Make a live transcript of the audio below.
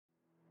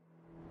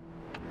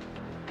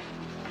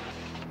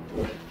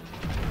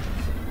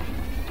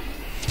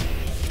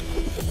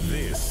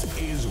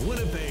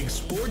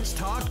Sports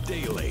Talk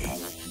Daily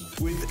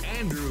with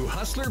Andrew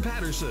Heisler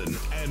Patterson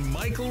and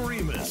Michael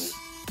Remus.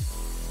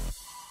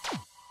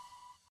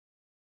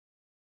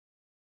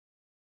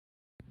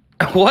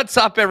 What's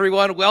up,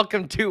 everyone?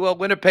 Welcome to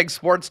Winnipeg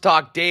Sports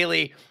Talk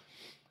Daily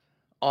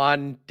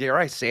on, dare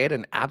I say it,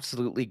 an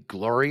absolutely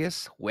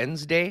glorious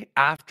Wednesday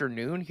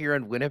afternoon here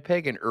in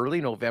Winnipeg in early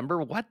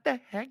November. What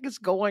the heck is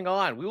going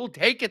on? We will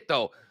take it,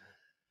 though.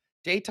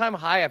 Daytime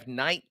high of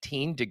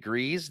 19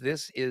 degrees.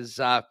 This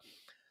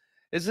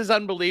is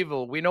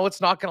unbelievable. We know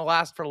it's not going to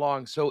last for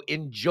long, so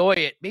enjoy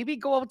it. Maybe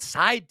go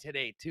outside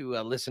today to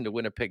listen to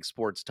Winnipeg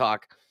Sports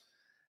Talk.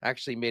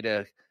 Actually made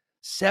a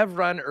Sev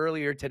run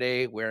earlier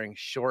today wearing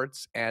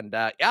shorts, and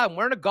I'm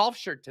wearing a golf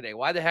shirt today.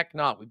 Why the heck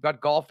not? We've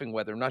got golfing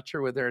weather. I'm not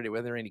sure whether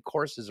any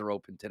courses are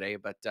open today,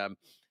 but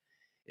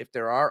if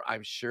there are,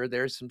 I'm sure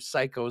there's some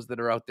psychos that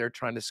are out there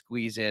trying to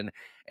squeeze in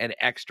an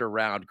extra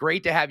round.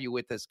 Great to have you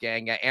with us,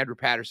 gang. Andrew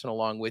Patterson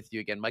along with you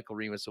again. Michael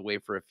Remus away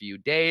for a few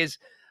days.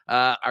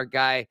 Our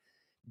guy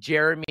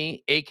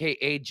Jeremy,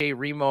 aka J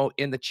Remo,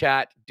 in the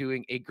chat,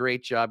 doing a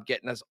great job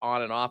getting us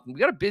on and off. And we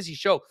got a busy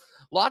show.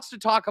 Lots to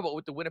talk about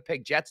with the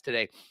Winnipeg Jets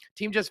today.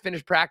 Team just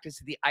finished practice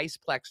at the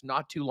Iceplex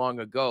not too long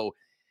ago.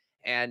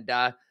 And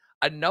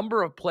a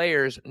number of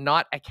players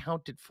not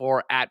accounted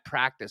for at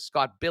practice.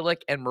 Scott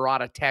Billeck and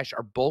Murat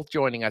are both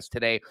joining us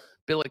today.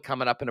 Billeck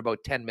coming up in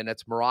about 10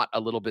 minutes. Murat a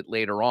little bit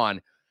later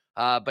on.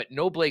 But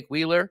no Blake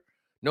Wheeler,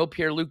 no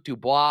Pierre-Luc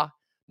Dubois,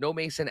 no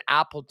Mason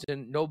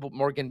Appleton, no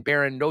Morgan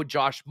Barron, no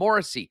Josh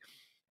Morrissey.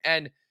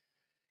 And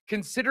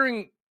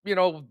considering,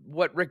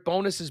 what Rick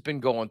Bowness has been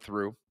going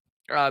through,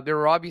 there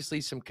were obviously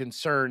some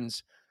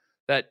concerns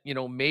that,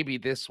 maybe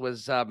this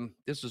was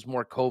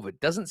more COVID.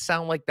 Doesn't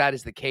sound like that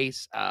is the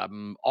case.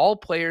 All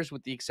players,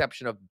 with the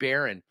exception of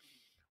Barron,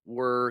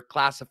 were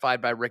classified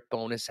by Rick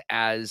Bowness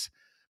as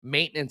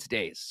maintenance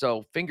days.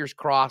 So fingers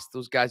crossed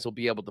those guys will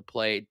be able to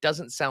play. It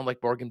doesn't sound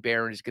like Morgan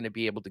Barron is going to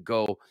be able to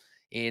go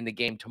in the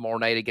game tomorrow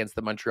night against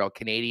the Montreal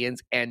Canadiens.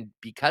 And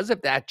because of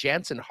that,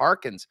 Jansen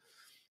Harkins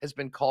has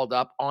been called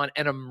up on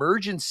an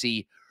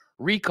emergency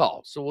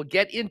recall. So we'll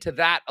get into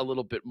that a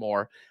little bit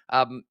more.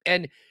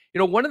 And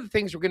one of the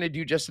things we're going to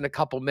do just in a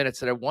couple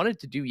minutes that I wanted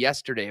to do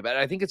yesterday, but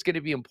I think it's going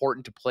to be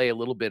important to play a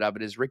little bit of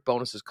it, is Rick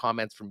Bowness's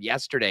comments from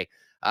yesterday,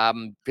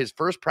 his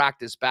first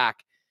practice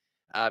back.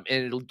 And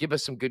it'll give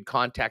us some good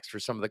context for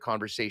some of the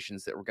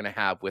conversations that we're going to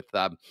have with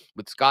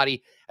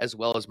Scotty as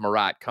well as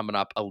Murat coming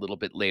up a little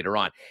bit later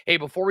on. Hey,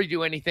 before we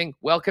do anything,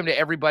 welcome to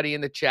everybody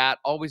in the chat.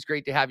 Always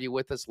great to have you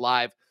with us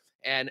live,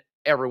 and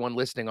everyone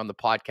listening on the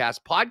podcast.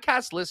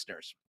 Podcast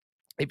listeners,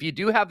 if you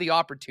do have the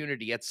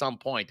opportunity at some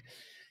point,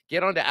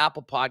 get onto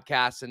Apple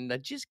Podcasts and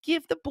just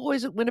give the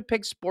boys at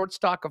Winnipeg Sports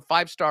Talk a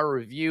 5-star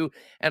review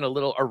and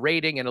a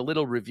rating and a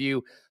little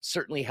review.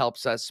 Certainly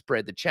helps us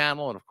spread the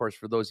channel. And of course,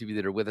 for those of you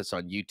that are with us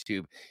on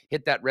YouTube,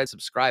 hit that red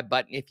subscribe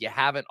button if you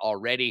haven't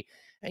already,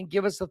 and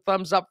give us a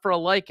thumbs up for a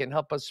like and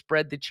help us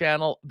spread the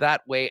channel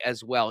that way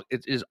as well.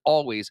 It is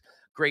always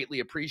greatly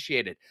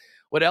appreciated.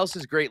 What else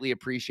is greatly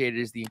appreciated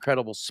is the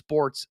incredible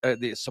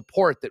the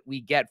support that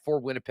we get for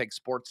Winnipeg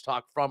Sports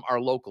Talk from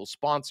our local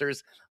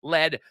sponsors,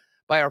 led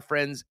by our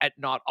friends at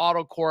Not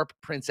Auto Corp,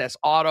 Princess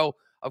Auto,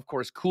 of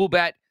course,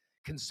 Coolbet,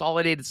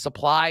 Consolidated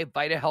Supply,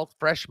 Vita Health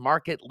Fresh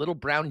Market, Little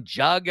Brown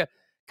Jug,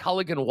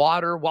 Culligan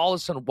Water,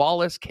 Wallace &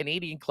 Wallace,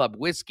 Canadian Club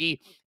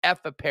Whiskey, F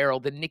Apparel,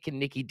 the Nick and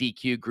Nicky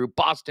DQ Group,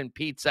 Boston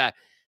Pizza,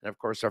 and of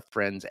course, our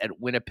friends at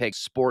Winnipeg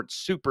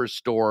Sports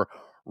Superstore,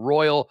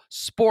 Royal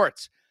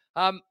Sports.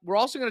 We're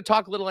also going to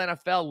talk a little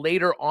NFL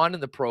later on in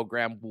the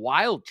program.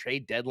 Wild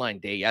trade deadline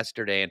day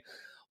yesterday, and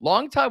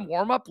longtime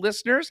warm-up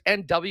listeners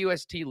and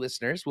WST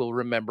listeners will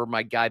remember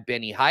my guy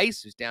Benny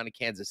Heiss, who's down in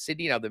Kansas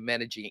City, now the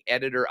managing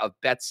editor of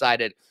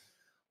BetSided.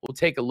 We'll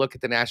take a look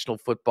at the National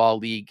Football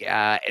League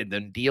and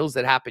the deals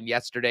that happened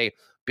yesterday,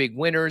 big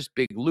winners,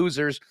 big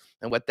losers,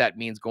 and what that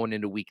means going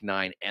into Week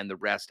 9 and the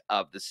rest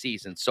of the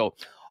season. So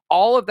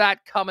all of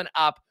that coming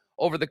up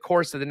over the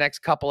course of the next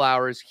couple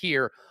hours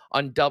here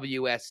on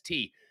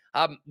WST.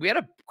 We had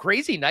a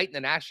crazy night in the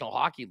National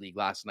Hockey League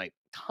last night.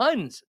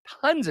 Tons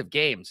of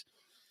games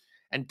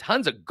and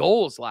tons of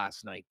goals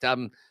last night.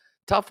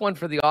 Tough one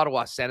for the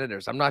Ottawa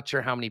Senators. I'm not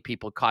sure how many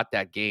people caught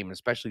that game,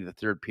 especially the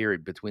third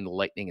period between the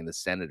Lightning and the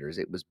Senators.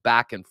 It was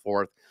back and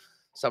forth.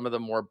 Some of the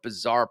more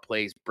bizarre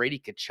plays. Brady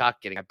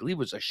Tkachuk getting, I believe,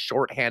 was a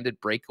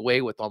shorthanded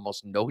breakaway with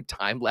almost no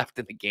time left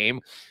in the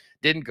game.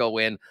 Didn't go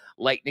in.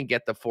 Lightning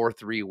get the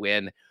 4-3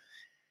 win.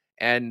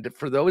 And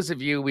for those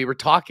of you, we were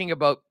talking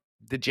about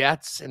the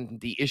Jets and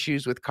the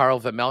issues with Karl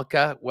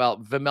Vejmelka. Well,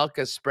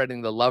 Vejmelka's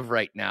spreading the love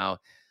right now.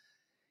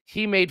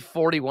 He made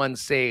 41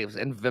 saves,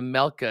 and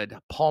Vejmelka'd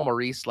Paul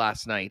Maurice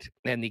last night,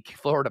 and the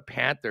Florida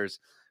Panthers,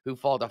 who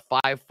fall to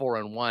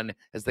 5-4-1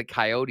 as the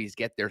Coyotes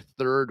get their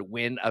third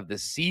win of the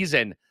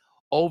season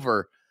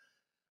over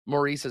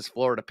Maurice's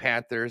Florida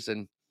Panthers.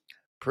 And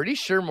pretty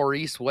sure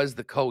Maurice was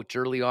the coach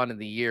early on in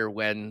the year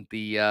when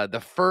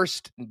the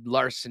first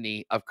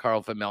larceny of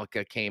Karl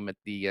Vejmelka came at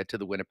to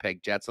the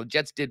Winnipeg Jets. So the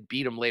Jets did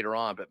beat him later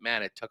on, but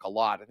man, it took a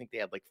lot. I think they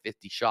had like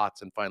 50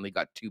 shots and finally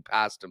got 2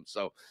 past him.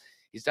 So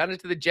He's done it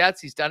to the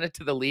Jets. He's done it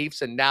to the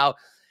Leafs. And now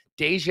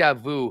deja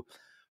vu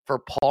for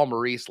Paul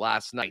Maurice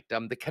last night.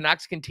 The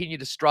Canucks continue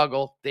to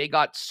struggle. They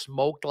got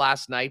smoked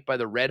last night by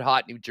the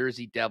red-hot New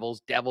Jersey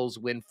Devils. Devils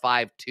win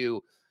 5-2.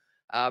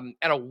 And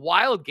a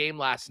wild game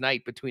last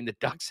night between the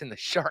Ducks and the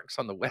Sharks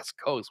on the West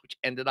Coast, which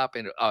ended up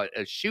in a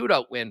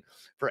shootout win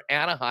for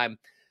Anaheim,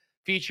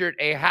 featured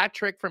a hat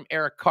trick from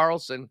Erik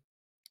Karlsson.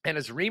 And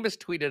as Remus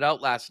tweeted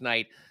out last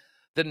night,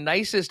 the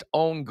nicest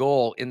own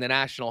goal in the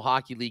National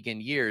Hockey League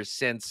in years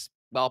since,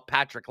 well,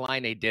 Patrick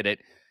Laine did it,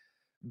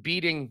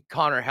 beating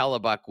Connor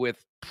Hellebuck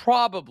with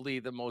probably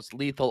the most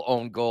lethal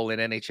own goal in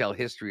NHL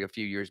history a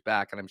few years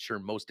back. And I'm sure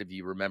most of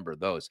you remember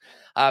those.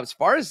 As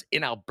far as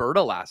in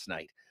Alberta last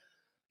night,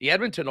 the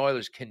Edmonton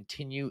Oilers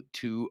continue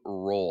to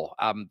roll.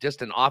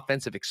 Just an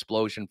offensive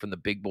explosion from the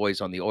big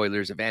boys on the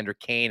Oilers. Evander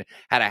Kane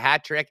had a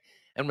hat trick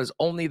and was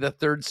only the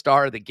third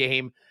star of the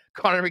game.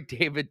 Connor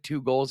McDavid,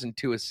 2 goals and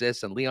 2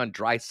 assists, and Leon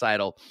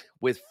Draisaitl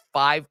with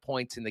 5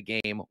 points in the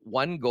game,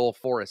 1 goal,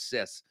 4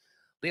 assists.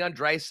 Leon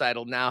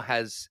Draisaitl now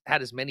has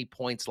had as many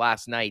points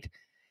last night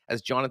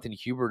as Jonathan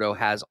Huberdeau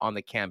has on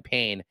the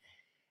campaign.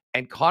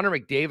 And Connor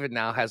McDavid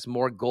now has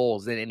more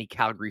goals than any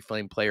Calgary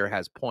Flame player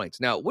has points.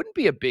 Now, it wouldn't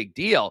be a big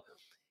deal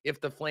if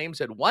the Flames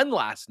had won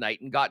last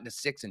night and gotten to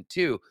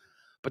 6-2,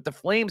 but the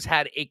Flames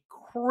had a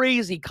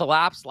crazy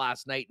collapse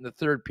last night in the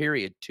third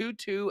period.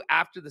 2-2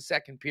 after the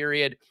second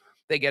period.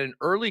 They get an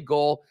early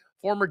goal.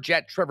 Former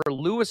Jet Trevor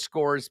Lewis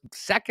scores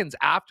seconds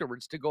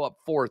afterwards to go up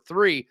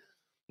 4-3.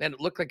 And it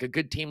looked like a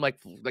good team like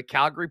the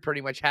Calgary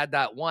pretty much had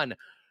that one.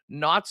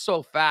 Not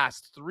so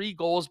fast. 3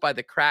 goals by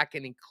the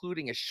Kraken,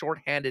 including a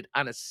shorthanded,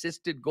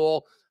 unassisted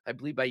goal, I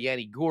believe by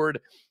Yanni Gourde,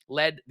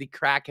 led the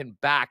Kraken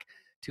back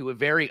to a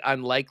very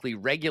unlikely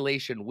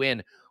regulation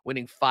win,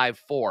 winning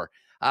 5-4.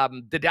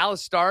 The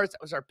Dallas Stars,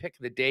 that was our pick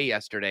of the day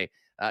yesterday.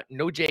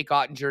 No Jake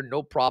Ottinger,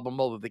 no problem,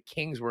 although the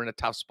Kings were in a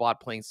tough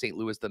spot playing St.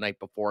 Louis the night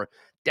before.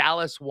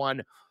 Dallas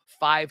won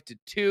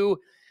 5-2.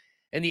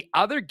 And the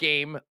other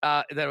game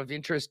that of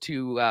interest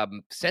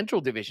to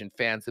Central Division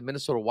fans, the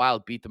Minnesota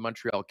Wild beat the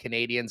Montreal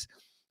Canadiens.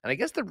 And I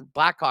guess the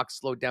Blackhawks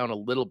slowed down a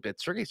little bit.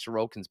 Sergei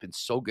Sorokin's been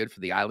so good for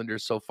the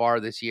Islanders so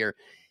far this year.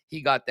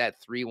 He got that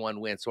 3-1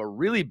 win. So a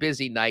really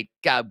busy night.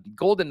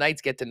 Golden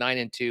Knights get to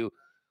 9-2,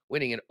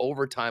 winning in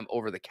overtime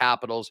over the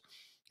Capitals.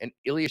 And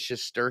Ilya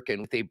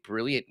Shesterkin with a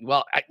brilliant,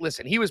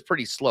 listen, he was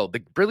pretty slow.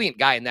 The brilliant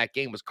guy in that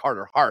game was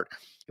Carter Hart,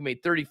 who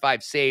made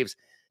 35 saves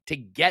to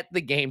get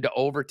the game to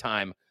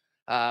overtime,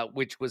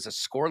 which was a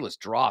scoreless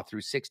draw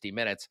through 60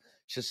 minutes.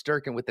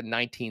 Shesterkin with the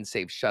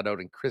 19-save shutout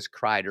and Chris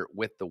Kreider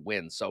with the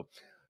win. So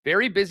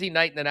very busy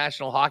night in the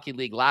National Hockey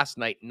League last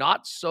night.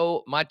 Not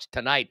so much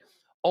tonight.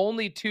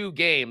 Only 2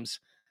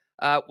 games.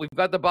 We've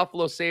got the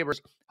Buffalo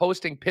Sabres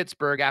hosting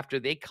Pittsburgh after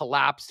they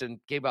collapsed and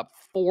gave up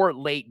 4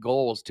 late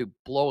goals to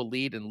blow a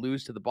lead and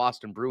lose to the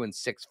Boston Bruins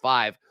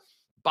 6-5.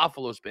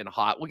 Buffalo's been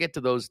hot. We'll get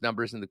to those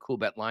numbers in the Cool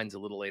Bet lines a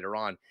little later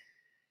on.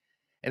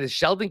 And is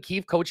Sheldon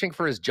Keefe coaching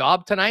for his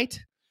job tonight?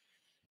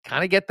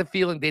 Kind of get the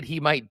feeling that he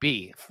might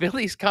be.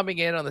 Philly's coming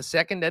in on the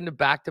second end of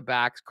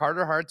back-to-backs.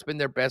 Carter Hart's been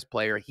their best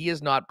player. He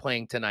is not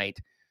playing tonight.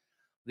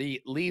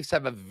 The Leafs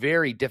have a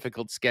very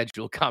difficult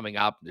schedule coming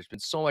up. There's been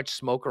so much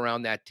smoke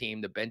around that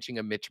team, the benching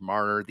of Mitch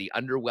Marner, the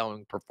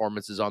underwhelming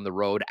performances on the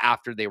road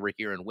after they were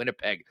here in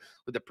Winnipeg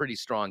with a pretty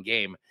strong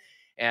game.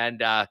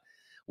 And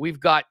we've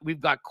got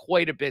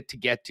quite a bit to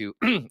get to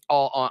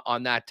all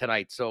on that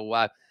tonight.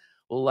 So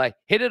we'll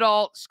hit it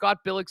all. Scott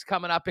Billeck's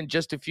coming up in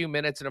just a few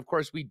minutes. And, of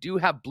course, we do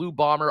have Blue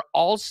Bomber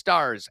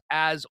All-Stars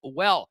as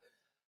well.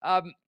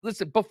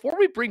 Listen, before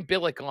we bring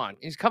Billeck on,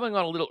 he's coming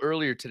on a little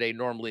earlier today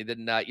normally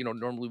than,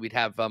 normally we'd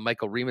have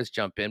Michael Remus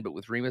jump in, but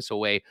with Remus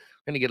away,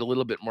 we're going to get a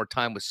little bit more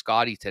time with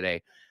Scotty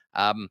today.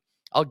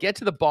 I'll get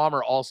to the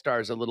Bomber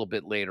All-Stars a little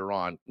bit later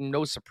on.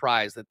 No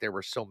surprise that there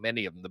were so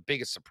many of them. The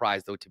biggest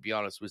surprise, though, to be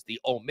honest, was the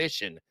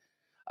omission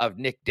of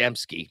Nick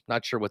Dembski.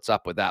 Not sure what's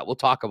up with that. We'll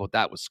talk about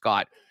that with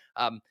Scott.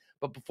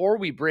 But before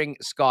we bring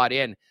Scott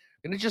in,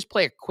 I'm going to just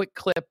play a quick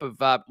clip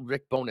of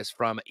Rick Bowness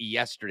from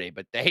yesterday.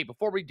 But hey,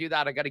 before we do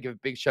that, I got to give a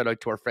big shout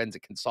out to our friends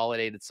at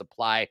Consolidated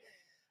Supply.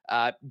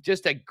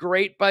 Just a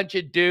great bunch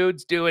of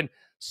dudes doing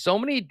so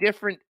many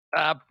different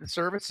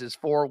services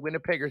for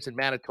Winnipeggers and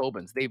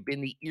Manitobans. They've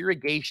been the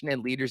irrigation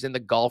and leaders in the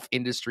golf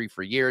industry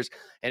for years.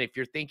 And if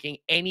you're thinking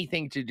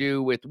anything to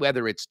do with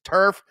whether it's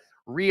turf,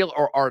 real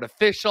or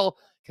artificial,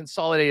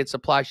 Consolidated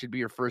Supply should be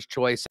your first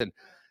choice. And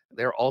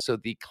they're also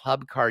the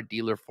club car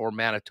dealer for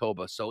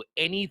Manitoba. So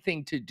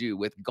anything to do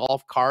with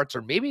golf carts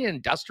or maybe an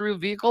industrial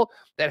vehicle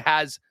that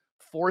has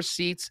 4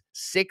 seats,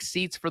 6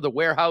 seats for the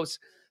warehouse,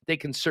 they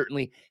can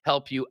certainly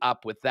help you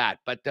up with that.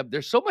 But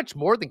there's so much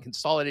more than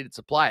Consolidated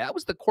Supply. That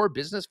was the core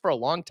business for a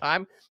long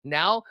time.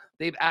 Now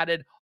they've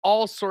added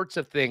all sorts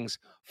of things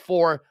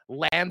for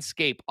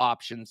landscape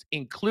options,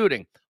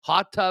 including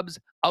hot tubs,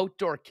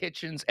 outdoor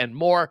kitchens, and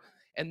more.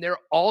 And they're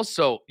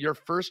also your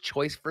first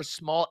choice for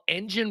small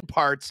engine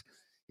parts.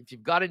 If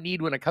you've got a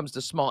need when it comes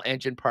to small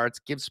engine parts,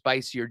 give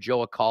Spicy or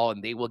Joe a call,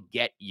 and they will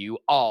get you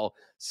all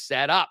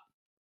set up.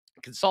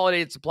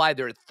 Consolidated Supply,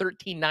 they're at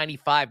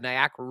 1395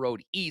 Niagara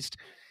Road East.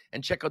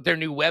 and check out their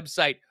new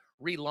website,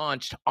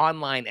 relaunched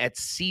online at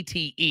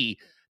cte.ca.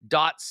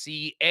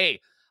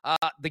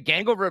 The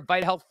gang over at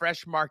Vita Health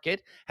Fresh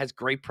Market has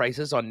great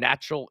prices on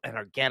natural and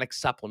organic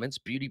supplements,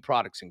 beauty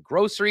products, and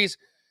groceries.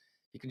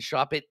 You can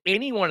shop at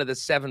any one of the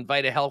 7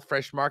 Vita Health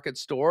Fresh Market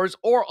stores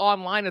or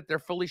online at their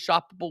fully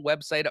shoppable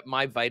website at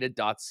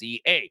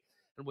myvita.ca.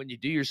 And when you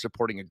do, you're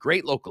supporting a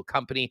great local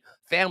company,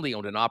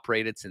 family-owned and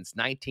operated since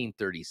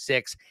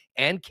 1936,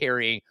 and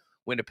carrying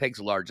Winnipeg's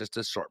largest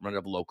assortment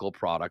of local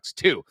products,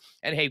 too.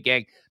 And hey,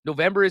 gang,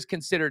 November is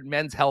considered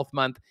Men's Health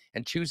Month,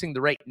 and choosing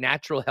the right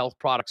natural health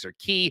products are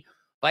key.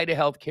 Vita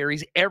Health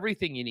carries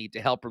everything you need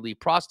to help relieve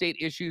prostate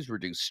issues,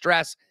 reduce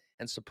stress,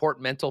 and support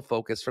mental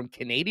focus from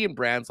Canadian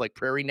brands like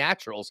Prairie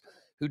Naturals,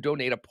 who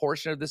donate a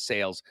portion of the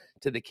sales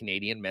to the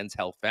Canadian Men's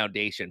Health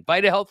Foundation.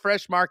 Vita Health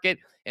Fresh Market,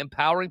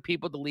 empowering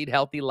people to lead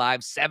healthy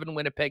lives. 7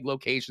 Winnipeg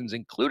locations,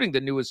 including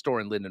the newest store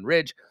in Linden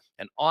Ridge,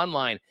 and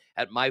online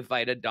at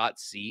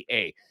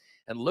myvita.ca.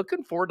 And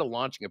looking forward to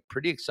launching a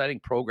pretty exciting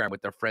program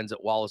with their friends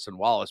at Wallace &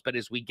 Wallace. But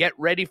as we get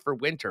ready for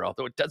winter,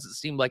 although it doesn't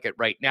seem like it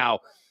right now,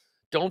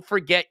 don't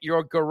forget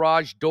your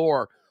garage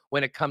door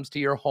when it comes to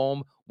your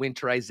home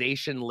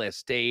winterization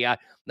list. A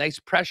nice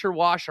pressure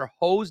wash or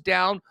hose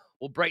down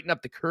will brighten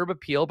up the curb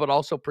appeal, but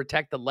also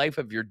protect the life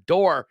of your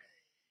door.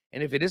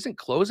 And if it isn't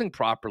closing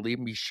properly,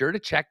 be sure to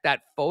check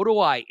that photo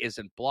eye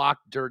isn't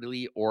blocked,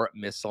 dirty, or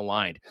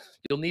misaligned.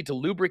 You'll need to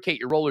lubricate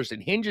your rollers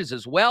and hinges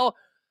as well.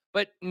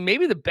 But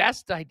maybe the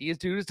best idea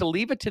is to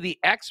leave it to the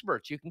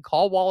experts. You can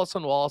call Wallace &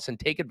 Wallace and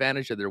take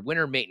advantage of their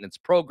winter maintenance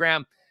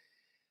program.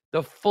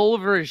 The full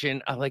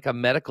version, like a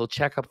medical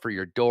checkup for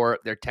your door.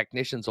 Their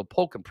technicians will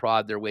poke and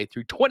prod their way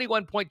through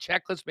 21-point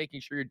checklists,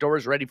 making sure your door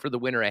is ready for the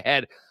winter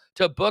ahead.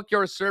 To book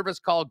your service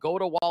call, go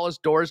to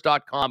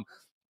wallacedoors.com.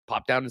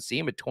 Pop down and see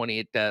them at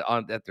 28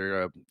 at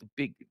their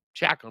big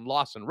shack on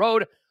Lawson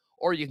Road,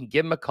 or you can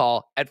give them a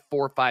call at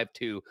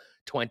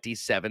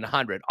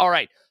 452-2700. All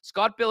right,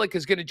 Scott Billeck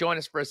is going to join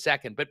us for a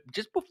second, but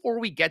just before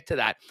we get to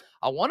that,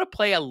 I want to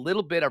play a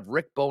little bit of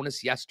Rick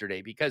Bowness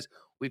yesterday, because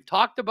we've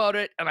talked about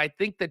it, and I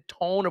think the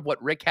tone of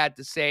what Rick had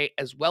to say,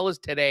 as well as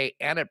today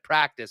and at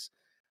practice,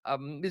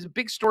 there's a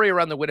big story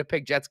around the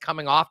Winnipeg Jets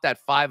coming off that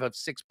 5 of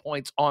 6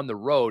 points on the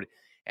road.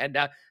 And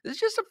this is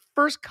just the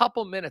first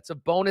couple minutes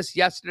of Bowness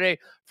yesterday,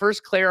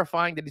 first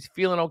clarifying that he's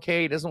feeling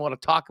okay. He doesn't want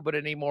to talk about it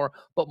anymore,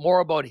 but more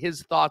about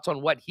his thoughts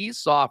on what he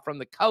saw from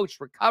the coach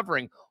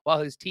recovering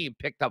while his team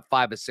picked up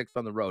 5 of 6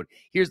 on the road.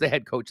 Here's the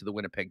head coach of the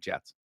Winnipeg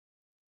Jets.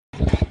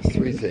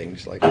 3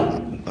 things, like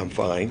I'm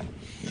fine,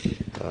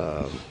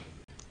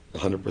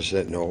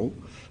 100% no,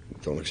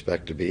 don't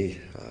expect to be.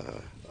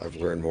 I've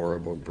learned more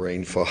about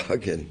brain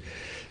fog and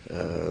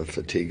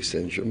fatigue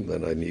syndrome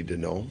than I need to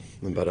know.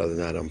 But other than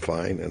that, I'm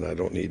fine, and I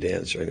don't need to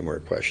answer any more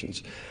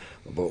questions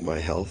about my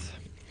health.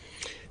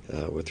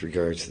 With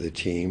regards to the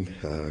team,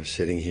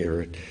 sitting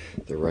here at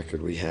the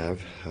record we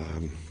have,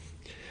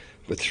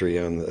 with 3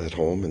 at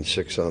home and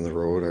 6 on the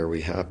road, are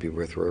we happy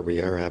with where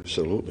we are?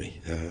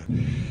 Absolutely.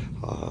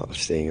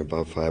 Staying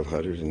above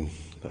 500, and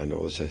I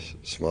know it's a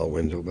small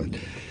window, but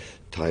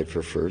tied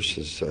for first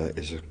is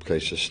a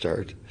place to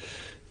start.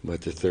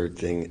 But the third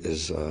thing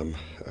is,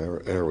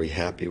 are we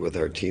happy with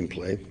our team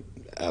play?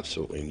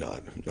 Absolutely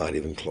not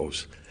even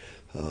close.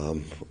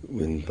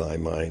 In my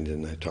mind,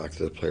 and I talked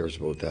to the players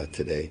about that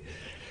today,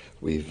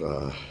 we've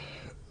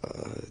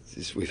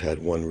had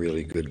one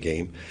really good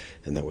game,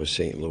 and that was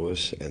St.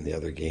 Louis, and the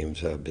other games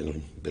have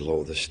been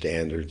below the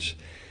standards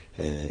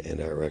and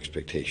our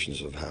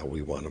expectations of how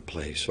we want to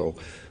play. So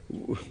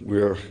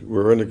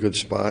we're in a good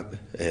spot,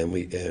 and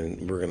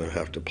we're going to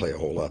have to play a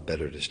whole lot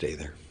better to stay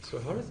there. So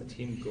how does the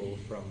team go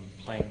from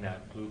playing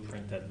that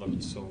blueprint that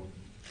looked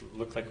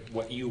like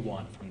what you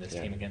want from this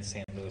team against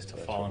St. Louis to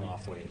falling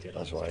off the way it did?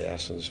 That's why I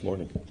asked them this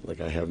morning.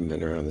 Like, I haven't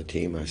been around the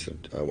team. I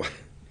said, I want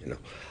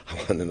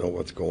to know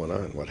what's going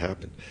on, what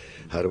happened.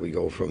 How do we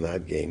go from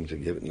that game to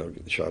give it a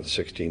shot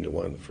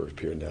 16-1 for a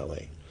period in LA?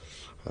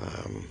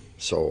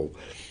 So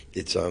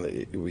it's on.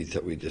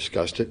 We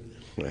discussed it,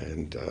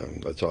 and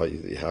that's all.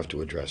 You have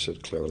to address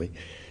it clearly,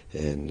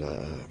 and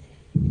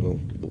we'll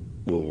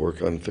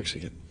work on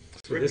fixing it.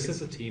 So this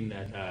is a team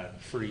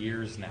that for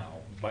years now,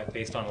 but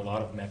based on a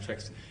lot of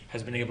metrics,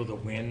 has been able to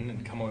win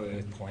and come away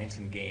with points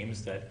in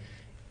games that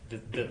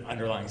the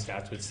underlying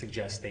stats would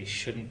suggest they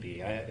shouldn't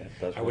be. I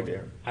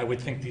would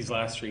think these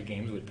last 3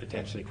 games would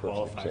potentially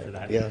qualify for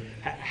that. Yeah.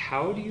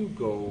 How do you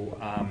go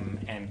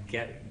and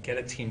get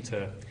a team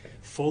to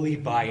fully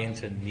buy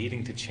into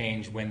needing to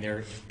change when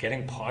they're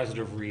getting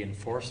positive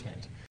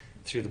reinforcement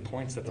through the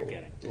points that they're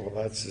getting?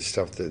 Well, that's the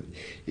stuff that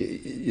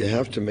you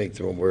have to make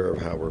them aware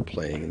of how we're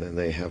playing, and then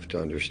they have to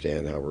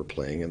understand how we're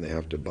playing, and they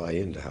have to buy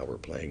into how we're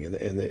playing,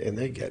 and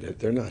they get it.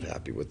 They're not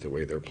happy with the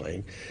way they're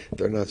playing.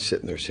 They're not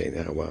sitting there saying,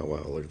 "Oh,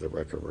 wow, look at the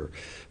record. We're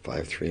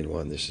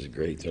 5-3-1. This is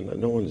great."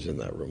 No one's in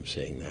that room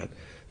saying that.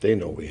 They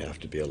know we have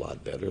to be a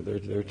lot better.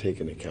 They're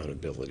taking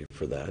accountability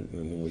for that.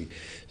 And we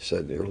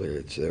said earlier,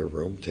 it's their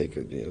room. Take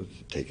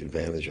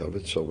advantage of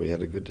it. So we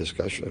had a good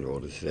discussion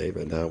about it today.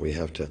 But now we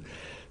have to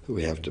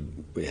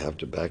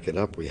back it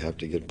up. We have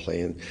to get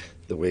playing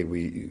the way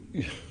we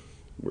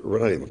we're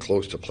not even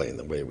close to playing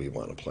the way we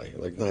want to play.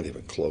 Like, not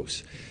even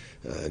close.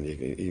 And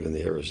even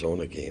the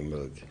Arizona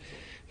game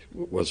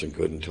wasn't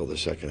good until the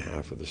second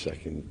half of the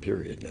second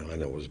period. Now, I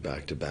know it was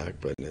back-to-back,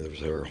 but it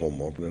was our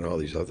home opener and all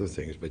these other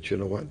things. But you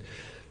know what?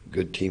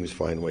 Good teams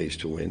find ways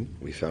to win.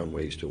 We found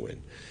ways to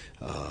win.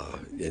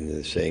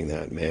 In saying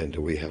that, man,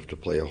 do we have to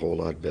play a whole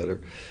lot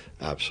better?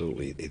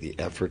 Absolutely. The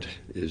effort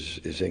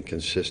is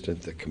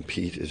inconsistent. The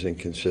compete is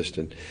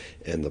inconsistent.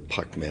 And the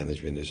puck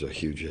management is a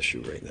huge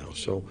issue right now.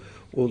 So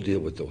we'll deal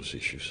with those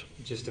issues.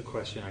 Just a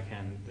question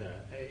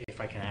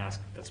if I can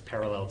ask, that's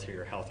parallel to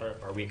your health.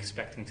 Are we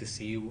expecting to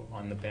see you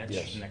on the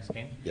bench next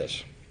game?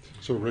 Yes.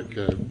 So, Rick,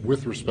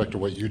 with respect to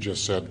what you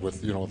just said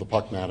with, the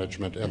puck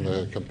management and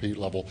the compete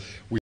level,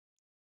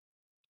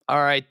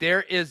 All right,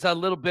 there is a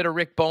little bit of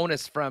Rick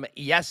Bowness from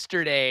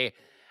yesterday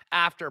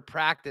after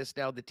practice.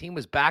 Now, the team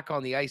was back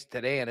on the ice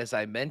today, and as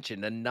I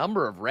mentioned, a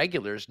number of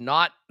regulars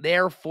not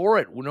there for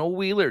it. No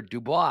Wheeler,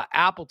 Dubois,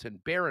 Appleton,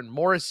 Barron,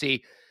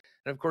 Morrissey,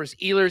 and of course,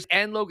 Ehlers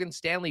and Logan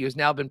Stanley, who's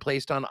now been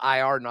placed on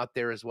IR, not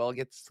there as well.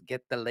 Get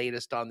the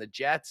latest on the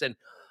Jets and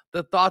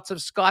the thoughts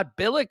of Scott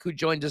Billeck, who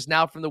joins us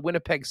now from the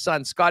Winnipeg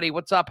Sun. Scotty,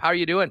 what's up? How are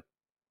you doing?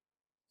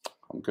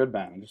 I'm good,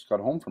 man. I just got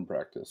home from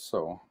practice,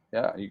 so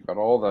yeah, you got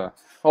all the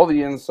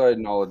inside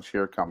knowledge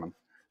here coming.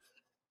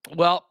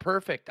 Well,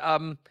 perfect.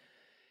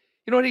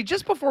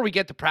 Just before we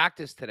get to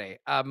practice today,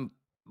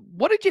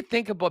 what did you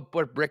think about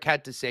what Rick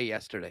had to say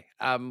yesterday?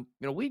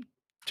 We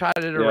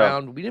chatted it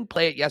around. We didn't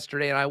play it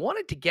yesterday, and I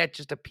wanted to get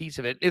just a piece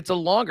of it. It's a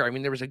longer.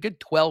 There was a good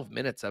 12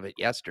 minutes of it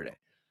yesterday.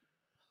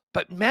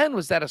 But man,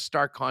 was that a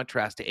stark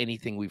contrast to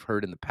anything we've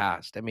heard in the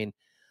past.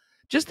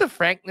 Just the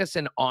frankness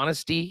and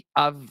honesty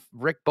of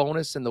Rick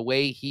Bowness and the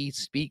way he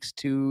speaks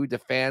to the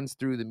fans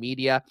through the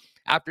media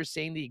after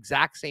saying the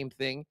exact same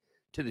thing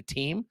to the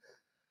team,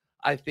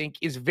 I think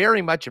is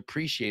very much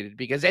appreciated,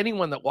 because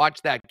anyone that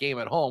watched that game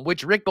at home,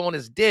 which Rick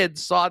Bowness did,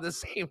 saw the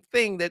same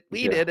thing that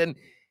we did, and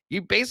he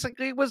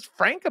basically was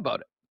frank about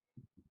it.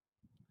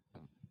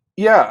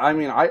 Yeah,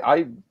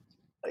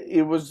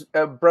 it was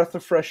a breath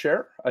of fresh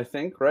air, I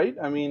think, right?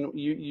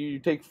 You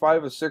take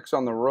 5 of 6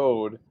 on the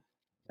road,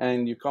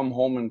 and you come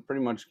home and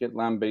pretty much get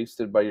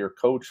lambasted by your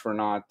coach for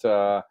not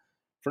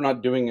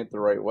doing it the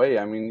right way.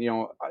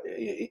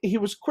 He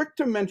was quick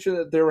to mention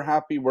that they were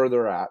happy where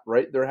they're at,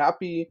 right? They're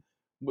happy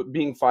with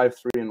being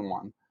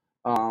 5-3-1.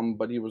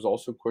 But he was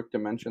also quick to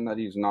mention that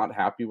he's not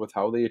happy with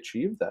how they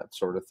achieved that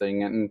sort of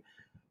thing. And,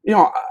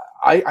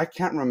 I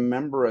can't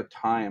remember a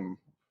time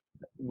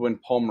when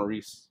Paul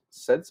Maurice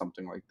said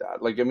something like that.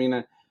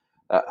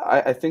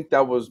 I think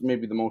that was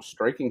maybe the most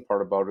striking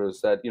part about it, is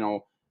that,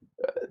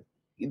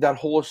 that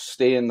whole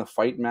stay in the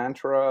fight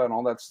mantra and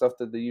all that stuff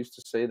that they used to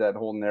say, that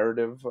whole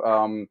narrative,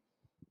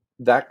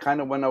 that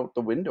kind of went out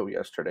the window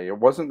yesterday. It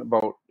wasn't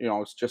about,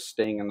 it's just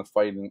staying in the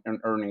fight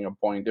and earning a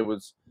point. It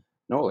was,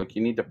 no,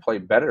 you need to play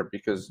better,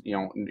 because,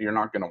 you're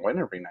not going to win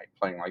every night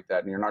playing like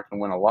that. And you're not going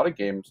to win a lot of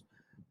games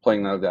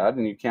playing like that.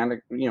 And you can't,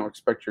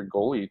 expect your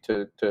goalie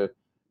to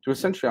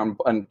essentially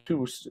on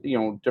 2,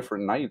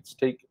 different nights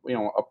take,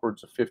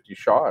 upwards of 50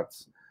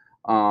 shots.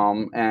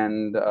 Close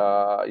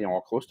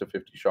to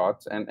 50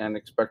 shots and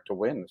expect to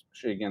win,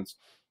 especially against,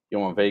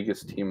 a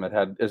Vegas team that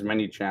had as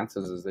many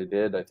chances as they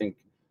did. I think,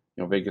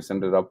 Vegas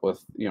ended up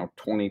with,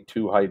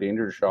 22 high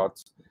danger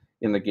shots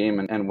in the game,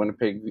 and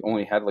Winnipeg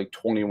only had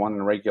 21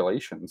 in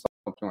regulation,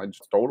 something like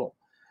just total.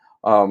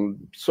 I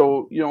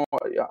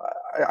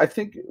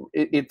think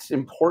it's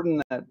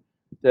important that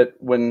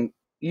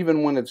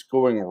even when it's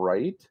going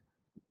right,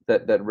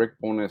 that Rick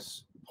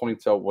Bowness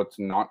points out what's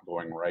not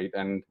going right.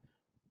 And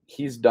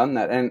he's done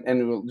that.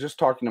 And just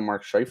talking to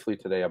Mark Scheifele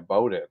today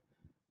about it,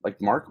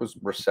 Mark was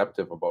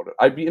receptive about it.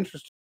 I'd be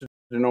interested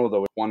to know,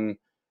 though, if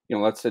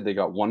let's say they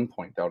got 1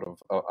 point out of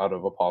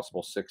a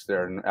possible 6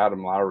 there, and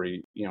Adam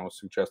Lowry,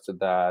 suggested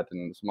that,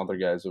 and some other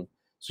guys have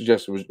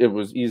suggested it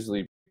was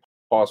easily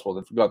possible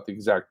that we got the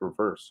exact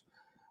reverse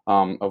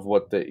of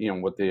what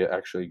they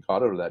actually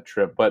got out of that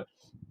trip. But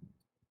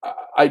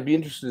I'd be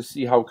interested to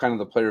see how kind of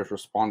the players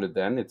responded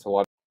then. It's a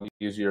lot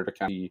easier to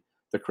kind of see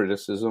the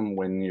criticism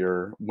when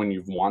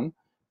you've won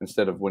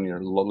instead of when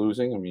you're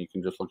losing. You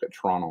can just look at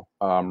Toronto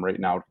right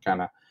now to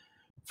kind of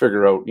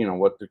figure out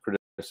what the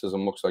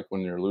criticism looks like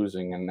when you're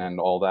losing, and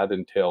all that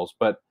entails.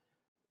 But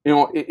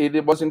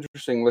it was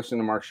interesting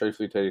listening to Mark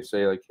Scheifele today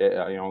say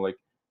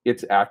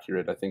it's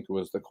accurate. I think it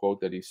was the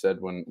quote that he said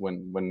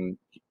when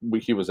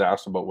he was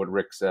asked about what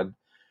Rick said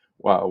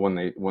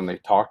when they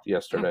talked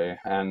yesterday.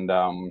 And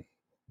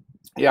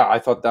I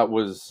thought that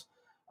was.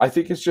 I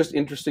think it's just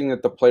interesting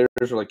that the players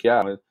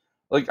are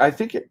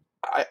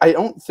I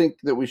don't think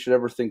that we should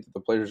ever think that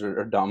the players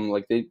are dumb.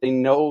 They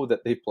know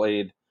that they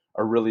played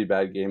a really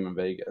bad game in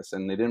Vegas,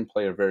 and they didn't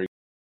play a very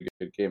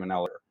good game in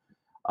LA.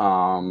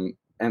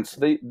 And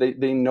so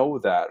they know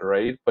that,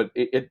 right? But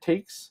it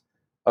takes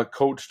a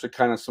coach to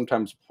kind of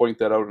sometimes point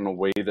that out in a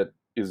way that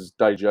is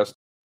digestible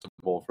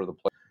for the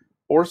player.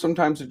 Or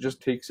sometimes it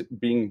just takes it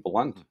being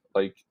blunt,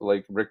 like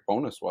Rick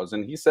Bowness was.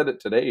 And he said it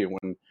today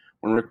when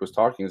Rick was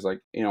talking. He's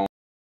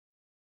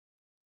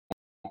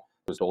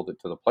told it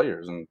to the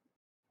players, and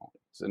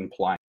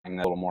implying a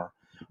little more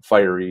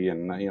fiery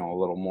and a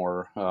little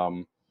more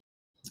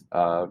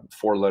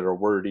 4-letter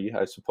wordy,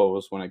 I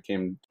suppose, when it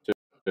came to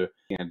getting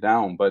it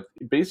down. But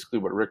basically,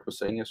 what Rick was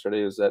saying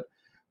yesterday is that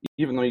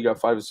even though you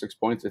got 5 or 6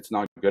 points, it's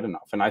not good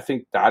enough. And I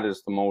think that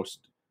is the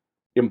most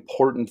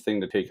important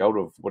thing to take out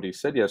of what he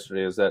said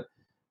yesterday, is that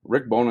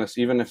Rick Bowness,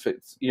 even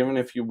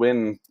if you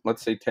win,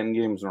 let's say 10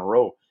 games in a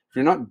row, if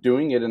you're not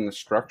doing it in the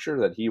structure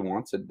that he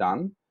wants it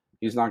done,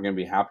 he's not going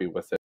to be happy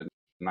with it.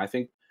 And I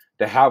think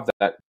to have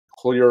that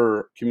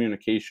clear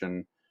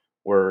communication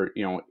where,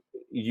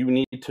 you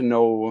need to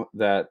know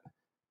that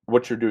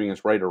what you're doing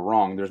is right or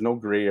wrong. There's no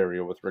gray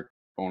area with Rick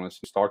Bowness.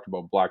 He's talked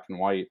about black and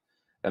white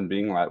and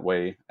being that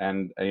way.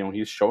 And,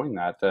 he's showing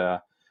that,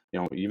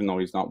 even though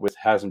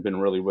hasn't been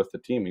really with the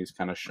team, he's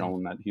kind of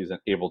shown that he's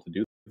able to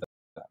do that.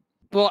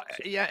 Well,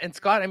 yeah, and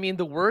Scott, I mean,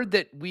 the word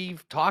that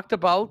we've talked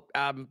about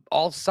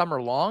all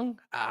summer long,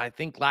 I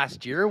think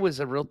last year was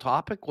a real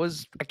topic,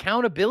 was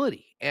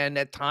accountability. And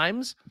at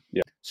times,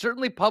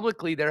 certainly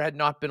publicly, there had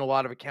not been a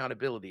lot of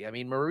accountability. I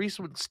mean, Maurice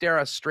would stare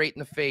us straight in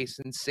the face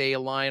and say a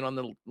line on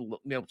the,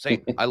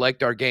 say, I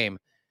liked our game.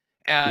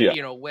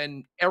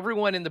 When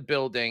everyone in the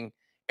building,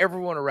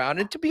 everyone around,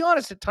 and to be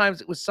honest, at times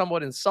it was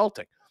somewhat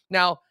insulting.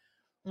 Now,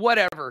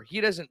 whatever, he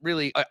doesn't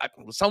really,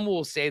 some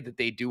will say that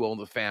they do owe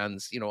the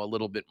fans, a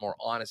little bit more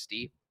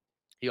honesty.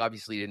 He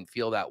obviously didn't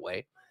feel that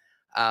way.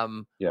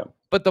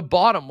 But the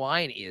bottom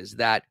line is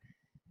that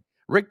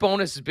Rick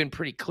Bowness has been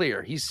pretty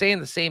clear. He's saying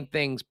the same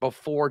things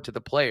before to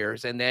the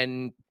players, and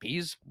then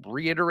he's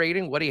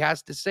reiterating what he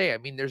has to say. I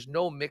mean, there's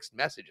no mixed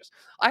messages.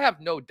 I have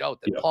no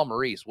doubt that Paul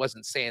Maurice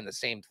wasn't saying the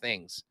same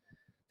things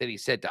that he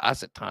said to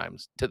us at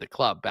times to the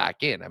club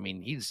back in. I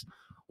mean, he's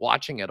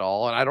watching it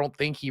all, and I don't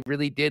think he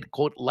really did,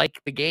 quote,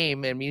 like the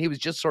game. I mean, he was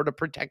just sort of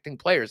protecting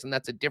players, and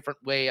that's a different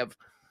way of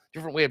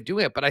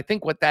doing it. But I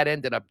think what that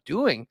ended up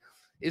doing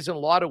is in a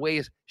lot of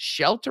ways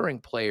sheltering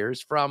players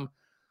from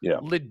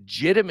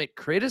legitimate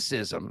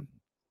criticism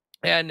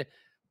and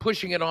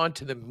pushing it on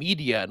to the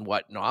media and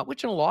whatnot,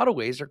 which in a lot of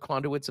ways are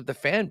conduits of the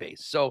fan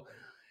base. So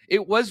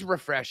it was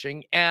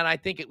refreshing, and I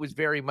think it was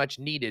very much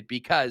needed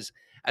because,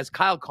 as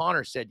Kyle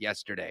Connor said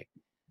yesterday,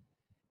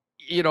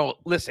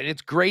 listen,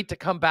 it's great to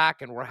come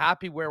back and we're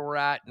happy where we're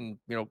at. And,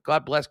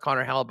 God bless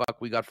Connor Hellebuck.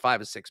 We got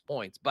 5 or 6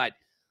 points, but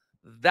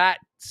that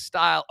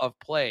style of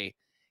play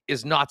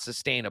is not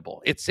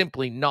sustainable. It's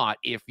simply not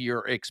if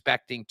you're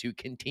expecting to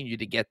continue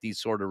to get these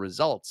sort of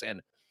results.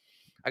 And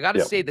I got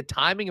to say, the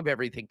timing of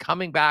everything,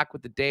 coming back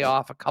with the day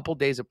off, a couple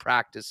days of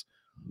practice,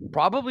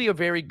 probably a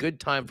very good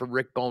time for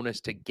Rick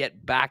Bowness to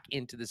get back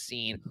into the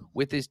scene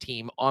with his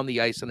team on the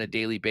ice on a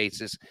daily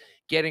basis,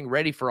 getting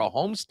ready for a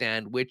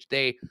homestand, which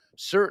they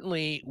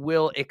certainly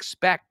will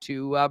expect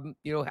to,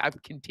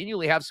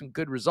 continually have some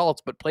good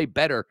results, but play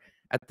better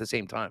at the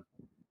same time.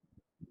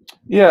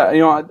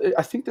 Yeah,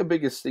 I think the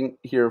biggest thing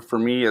here for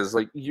me is,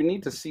 you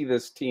need to see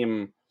this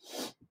team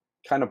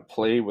kind of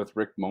play with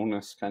Rick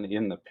Bowness kind of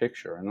in the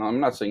picture. And I'm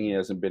not saying he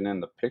hasn't been in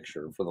the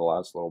picture for the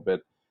last little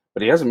bit,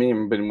 but he hasn't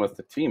even been with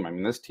the team. I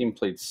mean, this team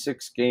played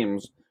 6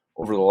 games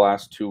over the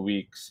last 2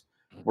 weeks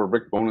where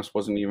Rick Bowness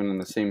wasn't even in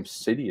the same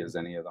city as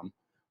any of them.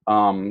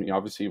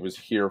 Obviously he was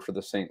here for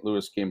the St.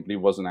 Louis game, but he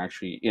wasn't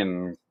actually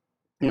in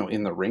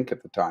the rink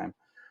at the time.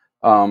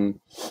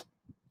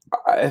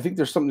 I think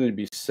there's something to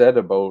be said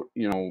about,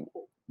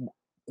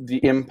 the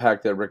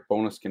impact that Rick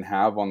Bowness can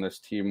have on this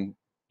team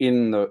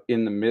in the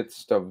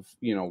midst of,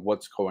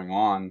 what's going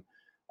on,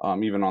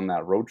 even on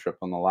that road trip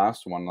on the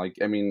last one.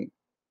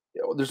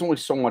 There's only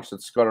so much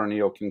that Scott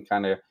Arniel can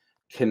kind of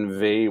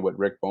convey what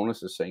Rick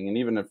Bowness is saying. And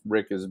even if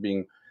Rick is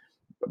being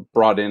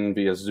brought in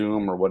via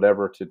Zoom or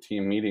whatever to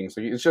team meetings,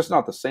 it's just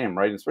not the same,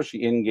 right?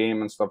 Especially in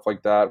game and stuff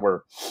like that,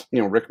 where,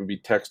 Rick would be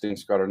texting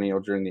Scott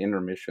Arniel during the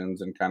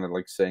intermissions and kind of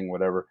saying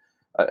whatever.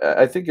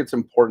 I think it's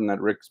important that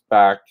Rick's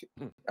back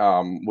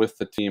with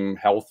the team,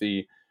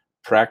 healthy,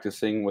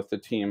 practicing with the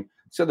team.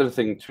 It's the other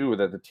thing, too,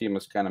 that the team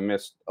has kind of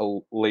missed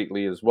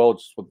lately as well,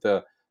 just with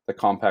the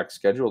compact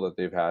schedule that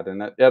they've had.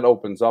 And that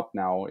opens up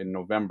now in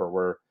November,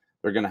 where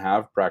they're going to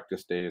have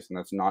practice days, and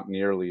that's not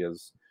nearly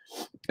as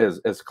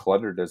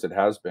cluttered as it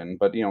has been.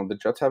 But, the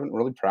Jets haven't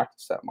really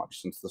practiced that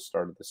much since the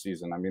start of the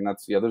season. I mean,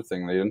 that's the other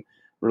thing. They didn't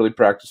really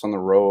practice on the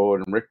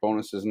road, and Rick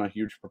Bowness isn't a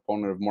huge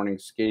proponent of morning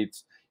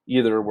skates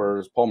either,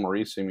 whereas Paul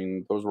Maurice, I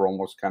mean, those were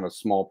almost kind of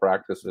small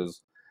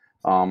practices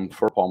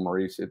for Paul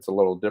Maurice. It's a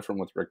little different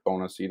with Rick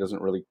Bowness. He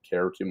doesn't really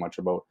care too much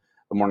about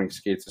the morning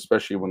skates,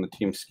 especially when the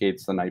team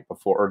skates the night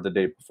before or the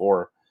day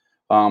before.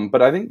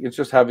 But I think it's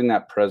just having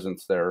that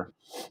presence there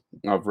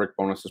of Rick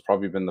Bowness has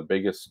probably been the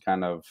biggest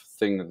kind of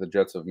thing that the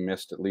Jets have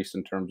missed, at least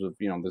in terms of,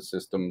 the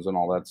systems and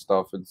all that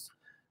stuff. It's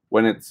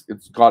when it's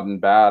gotten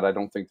bad, I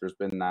don't think there's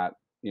been that,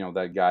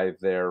 that guy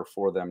there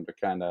for them to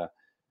kind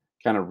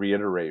of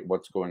reiterate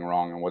what's going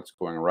wrong and what's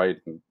going right.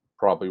 And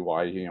probably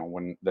why,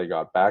 when they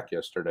got back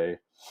yesterday,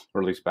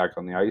 or at least back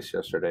on the ice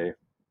yesterday,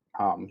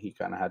 he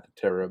kind of had to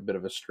tear a bit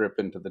of a strip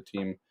into the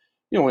team,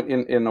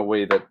 in a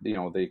way that,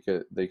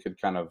 they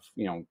could kind of,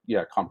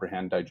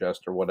 comprehend,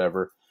 digest, or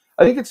whatever.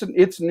 I think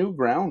it's new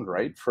ground,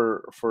 right,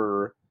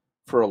 for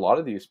for a lot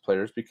of these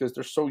players because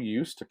they're so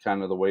used to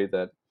kind of the way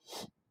that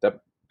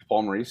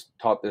Paul Maurice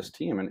taught this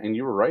team. And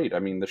you were right. I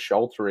mean, the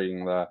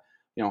sheltering,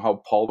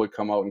 how Paul would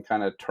come out and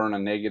kind of turn a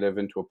negative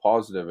into a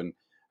positive, and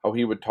how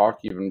he would talk,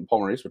 even Paul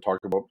Maurice would talk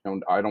about,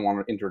 I don't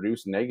want to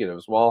introduce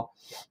negatives. Well,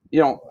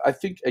 I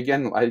think,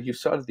 again, you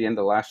saw at the end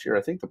of last year,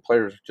 I think the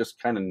players just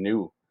kind of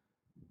knew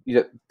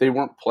that they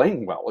weren't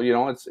playing well.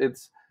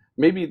 It's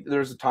maybe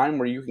there's a time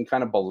where you can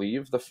kind of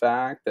believe the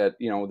fact that,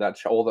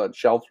 all that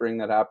sheltering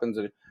that happens,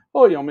 and,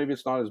 maybe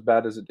it's not as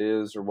bad as it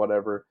is or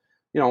whatever.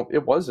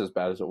 It was as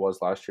bad as it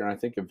was last year. And I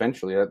think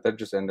eventually that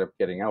just ended up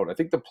getting out. I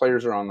think the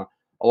players are on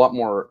a lot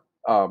more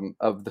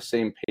of the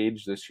same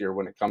page this year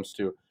when it comes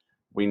to,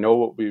 we know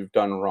what we've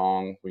done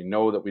wrong. We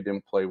know that we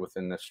didn't play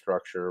within this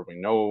structure. We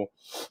know,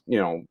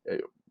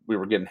 we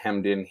were getting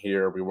hemmed in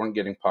here. We weren't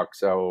getting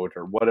pucks out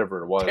or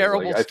whatever it was.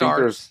 Terrible I think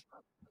starts.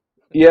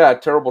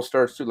 terrible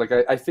starts too.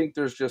 I think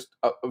there's just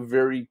a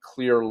very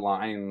clear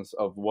lines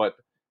of what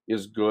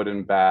is good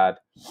and bad,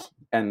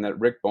 and that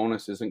Rick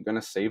Bowness isn't going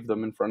to save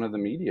them in front of the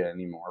media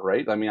anymore,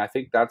 right? I mean, I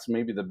think that's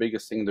maybe the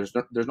biggest thing. There's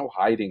no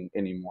hiding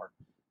anymore.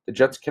 The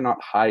Jets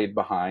cannot hide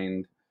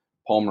behind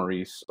Paul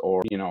Maurice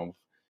or,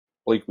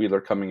 Blake Wheeler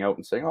coming out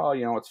and saying, oh,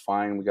 it's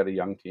fine, we got a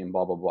young team,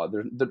 blah, blah, blah.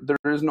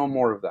 There is no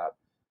more of that.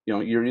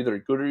 You're either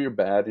good or you're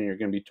bad, and you're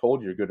going to be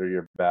told you're good or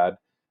you're bad,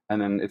 and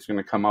then it's going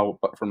to come out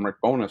from Rick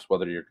Bowness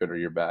whether you're good or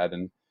you're bad,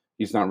 and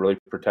he's not really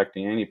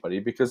protecting anybody,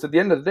 because at the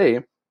end of the day,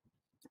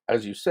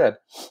 as you said,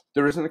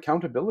 there is an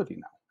accountability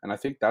now, and I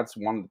think that's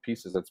one of the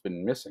pieces that's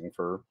been missing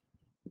for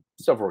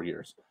several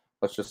years.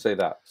 Let's just say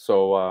that.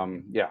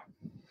 So,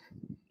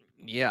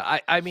 Yeah,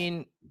 I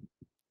mean,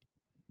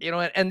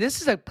 and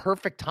this is a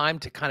perfect time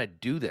to kind of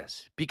do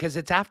this because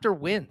it's after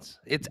wins.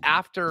 It's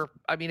after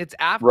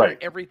Right.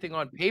 everything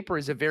on paper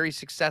is a very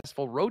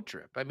successful road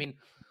trip. I mean,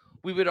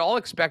 we would all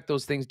expect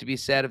those things to be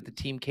said if the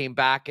team came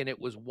back and it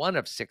was one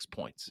of 6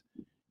 points.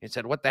 You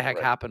said, what the heck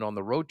happened on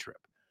the road trip?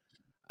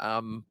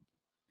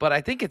 But I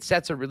think it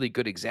sets a really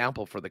good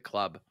example for the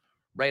club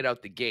right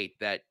out the gate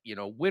that,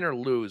 win or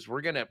lose,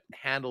 we're going to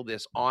handle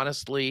this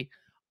honestly.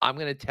 I'm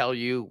going to tell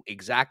you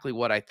exactly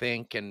what I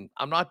think, and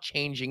I'm not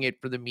changing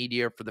it for the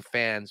media or for the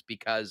fans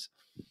because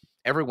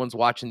everyone's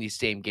watching these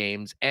same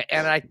games.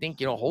 And I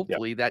think,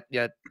 hopefully that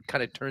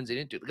kind of turns it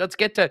into, let's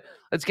get to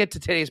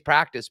today's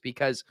practice,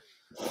 because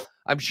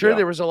I'm sure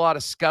there was a lot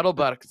of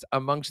scuttlebutt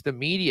amongst the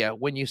media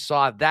when you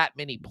saw that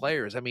many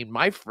players. I mean,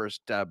 my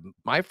first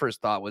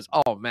thought was,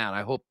 oh man,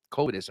 I hope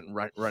COVID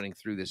isn't running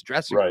through this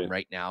dressing room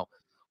right now,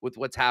 with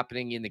what's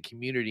happening in the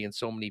community and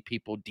so many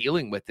people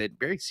dealing with it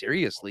very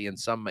seriously in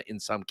some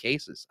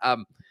cases.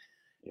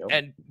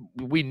 And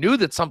we knew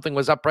that something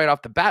was up right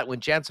off the bat when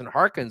Jansen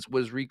Harkins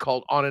was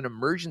recalled on an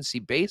emergency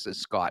basis.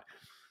 Scott,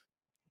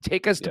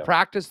 take us to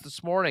practice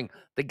this morning,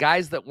 the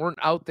guys that weren't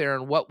out there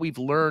and what we've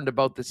learned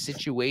about the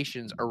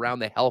situations around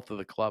the health of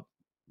the club.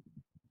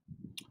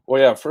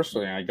 Well, yeah, first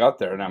thing I got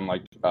there and I'm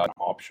like,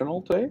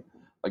 optional today?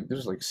 Like,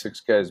 there's like 6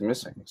 guys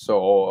missing.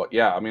 So,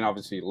 yeah, I mean,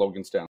 obviously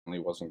Logan Stanley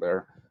wasn't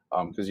there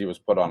because he was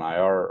put on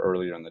IR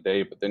earlier in the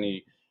day. But then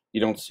you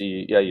don't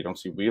see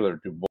Wheeler,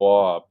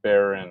 Dubois,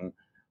 Barron,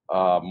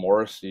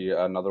 Morrissey,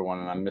 another one,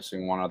 and I'm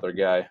missing one other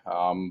guy.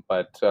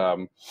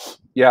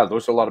 Yeah,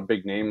 those are a lot of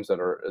big names that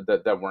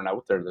weren't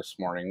out there this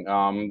morning.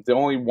 The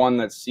only one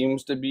that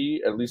seems to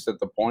be, at least at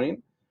the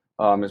point,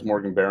 is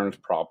Morgan Barron's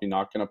probably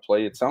not going to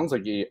play. It sounds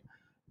like it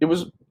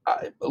was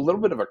a little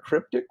bit of a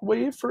cryptic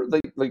way for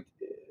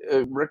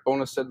Rick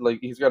Bowness said, like,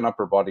 he's got an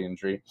upper body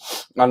injury,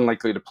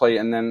 unlikely to play.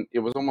 And then it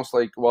was almost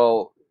like,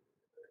 well,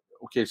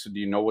 okay, so do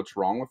you know what's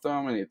wrong with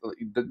them? And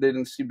they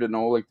didn't seem to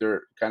know. Like,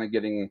 they're kind of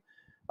getting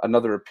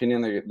another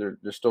opinion.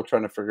 They're still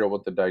trying to figure out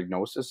what the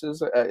diagnosis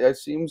is, it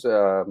seems.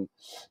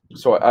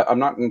 So I'm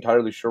not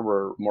entirely sure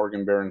where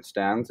Morgan Barron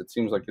stands. It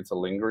seems like it's a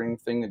lingering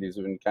thing that he's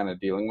been kind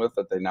of dealing with,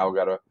 that they now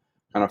got to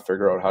kind of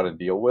figure out how to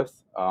deal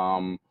with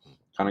kind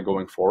of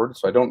going forward.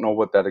 So I don't know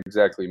what that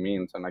exactly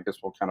means. And I guess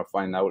we'll kind of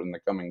find out in the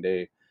coming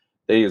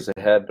days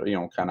ahead,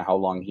 kind of how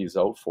long he's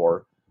out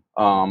for.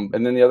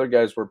 And then the other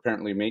guys were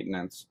apparently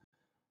maintenance.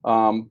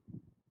 The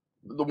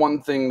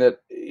one thing that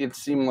it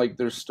seemed like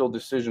there's still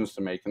decisions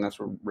to make, and that's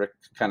what Rick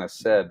kind of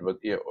said, but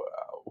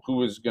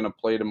who is going to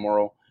play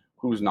tomorrow,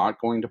 who's not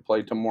going to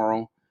play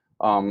tomorrow.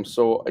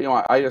 So,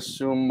 I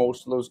assume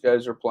most of those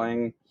guys are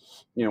playing,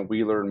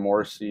 Wheeler and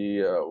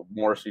Morrissey.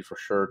 Morrissey for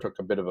sure took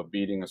a bit of a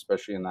beating,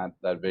 especially in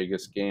that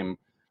Vegas game.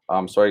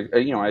 So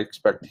I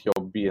expect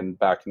he'll be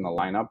back in the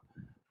lineup.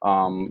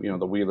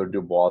 The Wheeler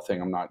Dubois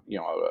thing, I'm not,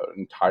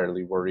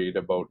 entirely worried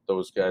about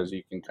those guys.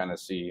 You can kind of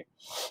see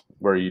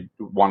where you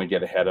want to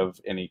get ahead of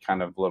any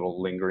kind of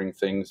little lingering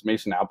things.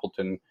 Mason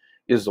Appleton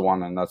is the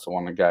one, and that's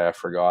the guy I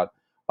forgot.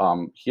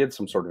 He had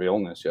some sort of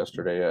illness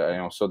yesterday,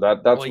 so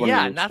that's when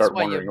you start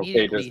wondering,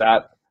 okay, does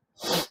that,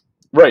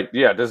 right?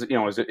 Yeah. Does it,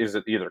 is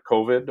it either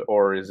COVID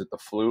or is it the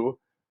flu?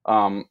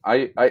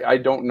 I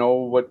don't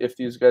know if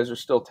these guys are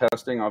still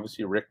testing.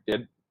 Obviously Rick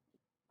did.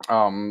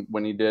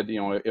 When he did,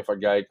 if a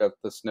guy got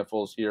the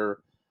sniffles here,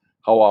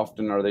 how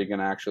often are they going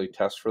to actually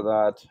test for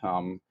that?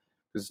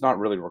 it's not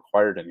really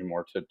required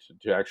anymore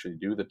to actually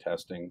do the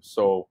testing.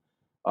 So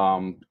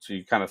so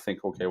you kind of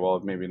think, okay, well,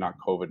 maybe not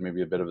COVID,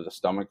 maybe a bit of the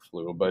stomach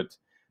flu, but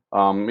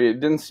it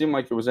didn't seem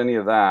like it was any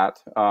of that.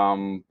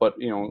 But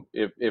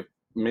if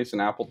Mason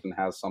Appleton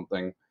has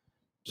something,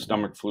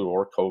 stomach flu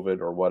or COVID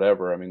or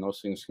whatever, I mean,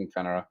 those things can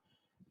kind of,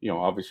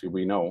 obviously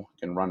we know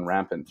can run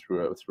rampant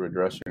through a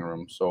dressing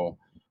room. So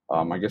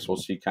I guess we'll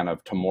see kind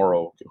of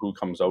tomorrow who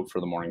comes out for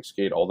the morning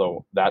skate,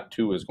 although that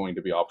too is going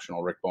to be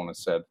optional, Rick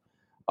Bowness said,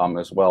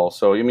 as well.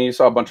 So, I mean, you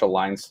saw a bunch of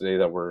lines today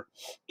that were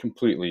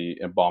completely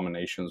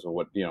abominations of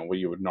what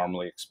you would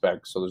normally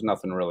expect. So there's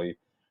nothing really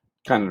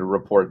kind of to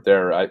report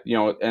there.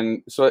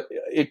 And so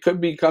it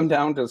could come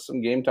down to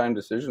some game time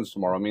decisions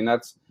tomorrow. I mean,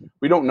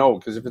 we don't know,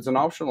 because if it's an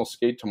optional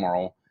skate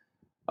tomorrow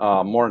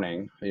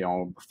morning,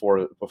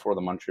 before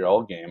the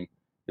Montreal game,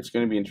 it's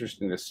going to be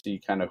interesting to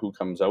see kind of who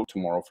comes out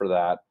tomorrow for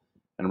that.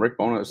 And Rick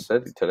Bowness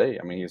said today,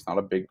 I mean, he's not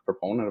a big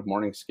proponent of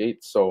morning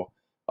skates. So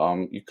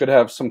you could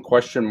have some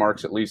question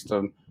marks, at least,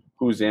 on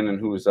who's in and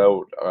who's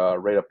out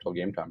right up till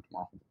game time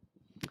tomorrow.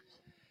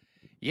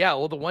 Yeah,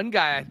 well, the one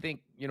guy I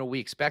think, we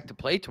expect to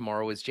play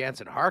tomorrow is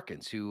Jansen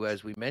Harkins, who,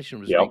 as we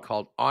mentioned, was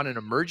recalled on an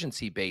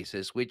emergency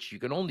basis, which you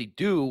can only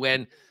do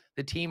when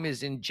the team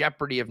is in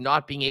jeopardy of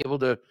not being able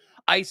to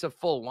ice a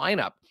full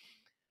lineup.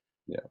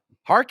 Yeah.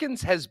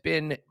 Harkins has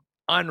been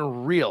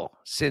unreal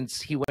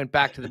since he went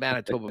back to the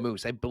Manitoba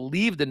Moose. I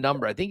believe the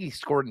number. I think he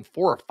scored in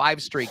 4 or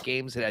 5 straight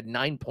games and had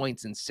 9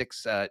 points in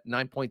 6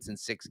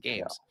 games.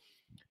 Yeah.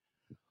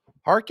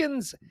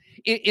 Harkins,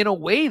 in a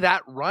way,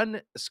 that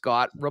run,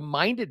 Scott,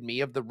 reminded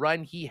me of the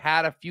run he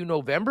had a few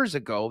Novembers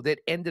ago that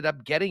ended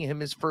up getting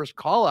him his first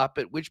call up,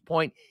 at which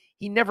point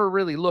he never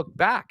really looked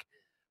back.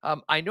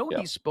 I know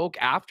he spoke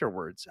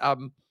afterwards.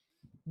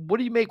 What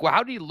do you make? Well,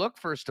 how do you look,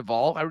 first of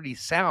all? How did he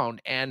sound?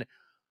 And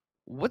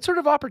what sort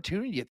of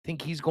opportunity do you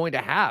think he's going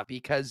to have?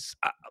 Because,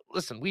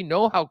 listen, we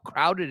know how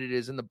crowded it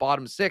is in the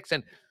bottom 6.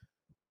 And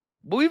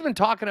we've been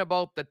talking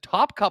about the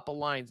top couple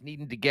lines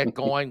needing to get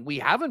going. We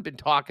haven't been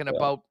talking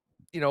about,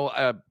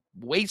 a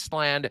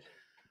wasteland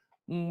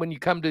when you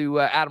come to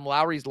Adam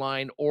Lowry's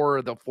line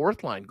or the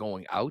fourth line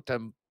going out.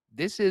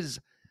 This is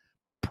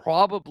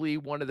probably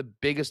one of the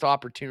biggest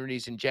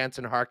opportunities in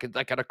Jansen Harkins,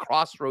 like at a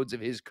crossroads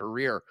of his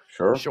career,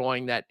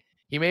 showing that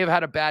he may have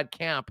had a bad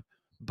camp,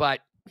 but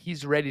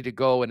he's ready to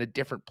go and a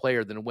different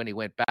player than when he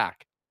went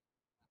back.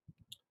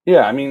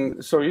 Yeah, I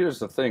mean, so here's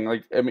the thing.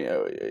 Like, I mean,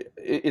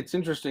 it's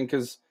interesting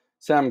because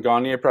Sam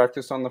Gagner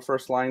practiced on the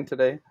first line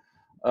today.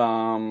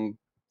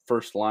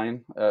 First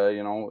line,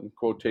 in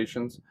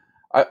quotations.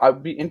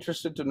 I'd be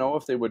interested to know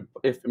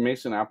if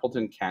Mason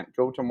Appleton can't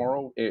go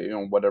tomorrow,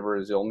 whatever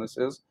his illness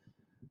is.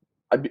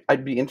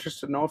 I'd be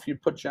interested to know if you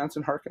put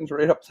Jansen Harkins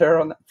right up there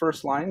on that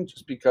first line,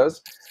 just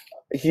because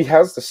he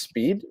has the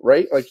speed,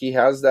 right? Like, he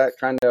has that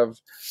kind of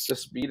the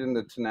speed and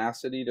the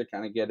tenacity to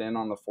kind of get in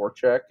on the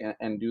forecheck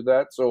and do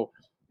that. So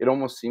it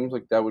almost seems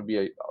like that would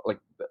be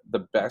the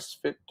best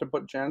fit to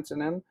put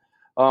Jansen in.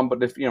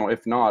 But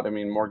if not, I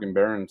mean, Morgan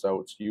Barron's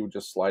out, so you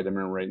just slide him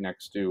in right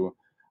next to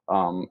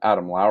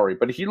Adam Lowry.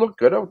 But he looked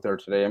good out there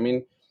today. I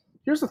mean,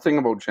 here's the thing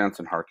about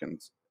Jansen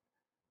Harkins.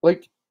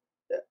 Like,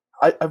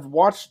 I've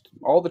watched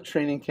all the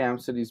training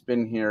camps that he's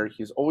been here.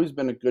 He's always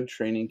been a good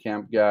training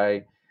camp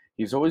guy.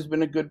 He's always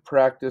been a good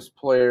practice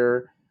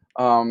player.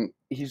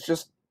 He's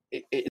just,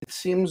 it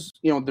seems,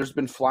 there's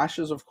been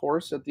flashes, of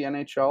course, at the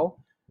NHL,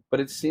 but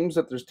it seems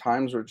that there's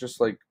times where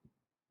just like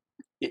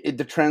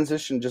the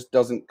transition just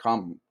doesn't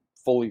come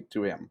fully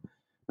to him.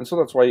 And so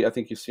that's why I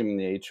think you see him in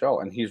the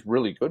AHL, and he's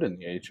really good in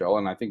the AHL.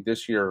 And I think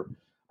this year,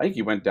 I think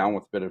he went down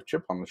with a bit of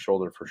chip on the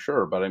shoulder for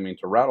sure. But I mean,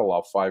 to rattle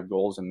off 5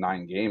 goals in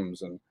 9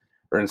 games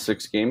or in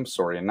 6 games,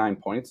 and 9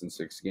 points in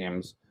 6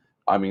 games,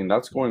 I mean,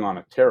 that's going on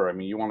a tear. I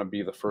mean, you want to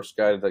be the first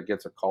guy that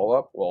gets a call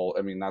up. Well,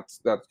 I mean, that's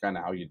kind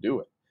of how you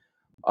do it.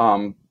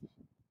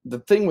 The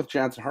thing with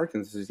Jansen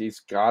Harkins is he's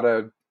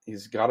gotta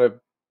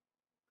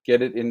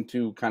get it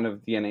into kind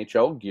of the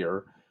NHL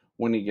gear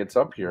when he gets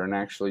up here and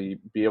actually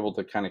be able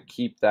to kind of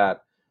keep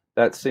that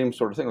same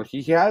sort of thing. Like,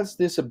 he has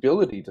this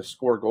ability to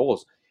score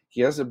goals.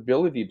 He has the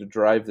ability to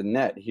drive the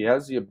net. He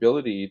has the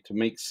ability to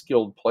make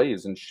skilled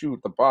plays and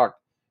shoot the puck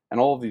and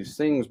all of these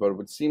things. But it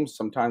would seem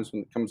sometimes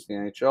when it comes to the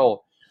NHL,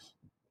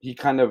 he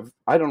kind of,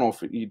 I don't know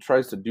if he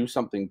tries to do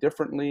something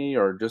differently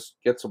or just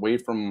gets away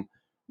from,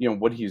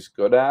 what he's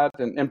good at.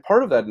 And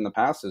part of that in the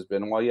past has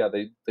been, well, yeah,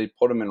 they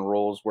put him in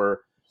roles where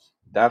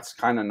that's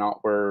kind of not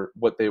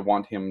what they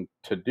want him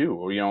to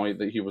do.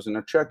 He was in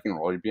a checking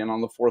role. He'd be in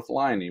on the fourth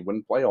line. He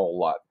wouldn't play a whole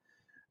lot.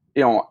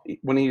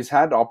 When he's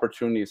had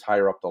opportunities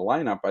higher up the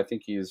lineup, I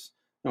think he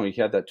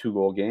had that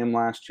 2-goal game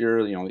last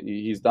year.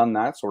 He's done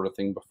that sort of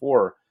thing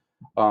before.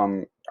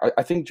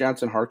 I think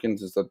Jansen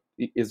Harkins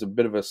is a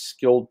bit of a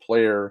skilled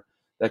player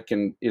that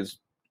can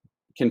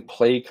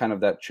play kind of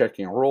that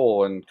checking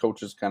role, and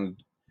coaches kind of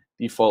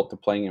default to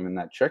playing him in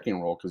that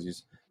checking role because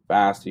he's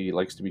fast. He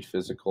likes to be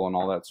physical and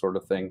all that sort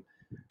of thing.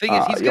 Thing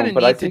is, he's going to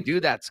But I need to think do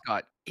that,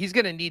 Scott. He's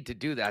going to need to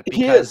do that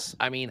he because, is.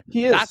 I mean,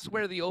 He is. that's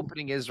where the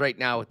opening is right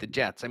now with the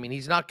Jets. I mean,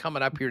 he's not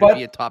coming up here to But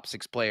be a top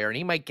 6 player, and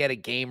he might get a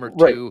game or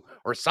right, two,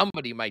 or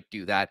somebody might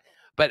do that.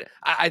 But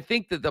I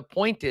think that the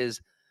point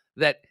is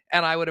that,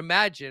 and I would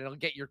imagine, I'll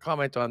get your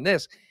comment on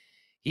this,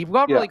 he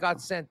probably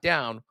got sent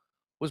down,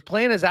 was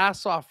playing his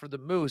ass off for the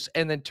Moose,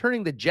 and then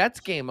turning the Jets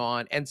game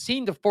on and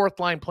seeing the fourth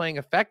line playing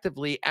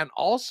effectively and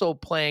also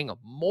playing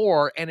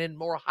more and in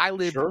more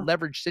highly sure,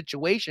 leveraged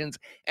situations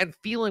and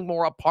feeling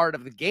more a part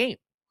of the game.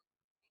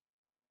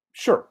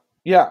 sure,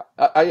 yeah,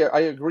 I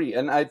agree,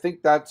 and I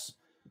think that's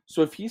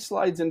so. If he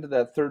slides into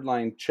that third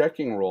line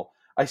checking role,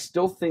 I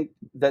still think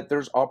that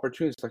there's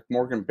opportunities, like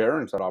Morgan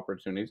Barron's had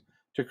opportunities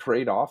to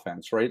create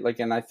offense, right? Like,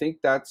 and I think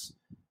that's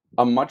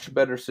a much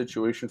better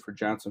situation for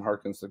Jansen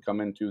Harkins to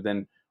come into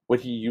than what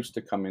he used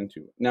to come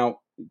into. Now,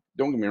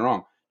 don't get me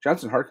wrong,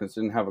 Jansen Harkins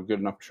didn't have a good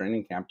enough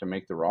training camp to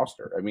make the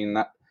roster. I mean,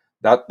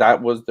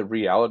 that was the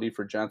reality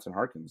for Jansen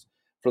Harkins.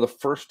 For the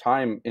first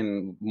time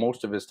in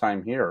most of his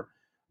time here,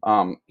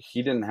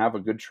 he didn't have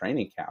a good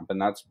training camp,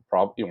 and that's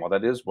probably,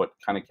 that is what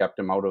kind of kept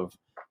him out of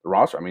the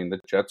roster. I mean, the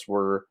Jets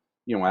were,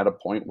 at a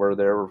point where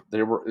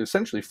they were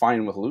essentially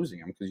fine with losing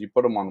him because you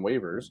put him on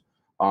waivers.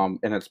 And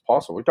it's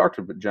possible. We talked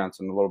to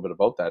Jansen a little bit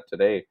about that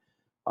today.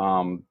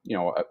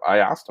 I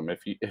asked him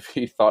if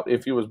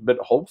he was a bit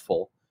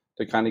hopeful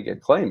to kind of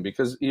get claimed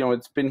because,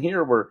 it's been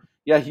here where,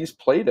 he's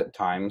played at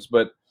times,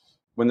 but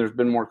when there's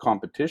been more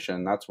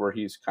competition, that's where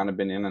he's kind of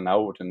been in and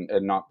out and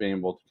not being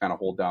able to kind of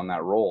hold down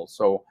that role.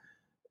 So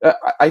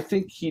I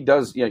think he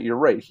does. Yeah, you're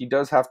right. He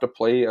does have to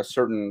play a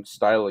certain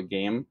style of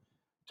game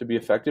to be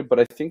effective, but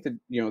I think that,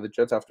 the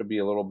Jets have to be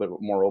a little bit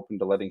more open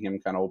to letting him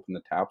kind of open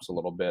the taps a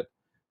little bit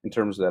in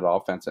terms of that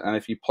offense. And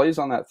if he plays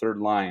on that third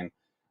line,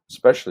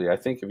 especially, I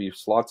think if he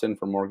slots in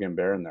for Morgan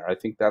Barron there, I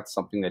think that's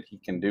something that he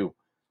can do.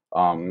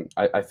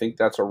 I think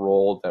that's a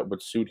role that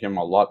would suit him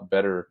a lot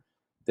better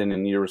than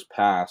in years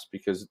past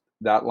because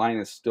that line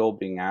is still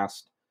being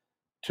asked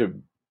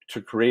to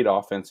create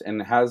offense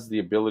and has the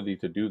ability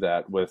to do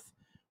that with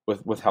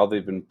how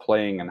they've been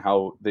playing and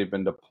how they've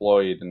been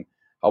deployed and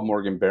how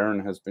Morgan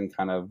Barron has been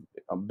kind of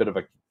a bit of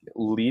a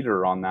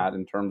leader on that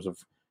in terms of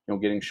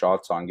getting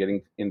shots on,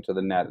 getting into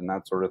the net and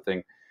that sort of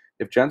thing.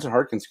 If Jansen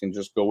Harkins can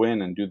just go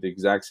in and do the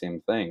exact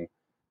same thing,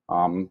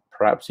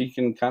 perhaps he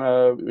can kind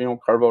of,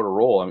 carve out a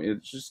role. I mean,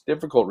 it's just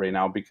difficult right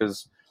now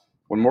because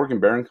when Morgan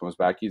Barron comes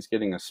back, he's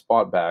getting a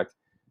spot back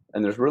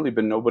and there's really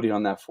been nobody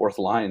on that fourth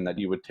line that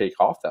you would take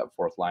off that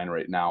fourth line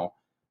right now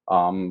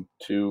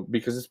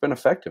because it's been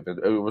effective.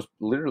 It was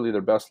literally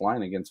their best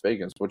line against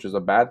Vegas, which is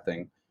a bad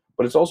thing,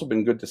 but it's also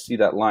been good to see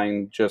that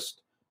line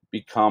just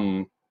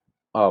become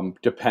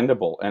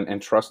dependable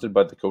and trusted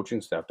by the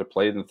coaching staff to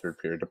play in the third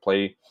period, to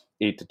play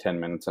 8 to 10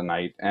 minutes a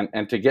night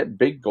and to get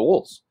big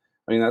goals.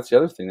 I mean, that's the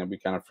other thing that we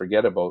kind of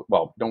forget about.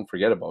 Well, don't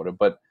forget about it,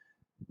 but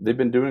they've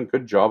been doing a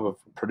good job of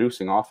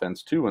producing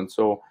offense too. And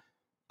so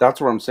that's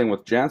where I'm saying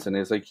with Jansen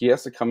is like, he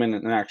has to come in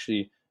and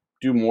actually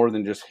do more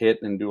than just hit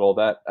and do all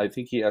that. I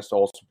think he has to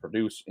also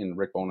produce in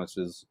Rick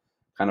Bowness's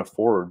kind of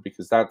forward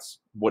because that's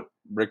what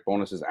Rick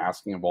Bowness is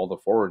asking of all the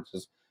forwards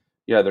is,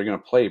 they're going to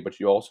play, but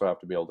you also have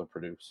to be able to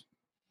produce.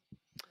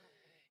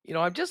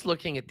 I'm just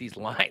looking at these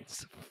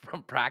lines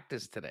from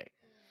practice today.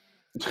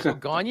 So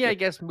Gagne, I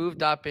guess,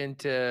 moved up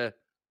into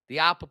the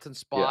Appleton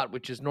spot,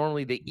 which is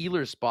normally the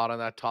Ehlers spot on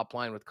that top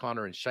line with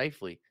Connor and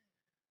Scheifele.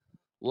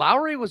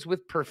 Lowry was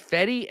with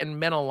Perfetti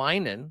and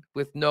Menelainen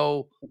with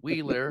no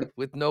Wheeler,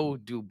 with no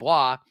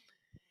Dubois.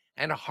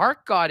 And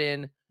Hart got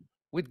in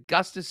with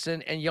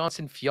Gustafsson and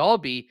Janssen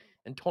Fjallby,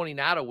 and Tony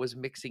Nato was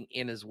mixing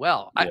in as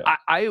well. Yeah.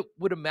 I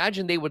would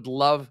imagine they would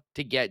love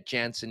to get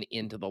Jansen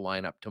into the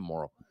lineup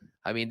tomorrow.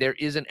 I mean, there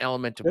is an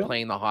element to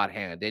playing the hot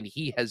hand, and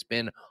he has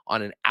been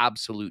on an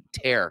absolute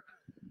tear.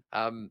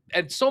 And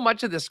so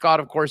much of this, Scott,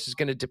 of course, is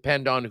going to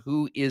depend on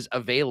who is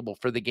available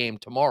for the game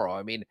tomorrow.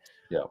 I mean,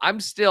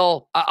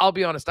 I'll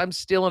be honest, I'm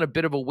still in a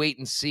bit of a wait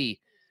and see.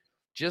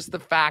 Just the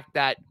fact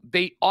that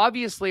they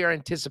obviously are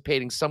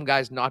anticipating some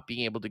guys not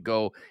being able to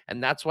go,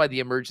 and that's why the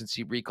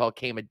emergency recall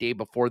came a day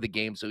before the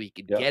game so he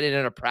could get it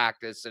in a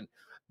practice and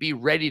be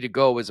ready to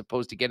go as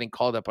opposed to getting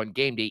called up on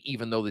game day,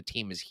 even though the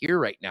team is here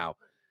right now.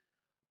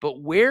 But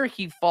where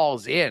he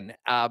falls in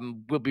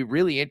will be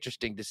really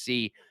interesting to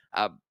see.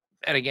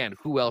 And again,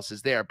 who else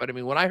is there? But I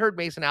mean, when I heard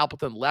Mason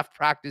Appleton left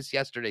practice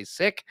yesterday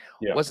sick,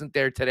 wasn't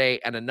there today,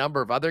 and a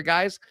number of other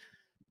guys,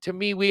 to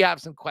me, we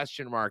have some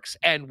question marks.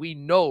 And we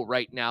know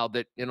right now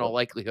that in all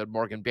likelihood,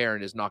 Morgan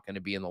Barron is not going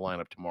to be in the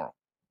lineup tomorrow.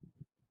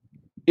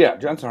 Yeah,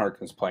 Jansen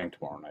Harkins playing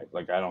tomorrow night.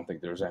 Like, I don't think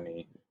there's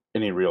any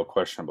real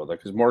question about that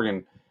because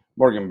Morgan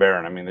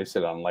Barron, I mean, they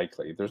said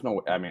unlikely. There's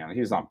no, I mean,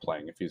 he's not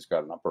playing if he's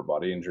got an upper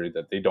body injury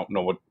that they don't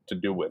know what to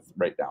do with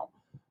right now.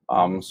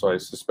 So I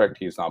suspect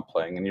he's not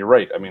playing. And you're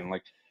right. I mean,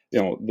 like,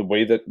 the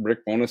way that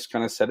Rick Bowness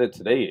kind of said it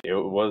today, it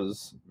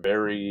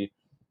wasn't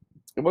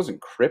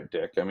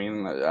cryptic. I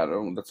mean,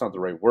 that's not the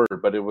right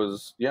word, but it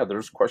was,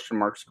 there's question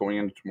marks going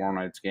into tomorrow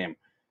night's game.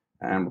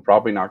 And we're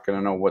probably not going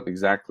to know what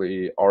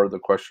exactly are the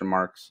question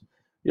marks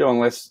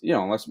unless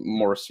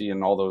Morrissey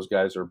and all those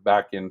guys are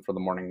back in for the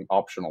morning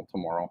optional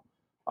tomorrow.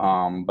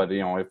 But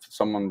if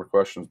someone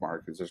questions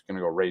Mark, is just going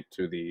to go right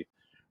to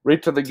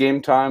the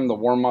game time, the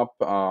warm up,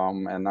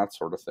 and that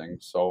sort of thing.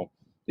 So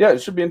yeah,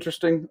 it should be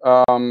interesting.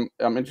 I'm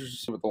interested to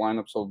see what the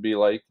lineups will be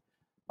like,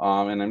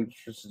 and I'm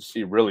interested to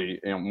see really,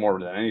 more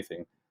than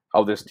anything,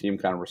 how this team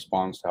kind of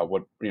responds to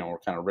what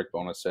kind of Rick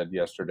Bowness said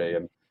yesterday,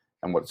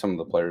 and what some of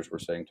the players were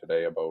saying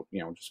today about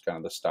just kind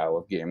of the style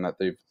of game that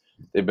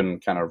they've been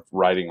kind of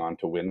riding on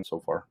to win so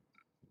far.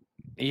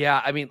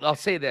 Yeah, I mean, I'll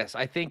say this.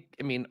 I think,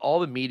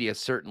 all the media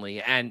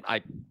certainly, and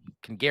I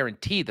can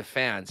guarantee the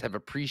fans have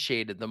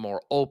appreciated the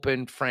more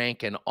open,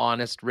 frank, and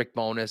honest Rick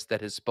Bowness that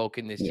has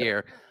spoken this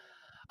year.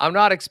 I'm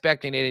not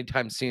expecting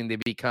anytime soon they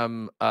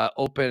become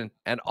open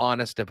and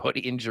honest about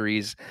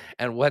injuries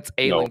and what's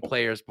ailing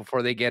players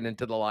before they get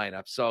into the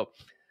lineup. So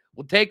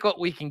we'll take what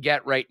we can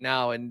get right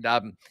now, and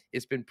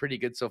it's been pretty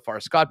good so far.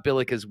 Scott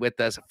Billeck is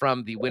with us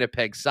from the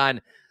Winnipeg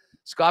Sun.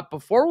 Scott,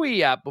 before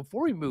we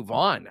move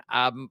on,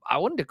 I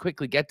wanted to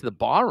quickly get to the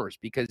Bombers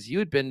because you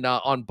had been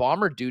on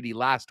Bomber duty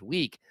last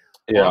week.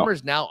 Yeah.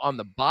 Bombers now on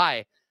the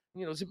bye.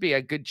 This would be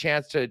a good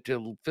chance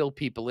to fill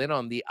people in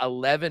on the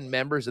 11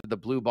 members of the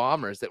Blue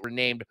Bombers that were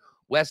named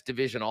West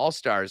Division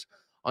All-Stars.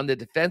 On the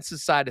defensive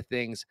side of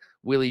things,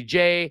 Willie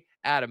J,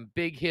 Adam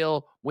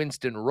Bighill,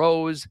 Winston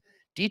Rose,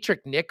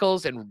 Dietrich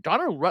Nichols, and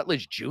Donald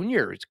Rutledge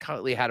Jr. has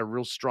currently had a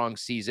real strong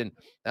season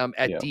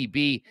at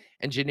DB,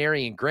 and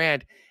Janarian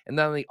Grant. And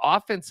then on the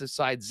offensive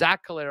side,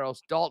 Zach Caleros,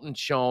 Dalton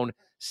Schoen,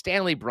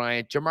 Stanley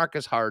Bryant,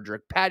 Jamarcus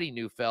Hardrick, Patty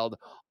Neufeld,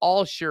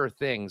 all sure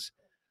things.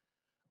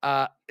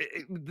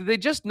 They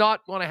just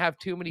not want to have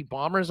too many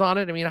Bombers on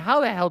it? How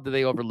the hell do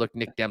they overlook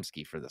Nick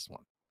Dembski for this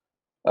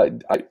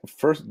one?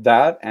 First,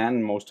 that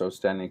and most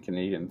outstanding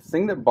Canadian. The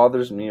thing that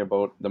bothers me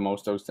about the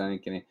most outstanding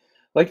Canadian,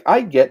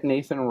 I get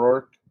Nathan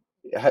O'Rourke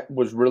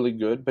was really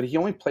good, but he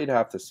only played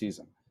half the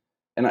season.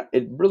 And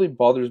it really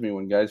bothers me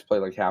when guys play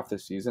half the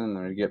season and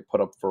then they get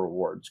put up for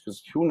awards,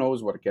 because who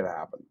knows what could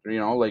happen.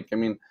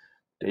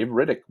 Dave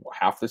Riddick,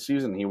 half the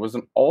season, he was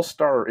an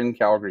all-star in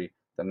Calgary.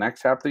 The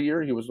next half of the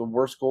year, he was the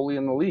worst goalie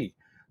in the league.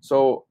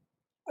 So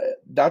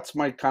that's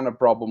my kind of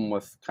problem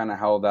with kind of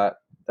how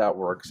that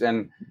works.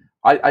 And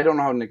I don't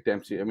know how Nick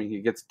Dempsey,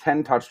 he gets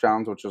 10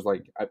 touchdowns, which is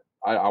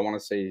I want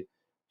to say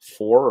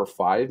 4 or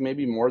 5,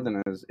 maybe more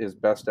than his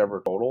best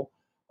ever total.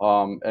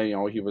 And,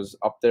 he was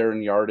up there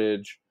in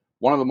yardage,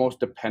 one of the most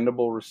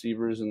dependable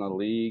receivers in the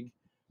league.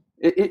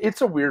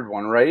 It's a weird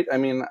one, right?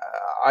 When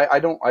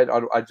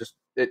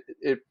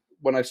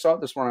I saw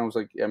it this morning, I was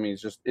like,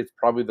 it's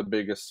probably the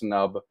biggest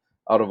snub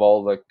out of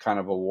all the kind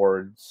of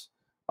awards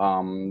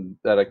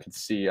that I could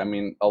see.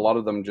 A lot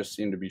of them just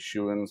seem to be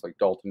shoo-ins, like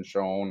Dalton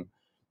Schoen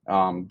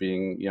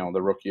being,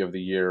 the rookie of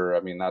the year.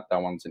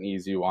 That one's an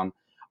easy one.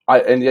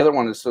 And the other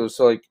one is,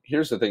 so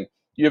here's the thing.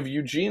 You have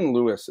Eugene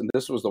Lewis, and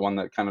this was the one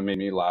that kind of made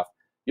me laugh.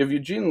 You have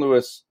Eugene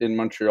Lewis in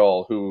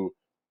Montreal, who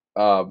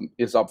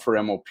is up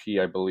for MOP,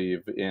 I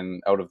believe,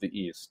 out of the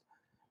East.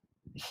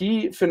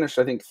 He finished,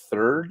 I think,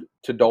 third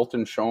to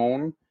Dalton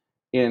Schoen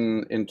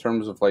in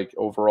terms of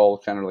overall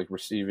kind of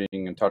receiving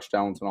and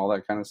touchdowns and all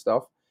that kind of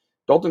stuff.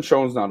 Dalton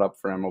Schoen's not up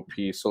for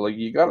MOP, so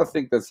you got to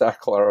think that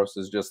Zach Caleros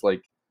is just the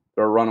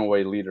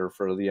runaway leader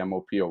for the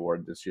MOP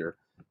award this year,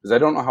 because I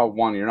don't know how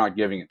you're not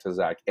giving it to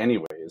Zach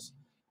anyways.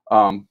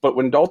 But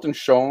when Dalton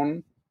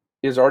Schoen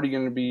is already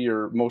going to be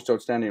your most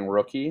outstanding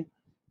rookie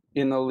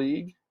in the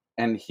league,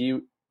 and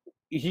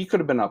he could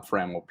have been up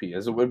for MOP,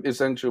 is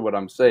essentially what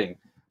I'm saying.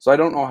 So I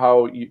don't know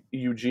how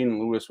Eugene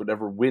Lewis would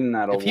ever win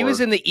that award. If he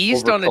was in the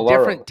East on a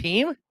different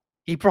team,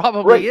 he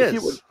probably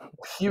is.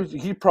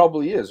 He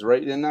probably is,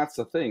 right? And that's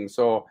the thing.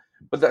 So,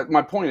 but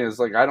my point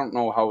is, I don't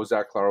know how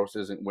Zach Caleros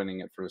isn't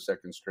winning it for the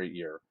second straight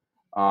year.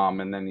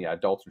 And then,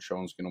 Dalton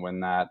Schoen's going to win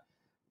that.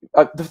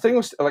 The thing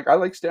was, I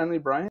like Stanley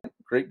Bryant,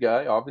 great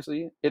guy,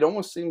 obviously. It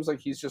almost seems like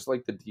he's just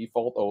the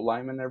default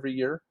O-lineman every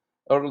year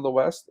out of the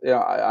West.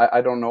 Yeah,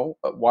 I don't know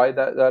why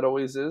that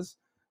always is.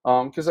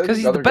 Because I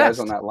think other guys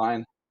on that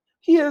line,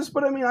 he is.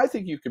 But I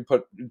think you could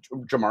put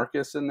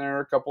Jamarcus in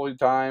there a couple of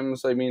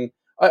times.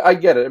 I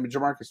get it.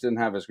 Jamarcus didn't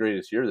have his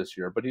greatest year this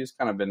year, but he's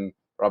kind of been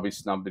probably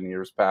snubbed in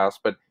years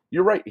past. But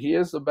you're right, he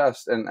is the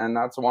best, and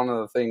that's one of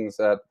the things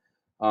that,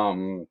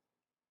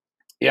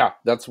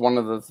 that's one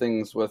of the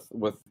things with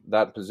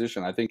that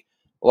position. I think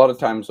a lot of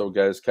times, though,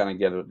 guys kind of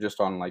get it just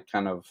on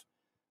kind of,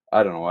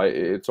 I don't know.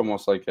 It's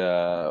almost like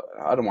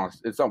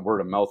it's not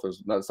word of mouth.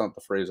 That's not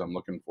the phrase I'm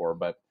looking for,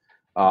 but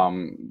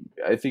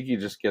I think he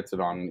just gets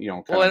it on,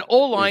 well, an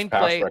O-line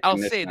play. I'll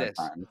say this,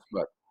 times,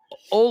 but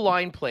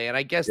O-line play, and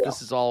I guess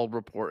this is all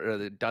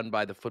done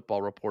by the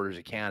Football Reporters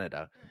of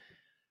Canada.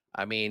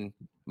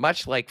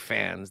 Much like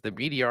fans, the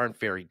media aren't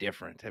very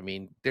different.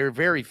 There are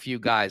very few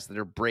guys that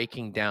are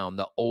breaking down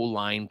the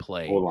O-line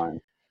play,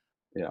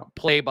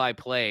 play by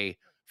play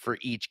for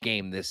each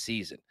game this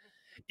season.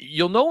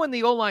 You'll know when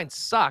the O-line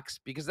sucks,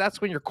 because that's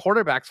when your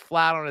quarterback's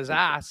flat on his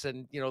ass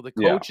and, the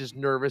coach is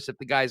nervous if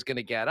the guy's going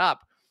to get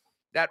up.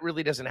 That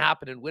really doesn't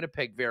happen in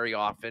Winnipeg very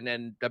often.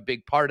 And a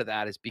big part of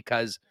that is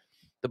because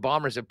the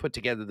Bombers have put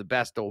together the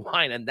best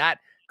O-line, and that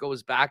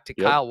goes back to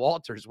Yep. Kyle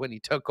Walters when he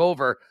took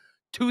over.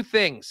 2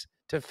 things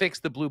to fix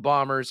the Blue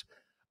Bombers: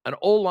 an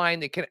O-line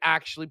that can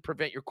actually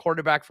prevent your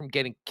quarterback from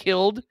getting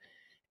killed,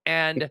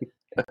 and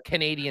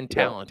Canadian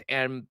talent.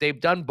 And they've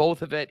done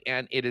both of it,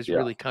 and it has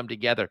really come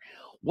together.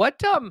 What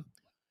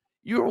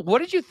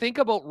did you think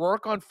about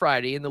Rourke on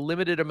Friday in the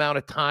limited amount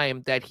of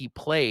time that he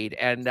played?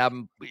 And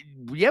do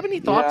you have any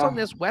thoughts on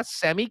this West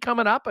semi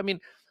coming up? I mean,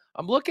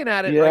 I'm looking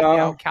at it right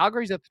now.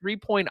 Calgary's a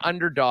 3-point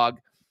underdog.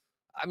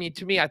 I mean,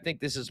 to me, I think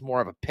this is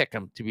more of a pick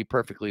 'em, to be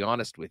perfectly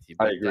honest with you.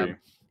 But, I agree.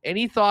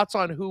 Any thoughts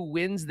on who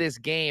wins this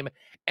game?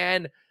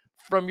 And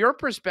from your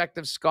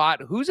perspective,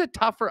 Scott, who's a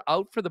tougher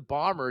out for the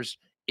Bombers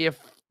if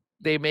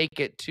they make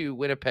it to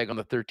Winnipeg on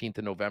the 13th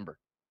of November?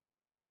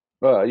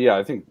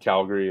 I think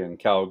Calgary.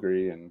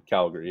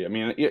 I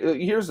mean,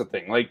 here's the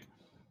thing. Like,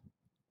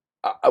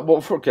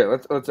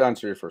 let's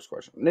answer your first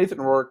question.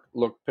 Nathan Rourke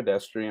looked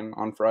pedestrian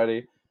on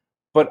Friday,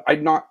 but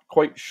I'm not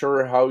quite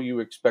sure how you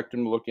expect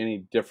him to look any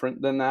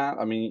different than that.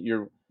 I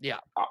mean,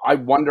 I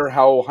wonder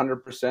how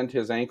 100%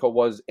 his ankle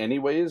was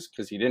anyways,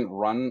 because he didn't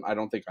run, I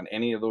don't think, on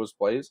any of those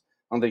plays.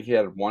 I don't think he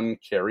had one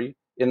carry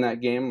in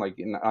that game, like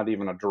not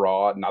even a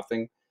draw,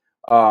 nothing.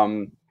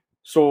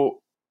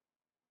 So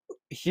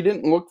he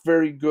didn't look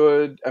very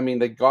good. I mean,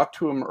 they got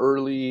to him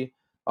early,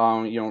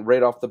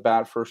 right off the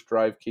bat, first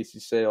drive, Casey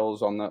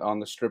Sales on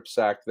the strip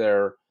sack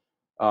there.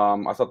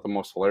 I thought the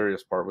most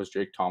hilarious part was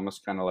Jake Thomas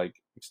kind of like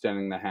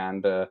extending the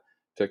hand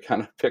to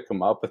kind of pick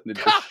him up and then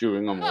just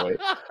shooing him away.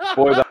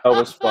 Boy, that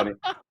was funny.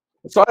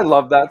 So I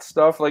love that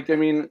stuff. Like, I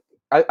mean,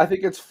 I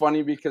think it's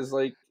funny because,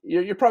 like,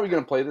 you're probably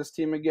going to play this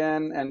team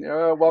again, and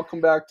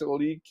welcome back to the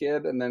league,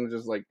 kid. And then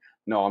just like,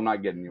 no, I'm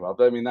not getting you up.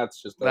 I mean,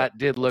 that's just that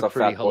did look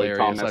pretty hilarious.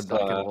 Thomas, I'm not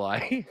going to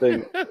lie.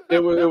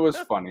 It was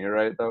funny,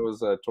 right? That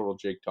was a total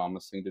Jake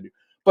Thomas thing to do.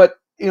 But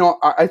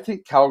I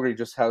think Calgary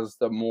just has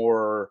the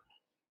more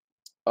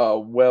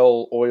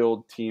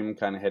well-oiled team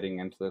kind of heading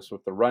into this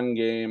with the run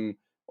game,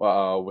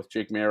 with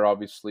Jake Maier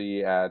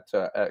obviously at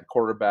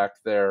quarterback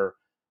there.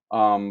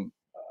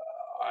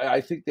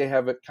 I think they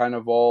have it kind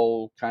of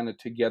all kind of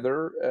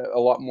together a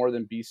lot more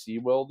than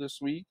BC will this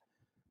week.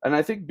 And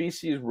I think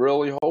BC is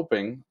really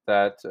hoping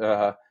that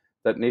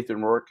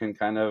Nathan Rourke can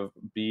kind of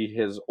be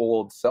his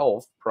old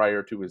self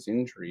prior to his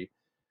injury.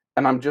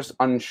 And I'm just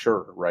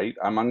unsure, right?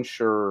 I'm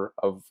unsure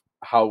of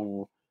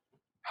how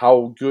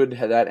good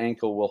that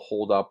ankle will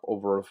hold up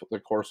over the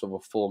course of a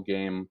full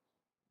game.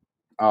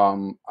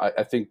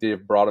 I think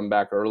they've brought him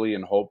back early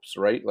in hopes,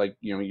 right? Like,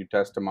 you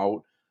test him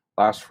out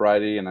last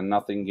Friday in a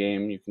nothing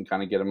game. You can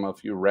kind of get him a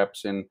few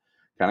reps in,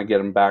 kind of get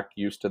him back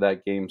used to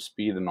that game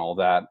speed and all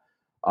that.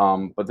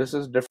 But this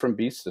is a different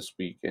beast this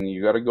week, and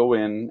you got to go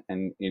in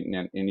and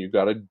you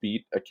got to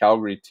beat a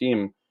Calgary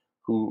team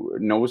who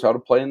knows how to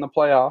play in the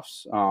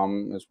playoffs,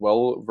 is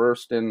well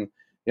versed in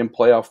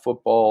playoff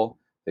football.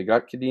 They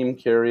got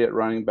Kadeem Carey at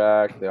running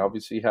back. They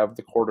obviously have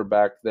the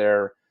quarterback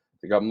there.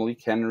 They got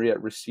Malik Henry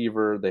at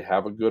receiver. They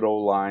have a good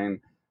O-line.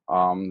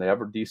 They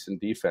have a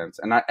decent defense.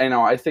 And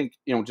I think,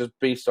 just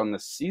based on the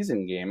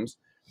season games,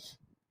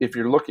 if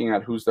you're looking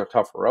at who's the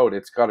tougher out,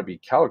 it's got to be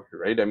Calgary,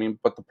 right? I mean,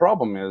 but the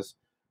problem is,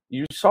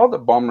 you saw the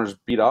Bombers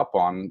beat up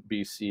on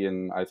BC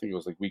in, I think it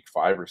was like week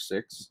 5 or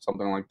 6,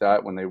 something like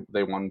that, when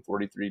they won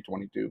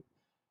 43-22.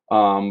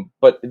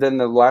 But then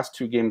the last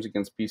 2 games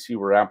against BC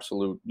were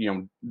absolute,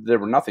 there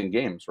were nothing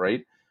games,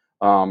 right?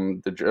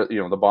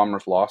 The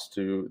Bombers lost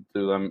to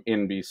them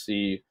in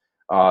BC.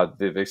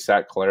 They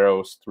sat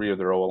Claros, 3 of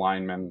their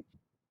O-linemen,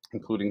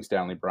 including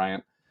Stanley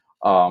Bryant.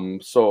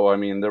 So, I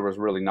mean, there was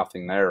really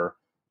nothing there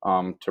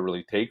to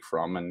really take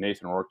from, and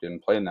Nathan Rourke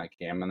didn't play in that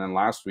game. And then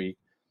last week,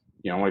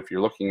 if you're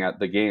looking at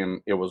the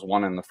game, it was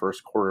won in the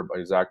first quarter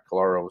by Zach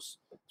Claros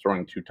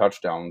throwing 2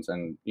 touchdowns,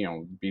 and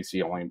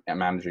BC only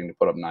managing to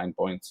put up 9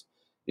 points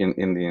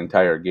in the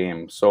entire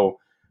game. So,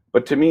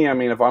 but to me, I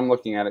mean, if I'm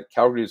looking at it,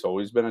 Calgary's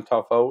always been a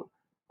tough out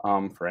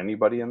for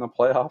anybody in the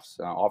playoffs.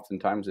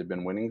 Oftentimes they've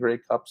been winning Grey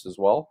Cups as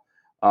well.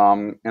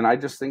 And I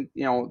just think,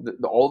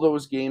 all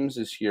those games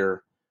this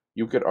year,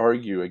 you could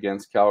argue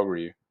against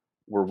Calgary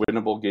were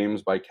winnable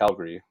games by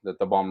Calgary that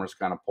the Bombers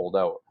kind of pulled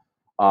out.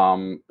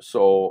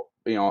 So,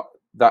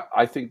 that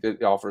I think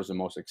that it offers the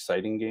most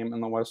exciting game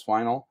in the West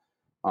Final.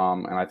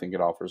 And I think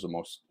it offers the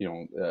most,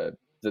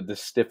 the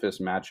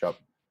stiffest matchup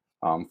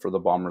for the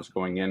Bombers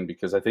going in,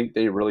 because I think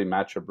they really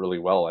match up really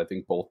well. I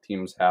think both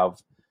teams have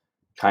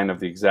kind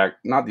of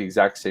not the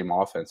exact same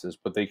offenses,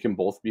 but they can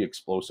both be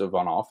explosive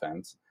on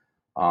offense.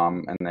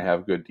 And they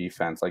have good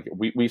defense. Like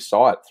we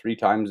saw it 3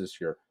 times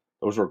this year.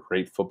 Those were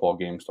great football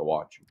games to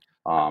watch.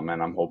 And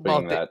I'm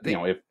hoping that,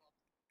 if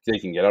they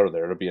can get out of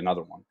there, it'll be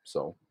another one.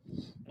 So,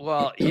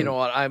 well, you know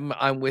what,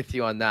 I'm with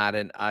you on that.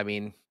 And I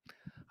mean,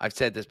 I've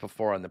said this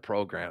before on the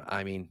program.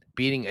 I mean,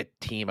 beating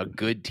a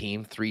good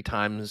team 3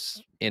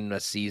 times in a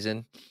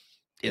season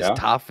is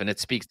tough, and it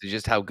speaks to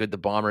just how good the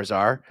Bombers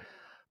are.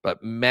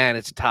 But man,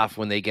 it's tough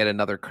when they get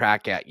another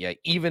crack at you,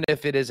 even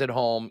if it is at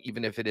home,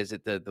 even if it is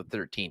at the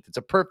 13th. It's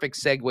a perfect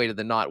segue to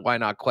the why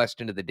not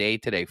question of the day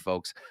today,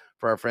 folks,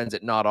 for our friends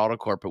at Not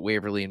Autocorp at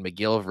Waverly and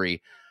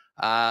McGillivray.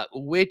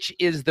 Which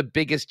is the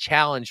biggest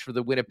challenge for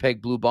the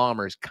Winnipeg Blue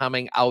Bombers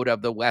coming out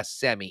of the West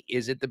Semi?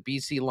 Is it the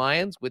BC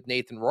Lions with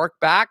Nathan Rourke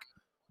back,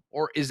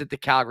 or is it the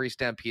Calgary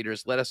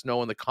Stampeders? Let us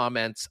know in the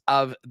comments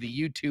of the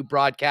YouTube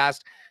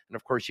broadcast. And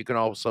of course, you can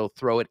also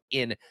throw it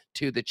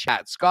into the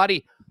chat.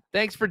 Scotty,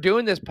 thanks for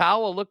doing this,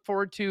 pal. We'll look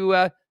forward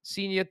to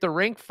seeing you at the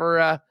rink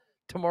for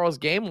tomorrow's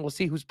game. And we'll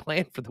see who's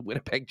playing for the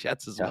Winnipeg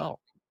Jets as well.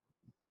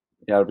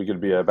 Yeah, it'll be good to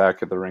be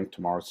back at the rink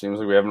tomorrow. Seems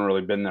like we haven't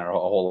really been there a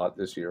whole lot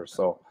this year.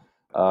 So,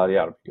 it'll be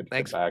good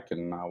to get back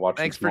and watch.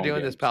 Thanks for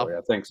doing this, pal. So,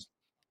 yeah, thanks.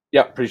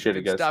 Yeah, appreciate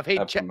it, guys. Stuff. Hey,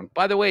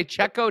 by the way,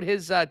 check out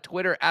his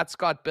Twitter at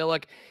Scott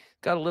Billeck.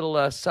 Got a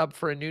little sub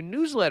for a new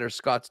newsletter.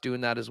 Scott's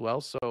doing that as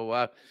well.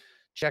 So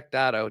check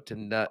that out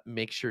and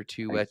make sure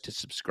to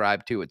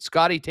subscribe to it.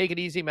 Scotty, take it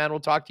easy, man. We'll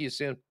talk to you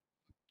soon.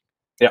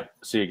 Yeah,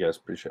 see you guys.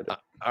 Appreciate it.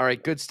 All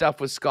right, good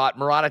stuff with Scott.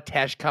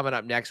 Murat coming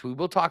up next. We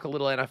will talk a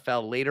little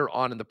NFL later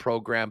on in the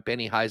program.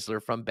 Benny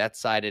Heisler from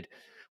BetSided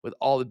with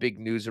all the big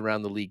news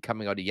around the league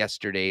coming out of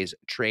yesterday's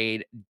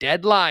trade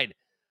deadline.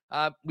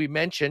 We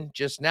mentioned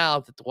just now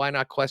that the why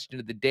not question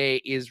of the day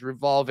is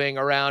revolving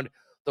around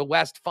the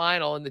West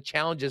Final and the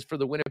challenges for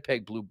the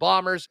Winnipeg Blue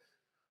Bombers.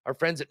 Our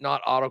friends at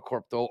Not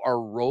AutoCorp, though, are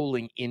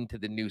rolling into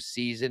the new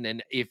season.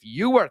 And if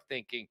you are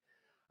thinking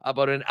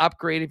about an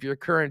upgrade of your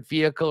current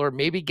vehicle or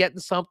maybe getting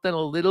something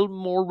a little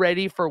more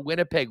ready for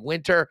Winnipeg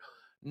winter,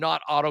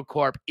 Not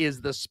AutoCorp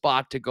is the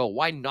spot to go.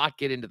 Why not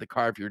get into the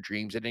car of your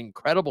dreams at an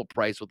incredible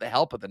price with the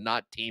help of the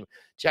Not team?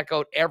 Check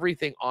out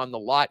everything on the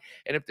lot.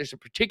 And if there's a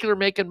particular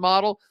make and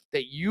model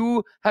that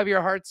you have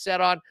your heart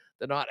set on,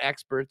 the Not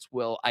experts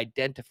will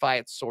identify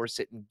it, source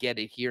it, and get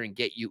it here and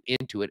get you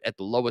into it at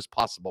the lowest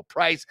possible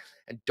price.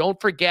 And don't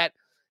forget,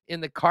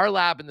 in the car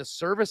lab and the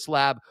service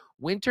lab,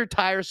 winter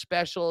tire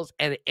specials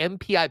and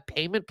MPI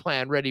payment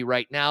plan ready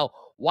right now.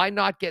 Why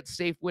not get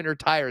safe winter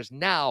tires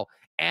now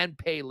and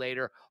pay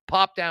later?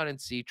 Pop down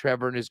and see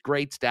Trevor and his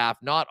great staff,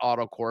 Not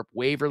AutoCorp,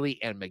 Waverly,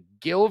 and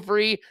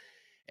McGillivray,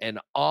 and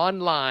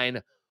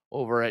online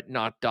over at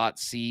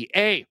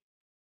not.ca.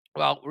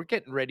 Well, we're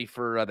getting ready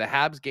for the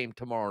Habs game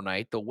tomorrow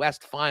night, the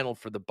West Final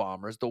for the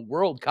Bombers, the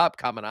World Cup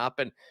coming up,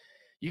 and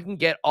you can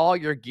get all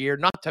your gear,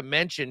 not to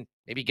mention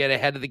maybe get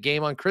ahead of the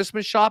game on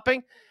Christmas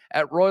shopping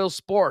at Royal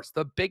Sports,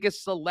 the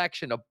biggest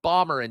selection of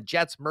Bomber and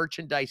Jets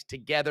merchandise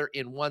together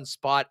in one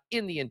spot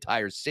in the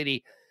entire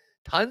city.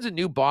 Tons of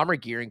new Bomber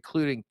gear,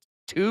 including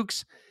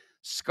toques,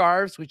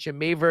 scarves, which you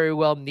may very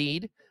well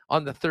need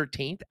on the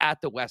 13th at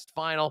the West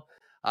Final.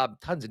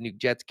 Tons of new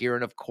Jets gear,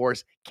 and of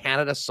course,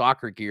 Canada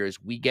soccer gear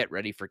as we get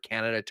ready for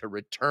Canada to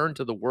return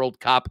to the World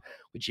Cup,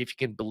 which, if you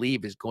can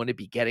believe, is going to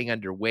be getting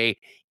underway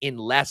in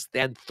less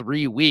than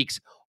 3 weeks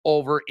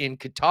over in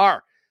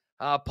Qatar.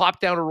 Pop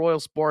down to Royal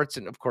Sports,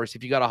 and of course,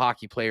 if you got a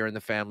hockey player in the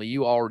family,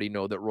 you already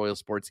know that Royal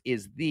Sports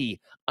is the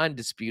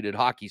undisputed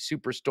hockey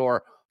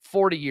superstore.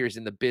 40 years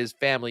in the biz,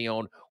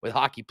 family-owned, with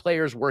hockey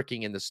players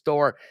working in the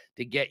store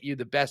to get you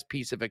the best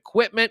piece of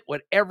equipment,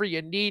 whatever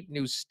you need,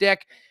 new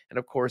stick, and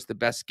of course, the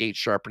best skate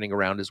sharpening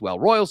around as well.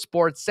 Royal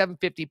Sports,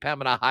 750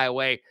 Pembina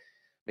Highway.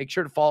 Make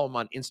sure to follow them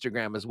on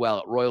Instagram as well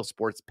at Royal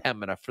Sports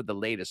Pembina for the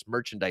latest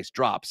merchandise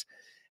drops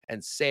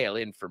and sale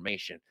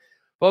information.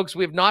 Folks,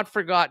 we have not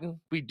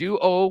forgotten. We do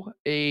owe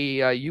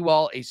you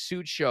all a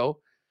suit show.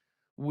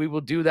 We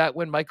will do that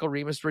when Michael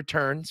Remus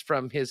returns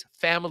from his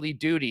family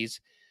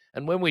duties.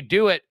 And when we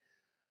do it,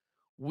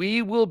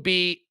 we will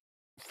be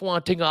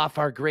flaunting off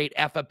our great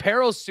F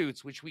Apparel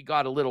suits, which we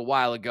got a little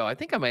while ago. I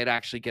think I might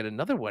actually get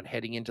another one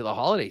heading into the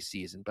holiday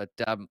season. But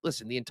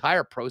listen, the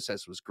entire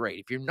process was great.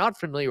 If you're not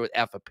familiar with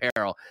F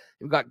Apparel,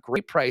 we've got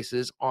great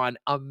prices on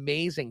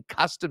amazing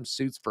custom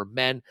suits for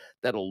men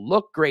that'll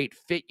look great,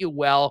 fit you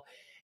well,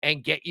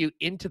 and get you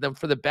into them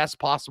for the best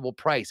possible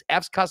price.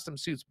 F's custom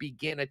suits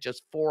begin at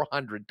just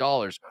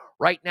 $400.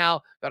 Right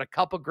now, got a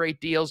couple great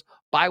deals.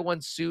 Buy one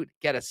suit,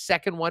 get a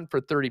second one for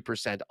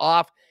 30%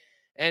 off.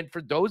 And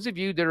for those of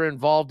you that are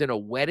involved in a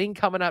wedding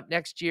coming up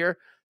next year,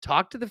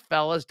 talk to the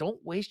fellas.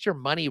 Don't waste your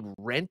money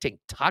renting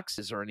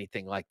tuxes or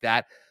anything like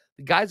that.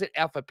 The guys at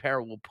F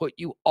Apparel will put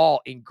you all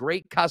in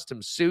great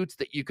custom suits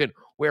that you can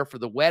wear for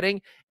the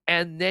wedding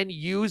and then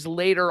use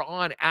later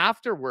on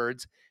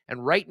afterwards.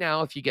 And right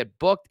now, if you get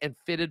booked and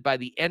fitted by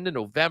the end of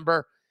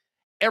November,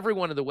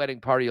 everyone at the wedding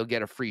party will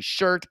get a free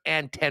shirt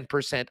and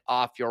 10%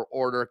 off your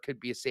order. Could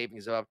be a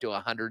savings of up to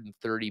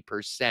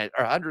 130%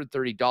 or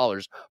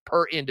 $130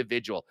 per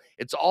individual.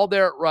 It's all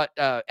there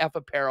at F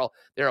Apparel.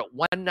 They're at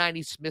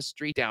 190 Smith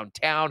Street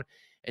downtown,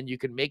 and you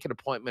can make an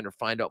appointment or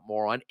find out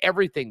more on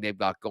everything they've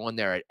got going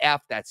there at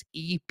F. That's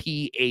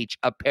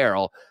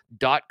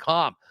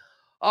EPHapparel.com.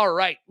 All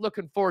right,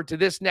 looking forward to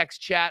this next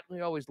chat.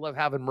 We always love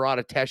having Murat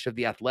of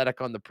The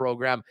Athletic on the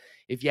program.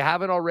 If you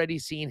haven't already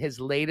seen his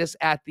latest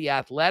at The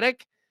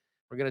Athletic,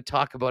 we're going to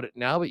talk about it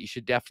now, but you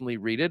should definitely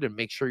read it and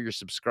make sure you're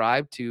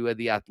subscribed to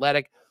The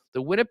Athletic.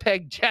 The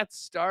Winnipeg Jets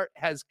start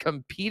has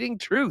competing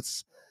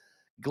truths.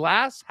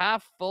 Glass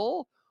half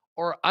full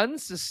or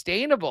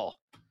unsustainable?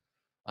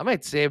 I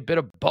might say a bit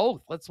of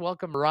both. Let's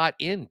welcome Murat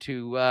in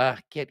to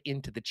get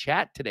into the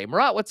chat today.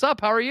 Murat, what's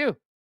up? How are you?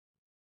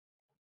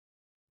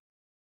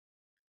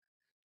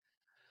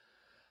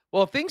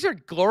 Well, things are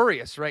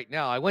glorious right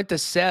now. I went to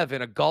Sev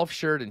in a golf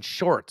shirt and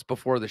shorts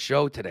before the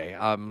show today.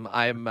 I'm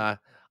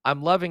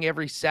loving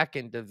every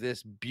second of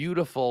this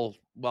beautiful,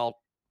 well,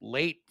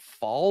 late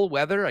fall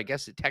weather. I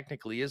guess it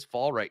technically is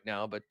fall right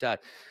now, but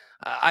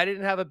I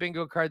didn't have a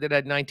bingo card that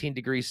had 19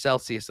 degrees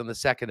Celsius on the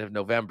 2nd of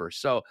November.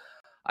 So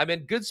I'm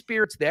in good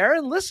spirits there.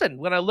 And listen,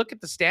 when I look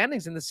at the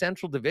standings in the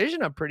Central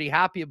Division, I'm pretty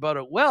happy about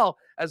it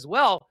as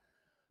well.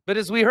 But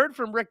as we heard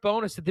from Rick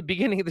Bowness at the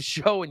beginning of the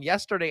show and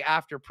yesterday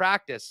after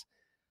practice,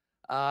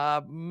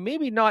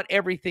 maybe not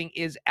everything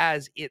is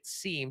as it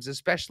seems,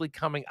 especially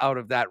coming out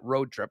of that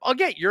road trip. I'll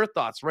get your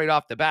thoughts right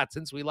off the bat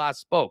since we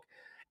last spoke.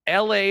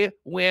 LA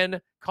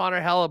win,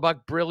 Connor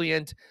Hellebuck,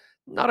 brilliant.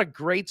 Not a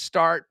great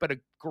start, but a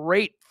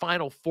great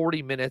final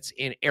 40 minutes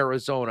in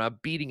Arizona,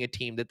 beating a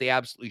team that they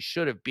absolutely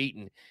should have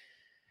beaten.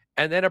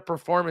 And then a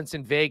performance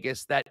in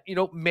Vegas that,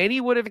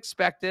 many would have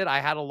expected. I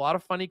had a lot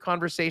of funny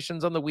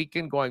conversations on the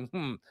weekend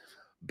going,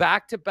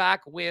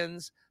 back-to-back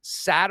wins,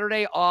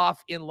 Saturday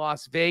off in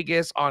Las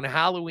Vegas on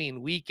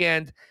Halloween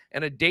weekend,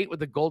 and a date with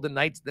the Golden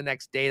Knights the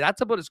next day.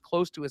 That's about as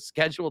close to a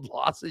scheduled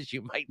loss as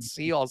you might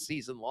see all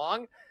season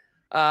long.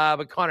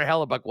 But Connor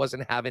Hellebuck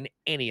wasn't having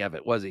any of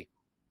it, was he?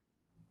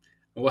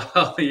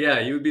 Well, yeah,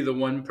 you would be the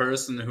one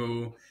person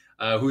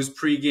whose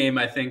pregame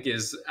I think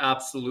is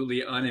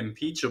absolutely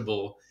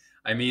unimpeachable.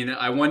 I mean,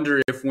 I wonder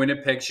if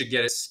Winnipeg should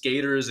get its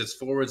skaters, its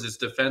forwards, its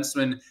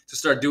defensemen to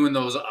start doing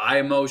those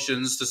eye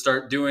motions, to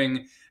start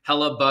doing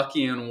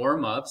Hellebuckian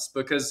warm-ups,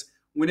 because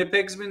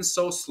Winnipeg's been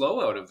so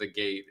slow out of the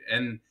gate.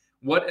 And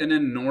what an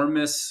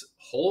enormous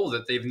hole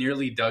that they've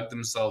nearly dug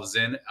themselves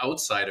in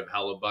outside of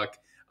Hellebuck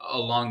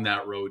along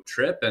that road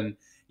trip. And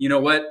you know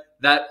what?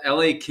 That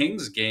LA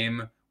Kings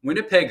game,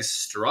 Winnipeg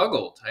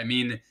struggled. I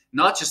mean,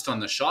 not just on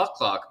the shot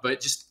clock,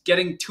 but just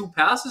getting two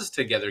passes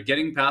together,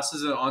 getting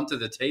passes onto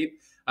the tape,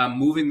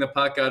 moving the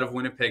puck out of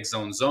Winnipeg's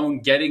own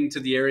zone, getting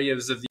to the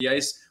areas of the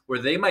ice where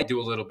they might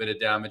do a little bit of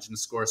damage and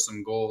score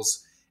some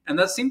goals. And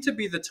that seemed to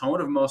be the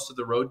tone of most of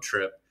the road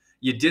trip.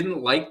 You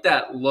didn't like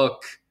that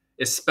look,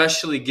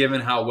 especially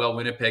given how well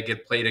Winnipeg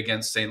had played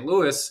against St.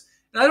 Louis.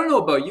 And I don't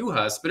know about you,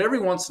 Huss, but every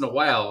once in a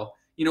while,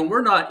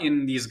 we're not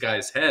in these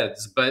guys'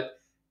 heads,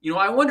 but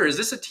I wonder, is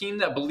this a team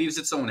that believes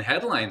its own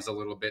headlines a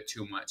little bit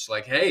too much?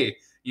 Like, hey,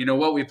 you know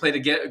what? We played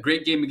a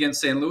great game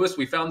against St. Louis.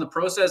 We found the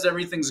process.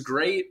 Everything's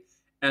great.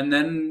 And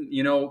then,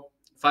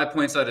 5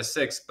 points out of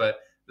 6, but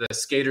the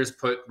skaters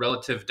put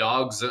relative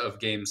dogs of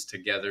games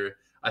together.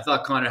 I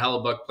thought Connor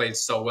Hellebuck played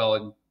so well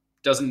and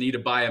doesn't need to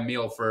buy a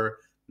meal for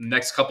the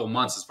next couple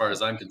months as far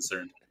as I'm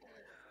concerned.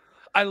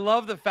 I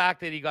love the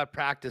fact that he got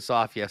practice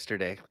off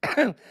yesterday.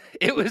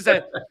 It was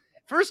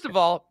first of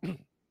all,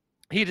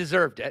 he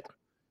deserved it.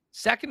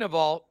 Second of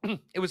all,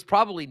 it was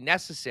probably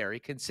necessary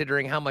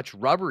considering how much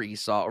rubber he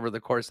saw over the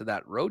course of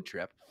that road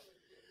trip.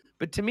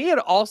 But to me, it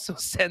also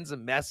sends a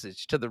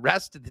message to the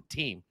rest of the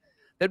team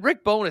that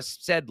Rick Bowness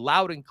said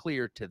loud and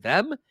clear to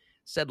them,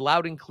 said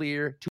loud and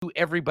clear to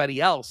everybody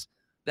else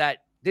that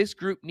this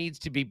group needs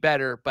to be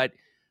better. But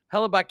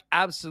Hellebuck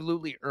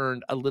absolutely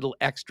earned a little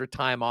extra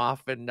time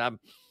off. And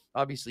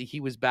obviously, he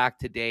was back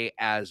today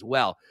as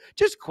well.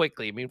 Just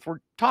quickly, I mean, if we're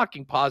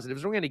talking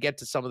positives, we're going to get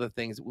to some of the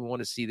things that we want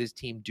to see this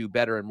team do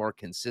better and more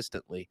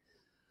consistently.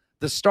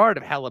 The start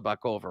of Hellebuck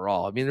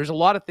overall, I mean, there's a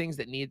lot of things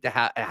that need to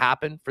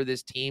happen for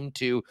this team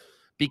to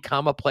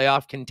become a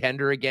playoff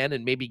contender again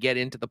and maybe get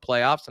into the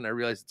playoffs. And I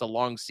realize it's a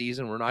long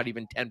season. We're not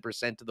even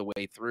 10% of the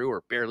way through,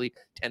 or barely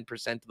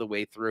 10% of the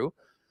way through.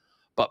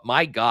 But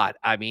my God,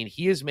 I mean,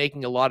 he is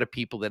making a lot of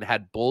people that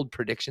had bold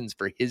predictions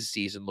for his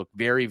season look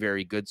very,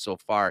 very good so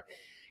far.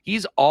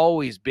 He's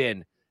always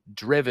been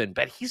driven,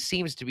 but he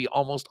seems to be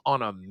almost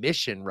on a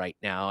mission right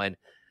now. And,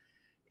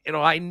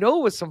 I know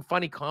with some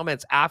funny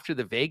comments after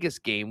the Vegas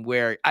game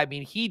where, I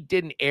mean, he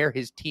didn't air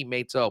his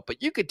teammates out,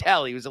 but you could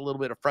tell he was a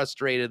little bit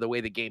frustrated the way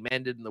the game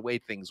ended and the way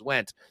things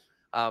went.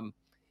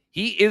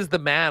 He is the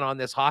man on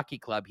this hockey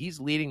club. He's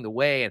leading the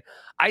way. And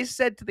I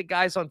said to the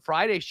guys on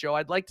Friday's show,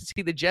 I'd like to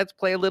see the Jets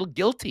play a little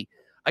guilty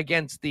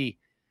against the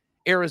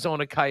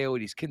Arizona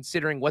Coyotes,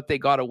 considering what they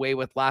got away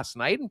with last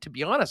night. And to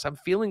be honest, I'm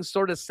feeling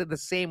sort of the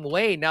same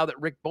way now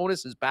that Rick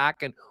Bowness is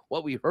back and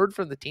what we heard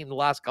from the team the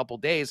last couple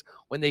of days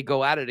when they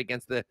go at it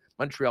against the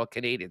Montreal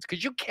Canadiens,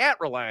 because you can't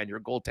rely on your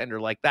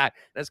goaltender like that.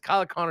 And as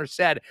Kyle Connor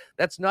said,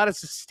 that's not a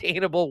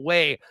sustainable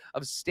way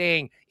of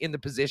staying in the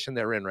position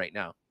they're in right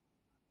now.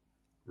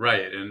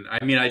 Right. And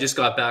I mean, I just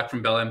got back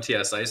from Bell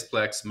MTS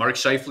Iceplex. Mark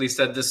Scheifele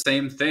said the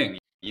same thing.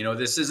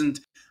 This isn't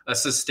a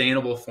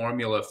sustainable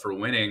formula for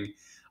winning.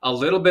 A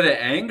little bit of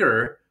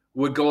anger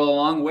would go a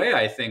long way,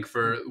 I think,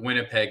 for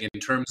Winnipeg in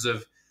terms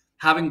of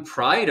having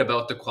pride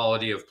about the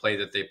quality of play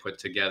that they put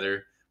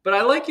together. But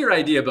I like your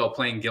idea about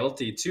playing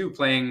guilty, too,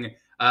 playing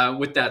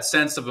with that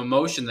sense of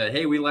emotion that,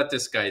 hey, we let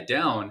this guy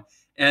down.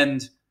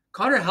 And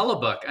Connor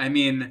Hellebuck, I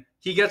mean,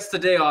 he gets the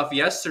day off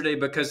yesterday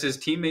because his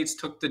teammates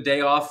took the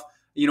day off,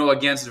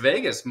 against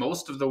Vegas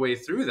most of the way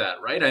through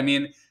that, right? I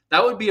mean,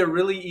 that would be a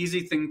really easy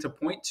thing to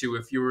point to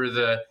if you were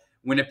the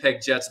Winnipeg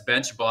Jets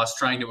bench boss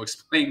trying to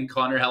explain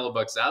Connor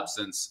Hellebuck's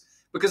absence.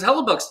 because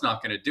Hellebuck's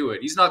not going to do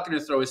it. He's not going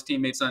to throw his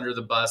teammates under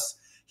the bus.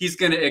 He's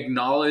going to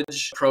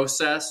acknowledge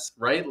process,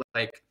 right?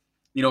 Like,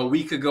 a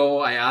week ago,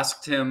 I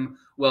asked him,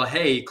 well,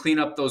 hey, clean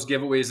up those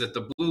giveaways at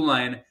the blue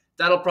line.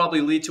 That'll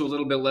probably lead to a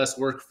little bit less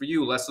work for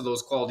you, less of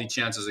those quality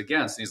chances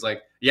against. And he's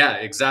like, yeah,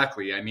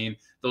 exactly. I mean,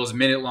 those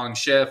minute-long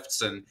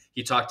shifts, and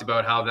he talked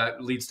about how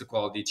that leads to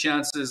quality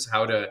chances,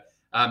 how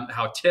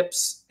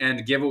tips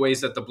and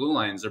giveaways at the blue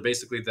lines are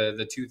basically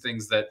the two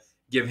things that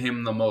give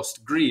him the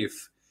most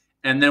grief.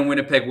 And then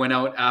Winnipeg went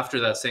out after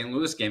that St.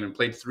 Louis game and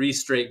played 3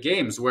 straight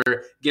games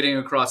where getting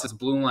across its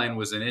blue line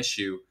was an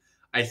issue.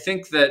 I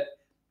think that,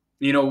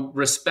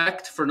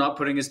 respect for not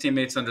putting his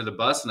teammates under the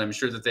bus, and I'm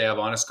sure that they have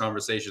honest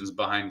conversations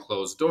behind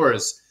closed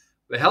doors.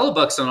 But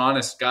Hellebuck's an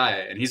honest guy,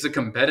 and he's a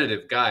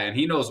competitive guy, and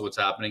he knows what's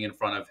happening in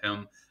front of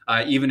him,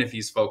 even if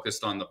he's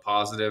focused on the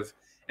positive.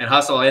 And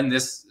Huss, I'll end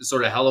this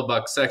sort of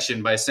Hellebuck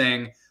section by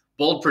saying,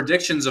 bold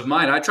predictions of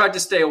mine. I tried to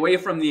stay away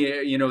from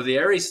the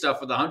airy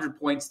stuff with 100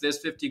 points this,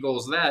 50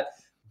 goals that,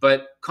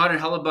 but Connor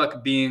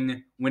Hellebuck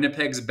being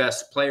Winnipeg's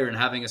best player and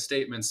having a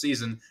statement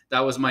season,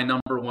 that was my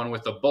number one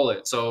with a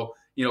bullet. So,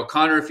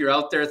 Connor, if you're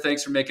out there,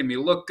 thanks for making me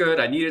look good.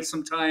 I need it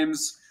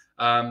sometimes.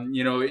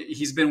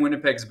 He's been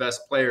Winnipeg's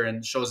best player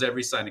and shows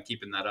every sign of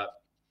keeping that up.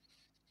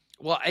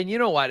 Well, and you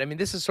know what? I mean,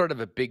 this is sort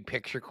of a big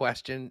picture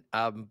question,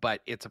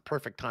 but it's a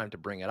perfect time to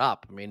bring it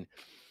up. I mean,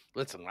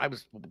 listen, I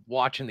was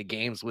watching the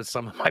games with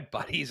some of my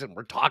buddies, and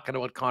we're talking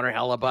about Connor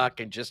Hellebuck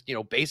and just,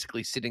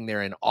 basically sitting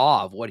there in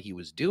awe of what he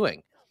was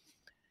doing.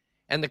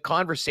 And the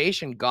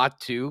conversation got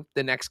to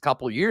the next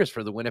couple of years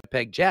for the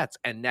Winnipeg Jets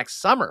and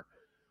next summer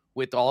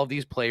with all of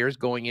these players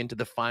going into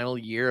the final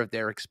year of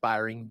their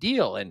expiring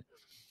deal. And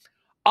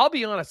I'll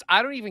be honest,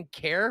 I don't even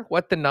care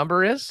what the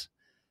number is.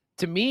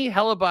 To me,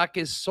 Hellebuck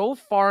is so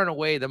far and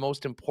away the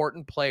most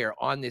important player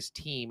on this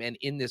team and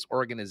in this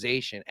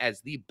organization as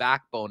the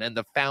backbone and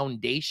the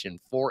foundation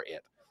for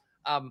it.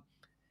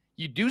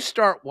 You do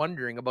start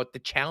wondering about the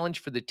challenge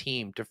for the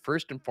team to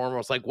first and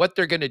foremost, like what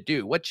they're going to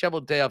do, what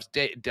Cheveldayoff's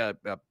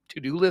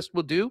to-do list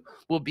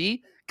will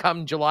be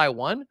come July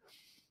 1.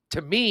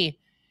 To me,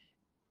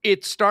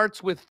 it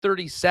starts with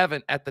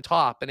 37 at the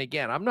top. And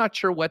again, I'm not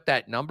sure what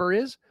that number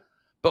is,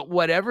 but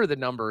whatever the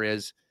number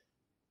is,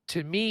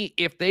 to me,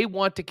 if they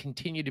want to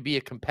continue to be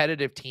a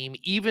competitive team,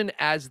 even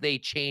as they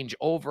change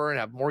over and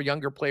have more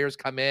younger players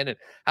come in and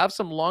have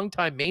some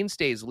longtime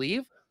mainstays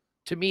leave,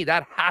 to me,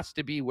 that has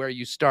to be where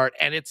you start.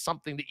 And it's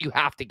something that you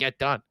have to get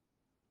done.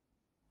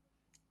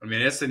 I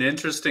mean, it's an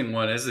interesting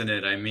one, isn't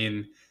it? I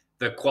mean,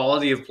 the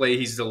quality of play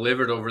he's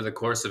delivered over the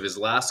course of his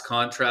last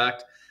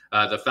contract,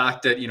 the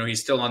fact that,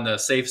 he's still on the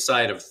safe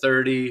side of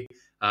 30,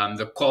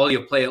 the quality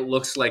of play it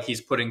looks like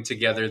he's putting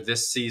together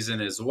this season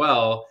as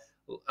well.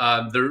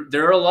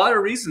 There are a lot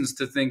of reasons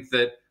to think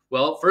that,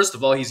 well, first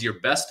of all, he's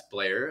your best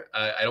player.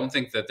 I don't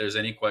think that there's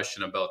any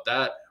question about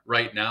that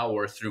right now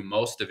or through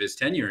most of his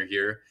tenure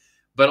here.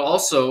 But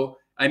also,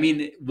 I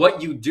mean,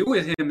 what you do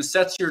with him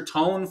sets your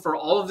tone for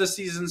all of the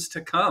seasons to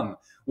come.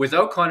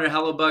 Without Connor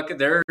Hellebuck,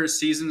 there are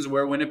seasons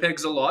where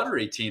Winnipeg's a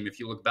lottery team, if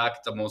you look back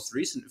at the most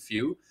recent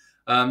few.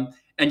 And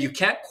you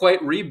can't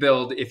quite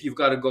rebuild if you've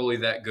got a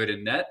goalie that good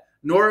in net,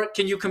 nor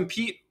can you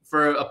compete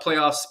for a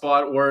playoff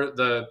spot or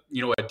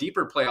a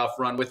deeper playoff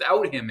run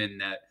without him in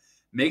net.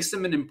 Makes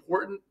him an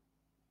important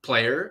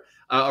player,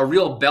 a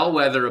real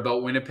bellwether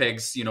about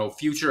Winnipeg's,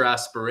 future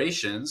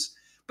aspirations.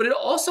 But it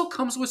also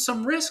comes with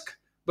some risk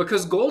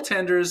because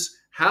goaltenders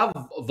have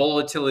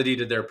volatility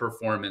to their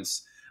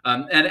performance.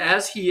 And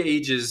as he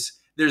ages,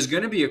 there's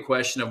going to be a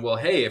question of, well,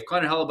 hey, if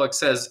Connor Hellebuck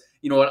says,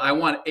 you know what, I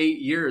want 8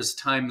 years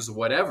times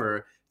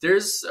whatever,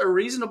 there's a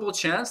reasonable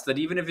chance that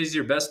even if he's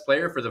your best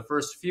player for the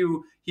first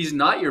few, he's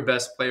not your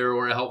best player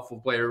or a helpful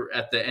player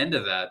at the end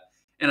of that.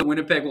 And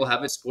Winnipeg will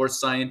have its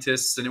sports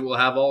scientists and it will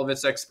have all of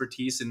its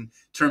expertise in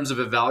terms of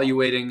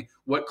evaluating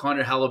what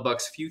Connor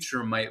Hellebuck's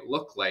future might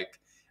look like.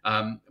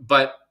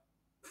 But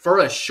for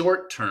a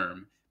short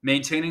term,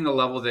 maintaining the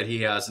level that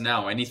he has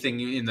now,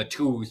 anything in the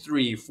 2,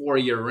 3, 4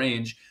 year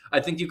range, I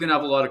think you can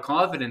have a lot of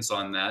confidence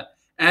on that.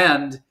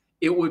 And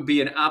it would be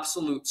an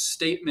absolute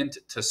statement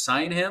to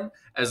sign him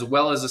as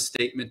well as a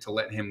statement to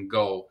let him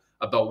go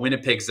about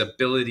Winnipeg's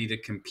ability to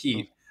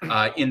compete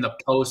in the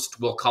post,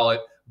 we'll call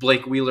it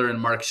Blake Wheeler and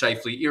Mark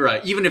Scheifele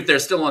era, even if they're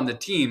still on the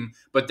team.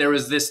 But there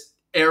was this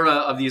era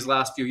of these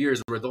last few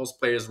years where those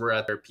players were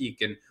at their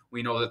peak, and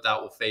we know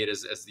that will fade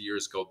as the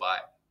years go by.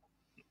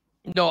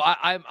 No,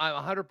 I'm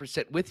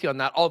 100% with you on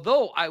that.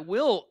 Although I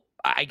will,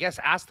 I guess,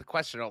 ask the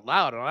question out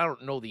loud, and I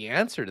don't know the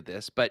answer to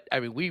this, but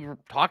I mean, we were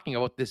talking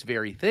about this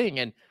very thing.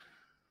 And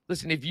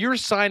listen, if you're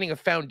signing a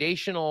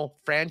foundational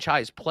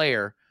franchise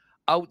player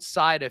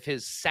outside of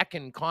his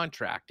second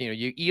contract, your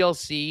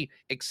ELC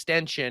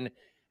extension,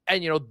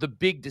 and, the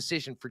big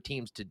decision for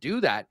teams to do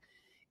that,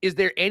 is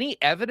there any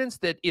evidence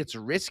that it's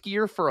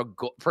riskier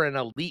for an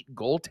elite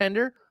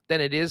goaltender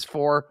than it is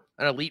for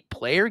an elite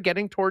player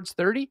getting towards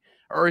 30?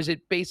 Or is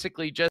it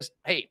basically just,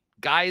 hey,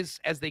 guys,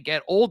 as they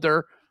get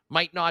older,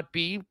 might not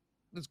be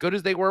as good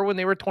as they were when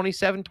they were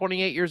 27,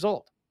 28 years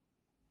old?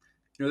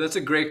 That's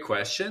a great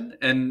question.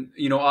 And,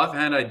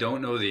 offhand, I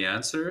don't know the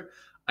answer.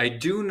 I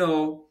do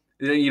know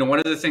that, one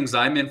of the things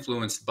I'm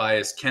influenced by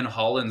is Ken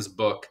Holland's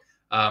book,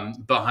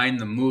 Behind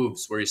the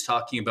Moves, where he's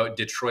talking about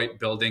Detroit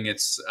building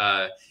its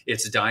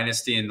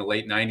dynasty in the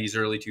late 90s,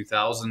 early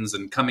 2000s,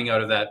 and coming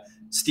out of that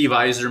Steve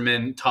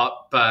Yzerman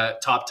top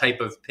type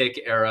of pick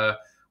era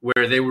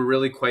where they were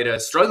really quite a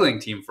struggling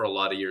team for a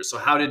lot of years. So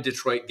how did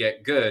Detroit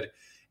get good?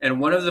 And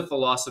one of the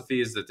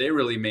philosophies that they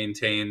really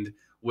maintained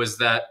was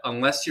that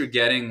unless you're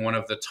getting one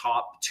of the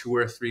top 2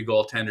 or 3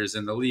 goaltenders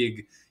in the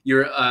league,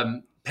 you're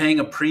paying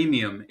a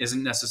premium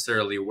isn't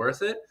necessarily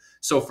worth it.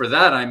 So for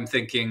that, I'm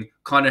thinking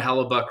Connor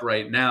Hellebuck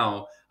right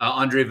now,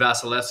 Andrei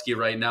Vasilevsky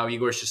right now,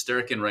 Igor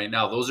Shesterkin right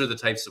now. Those are the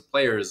types of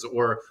players.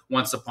 Or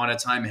once upon a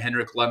time,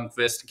 Henrik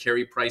Lundqvist,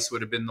 Carey Price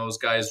would have been those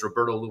guys,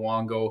 Roberto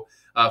Luongo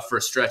for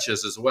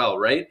stretches as well,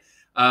 right?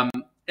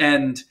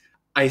 And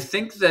I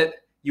think that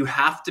you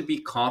have to be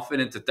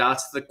confident that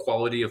that's the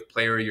quality of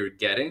player you're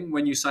getting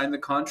when you sign the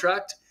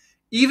contract.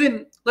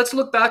 Even let's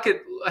look back at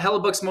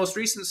Hellebuck's most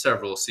recent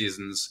several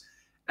seasons.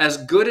 As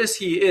good as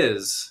he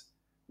is,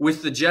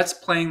 with the Jets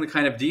playing the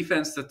kind of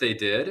defense that they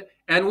did,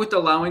 and with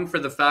allowing for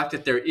the fact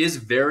that there is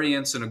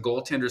variance in a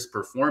goaltender's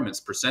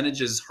performance,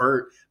 percentages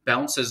hurt,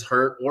 bounces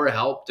hurt, or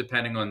help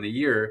depending on the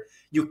year,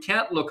 you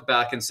can't look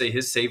back and say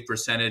his save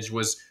percentage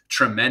was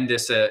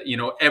tremendous,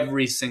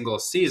 every single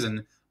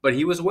season. But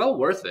he was well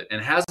worth it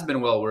and has been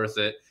well worth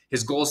it.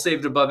 His goal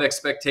saved above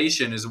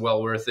expectation is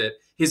well worth it.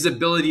 His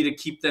ability to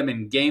keep them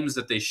in games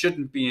that they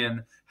shouldn't be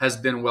in has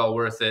been well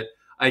worth it.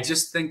 I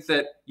just think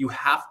that you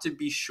have to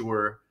be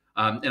sure,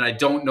 and I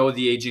don't know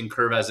the aging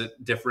curve as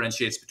it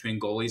differentiates between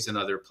goalies and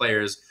other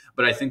players,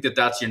 but I think that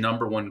that's your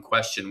number one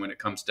question when it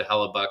comes to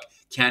Hellebuck.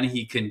 Can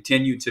he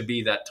continue to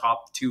be that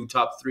top 2,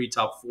 top 3,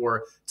 top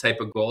 4 type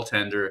of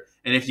goaltender?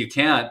 And if you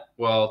can't,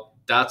 well,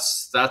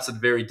 that's a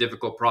very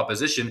difficult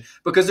proposition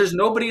because there's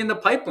nobody in the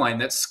pipeline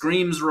that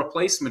screams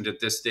replacement at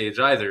this stage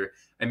either.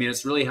 I mean,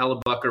 it's really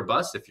Hellebuck or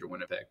bust if you're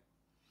Winnipeg.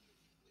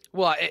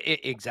 Well,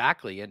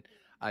 exactly. And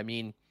I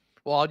mean,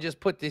 I'll just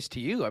put this to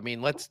you. I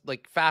mean, let's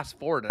fast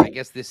forward. And I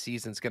guess this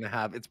season's going to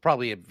have, it's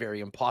probably a very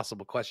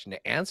impossible question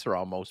to answer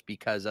almost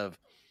because of,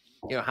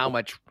 how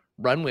much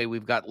runway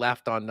we've got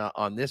left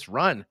on this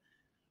run.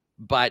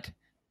 But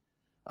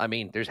I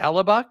mean, there's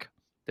Hellebuck,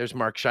 there's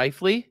Mark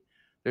Scheifele,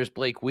 there's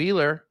Blake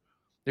Wheeler,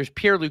 there's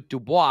Pierre-Luc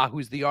Dubois,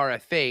 who's the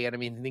RFA. And I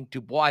mean, I think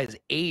Dubois'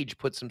 age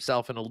puts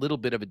himself in a little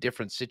bit of a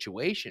different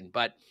situation.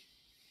 But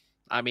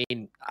I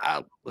mean,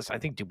 listen, I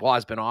think Dubois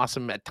has been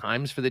awesome at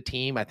times for the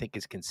team. I think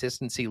his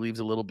consistency leaves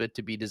a little bit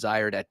to be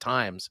desired at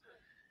times.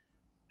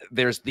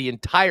 There's the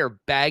entire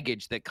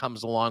baggage that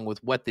comes along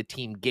with what the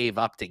team gave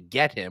up to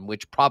get him,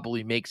 which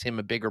probably makes him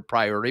a bigger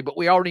priority. But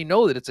we already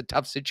know that it's a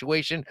tough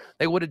situation.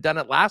 They would have done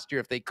it last year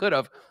if they could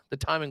have. The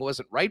timing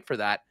wasn't right for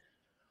that.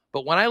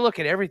 But when I look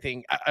at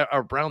everything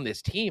around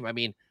this team, I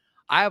mean,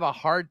 I have a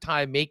hard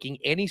time making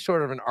any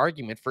sort of an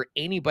argument for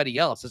anybody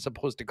else as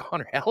opposed to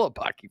Connor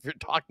Hellebuck if you're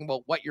talking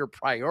about what your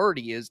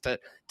priority is to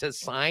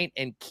sign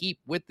and keep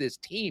with this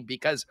team,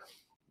 because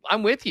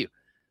I'm with you.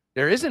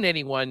 There isn't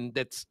anyone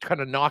that's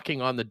kind of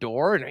knocking on the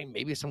door, and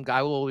maybe some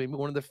guy maybe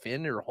one of the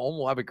Finn or Holm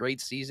will have a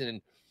great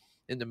season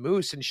in the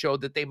Moose and show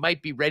that they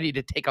might be ready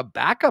to take a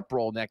backup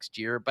role next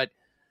year. But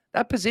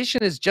that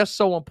position is just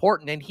so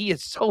important, and he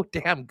is so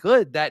damn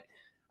good that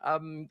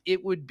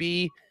it would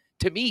be,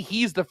 to me,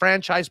 he's the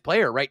franchise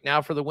player right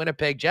now for the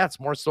Winnipeg Jets,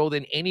 more so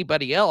than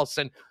anybody else.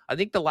 And I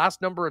think the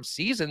last number of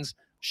seasons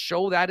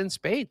show that in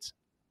spades.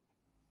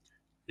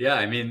 Yeah,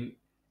 I mean,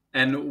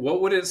 and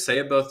what would it say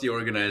about the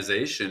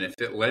organization if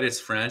it let its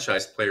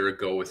franchise player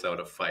go without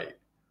a fight,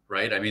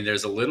 right? I mean,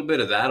 there's a little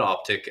bit of that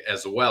optic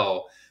as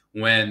well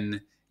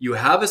when you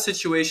have a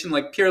situation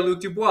like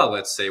Pierre-Luc Dubois,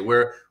 let's say,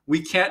 where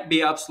we can't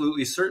be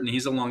absolutely certain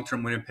he's a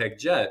long-term Winnipeg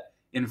Jet.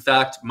 In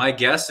fact, my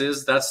guess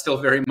is that's still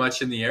very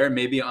much in the air,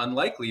 maybe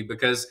unlikely,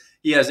 because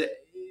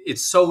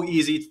it's so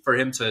easy for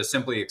him to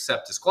simply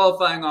accept his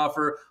qualifying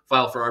offer,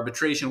 file for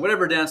arbitration,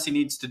 whatever dance he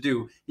needs to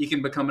do. He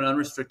can become an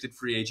unrestricted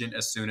free agent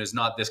as soon as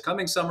not this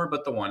coming summer,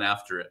 but the one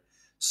after it.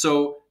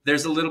 So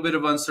there's a little bit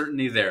of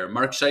uncertainty there.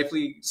 Mark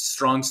Scheifele,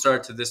 strong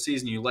start to this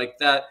season. You like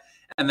that.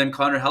 And then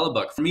Connor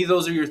Hellebuck. For me,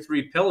 those are your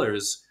 3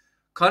 pillars.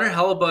 Connor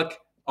Hellebuck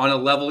on a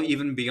level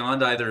even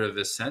beyond either of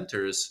his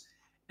centers.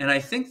 And I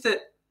think that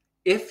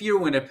if you're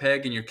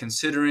Winnipeg and you're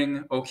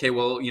considering, okay,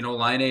 well,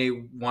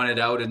 Laine wanted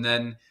out and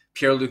then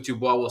Pierre-Luc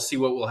Dubois, we'll see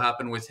what will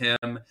happen with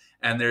him.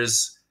 And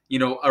there's,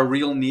 a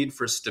real need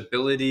for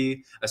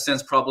stability, a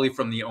sense probably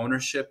from the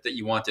ownership that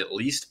you want at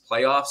least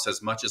playoffs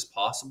as much as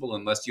possible,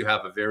 unless you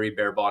have a very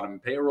bare bottom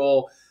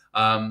payroll.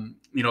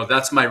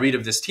 That's my read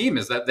of this team,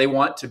 is that they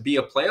want to be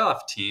a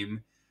playoff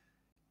team.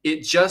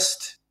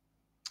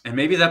 And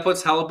maybe that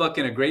puts Hellebuck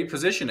in a great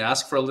position to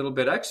ask for a little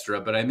bit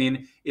extra. But I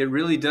mean, it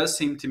really does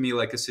seem to me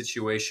like a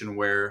situation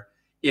where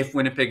if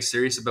Winnipeg's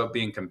serious about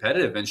being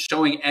competitive and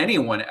showing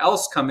anyone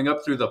else coming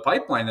up through the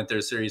pipeline that they're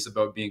serious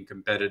about being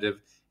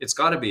competitive, it's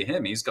got to be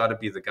him. He's got to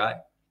be the guy.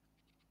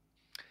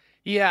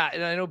 Yeah,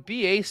 and I know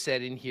BA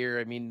said in here,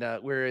 I mean,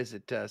 where is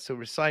it? So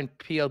we signed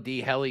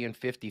PLD Helly in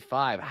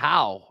 55.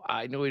 How?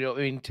 I know we don't.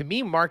 I mean, to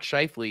me, Mark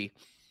Scheifele,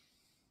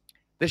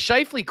 the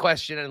Scheifele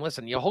question, and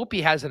listen, you hope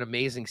he has an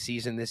amazing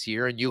season this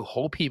year, and you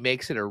hope he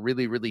makes it a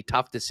really, really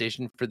tough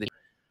decision for the.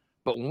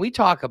 But when we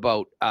talk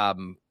about,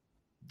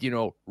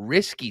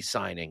 risky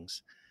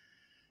signings,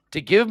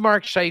 to give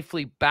Mark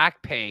Scheifele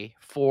back pay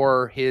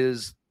for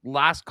his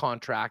last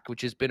contract,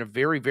 which has been a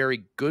very,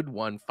 very good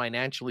one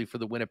financially for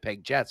the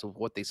Winnipeg Jets of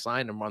what they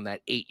signed him on that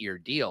 8-year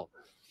deal,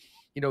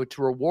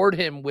 to reward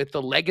him with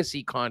the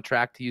legacy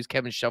contract, to use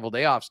Kevin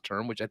Cheveldayoff's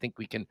term, which I think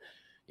we can,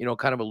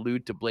 kind of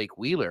allude to Blake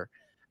Wheeler.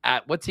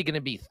 At what's he going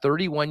to be,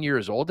 31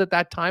 years old at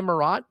that time,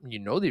 Murat?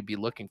 They'd be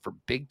looking for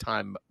big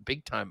time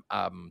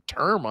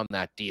term on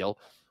that deal,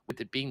 with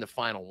it being the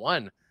final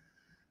one.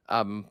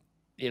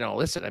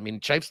 Listen, I mean,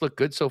 Chife's looked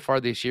good so far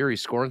this year.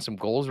 He's scoring some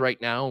goals right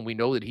now, and we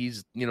know that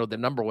he's, the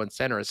number one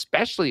center,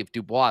 especially if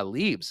Dubois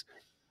leaves.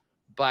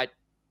 But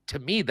to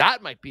me,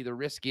 that might be the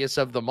riskiest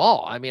of them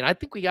all. I mean, I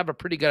think we have a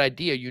pretty good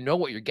idea. You know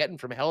what you're getting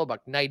from Hellebuck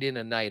night in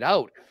and night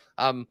out.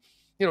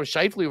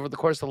 Scheifele over the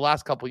course of the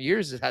last couple of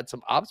years has had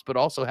some ups, but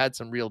also had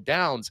some real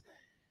downs.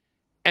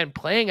 And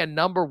playing a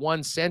number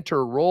one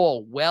center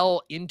role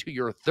well into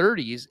your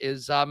 30s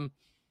is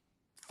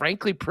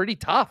frankly pretty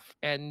tough.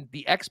 And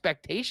the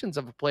expectations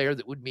of a player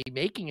that would be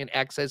making in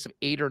excess of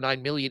 $8 or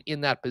 $9 million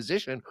in that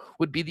position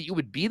would be that you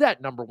would be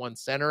that number one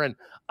center. And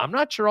I'm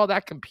not sure all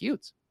that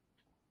computes.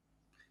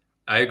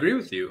 I agree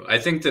with you. I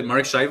think that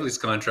Mark Scheifele's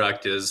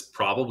contract is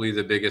probably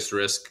the biggest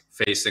risk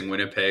facing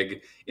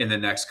Winnipeg in the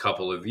next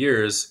couple of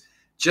years,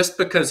 just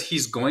because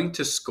he's going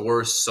to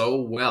score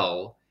so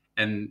well.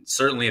 And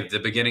certainly if the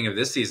beginning of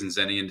this season's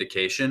any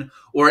indication,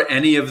 or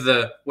any of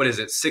the,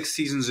 6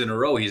 seasons in a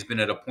row, he's been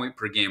at a point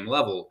per game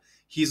level.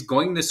 He's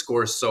going to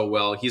score so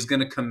well. He's going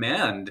to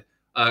command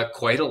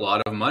quite a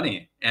lot of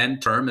money and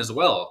term as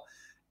well.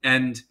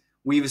 And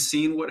we've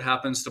seen what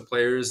happens to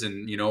players,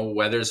 and,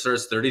 whether it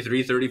starts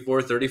 33,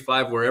 34,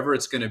 35, wherever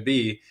it's going to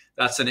be,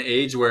 that's an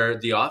age where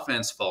the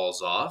offense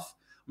falls off.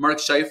 Mark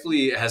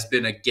Scheifele has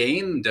been a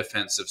game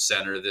defensive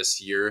center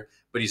this year,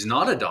 but he's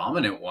not a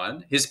dominant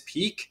one. His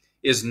peak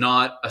is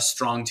not a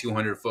strong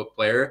 200-foot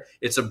player.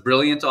 It's a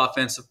brilliant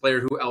offensive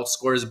player who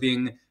outscores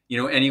being,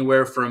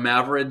 anywhere from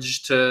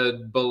average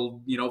to,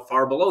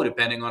 far below,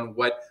 depending on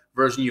what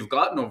version you've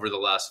gotten over the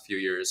last few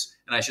years.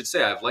 And I should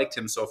say I've liked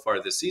him so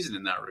far this season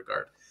in that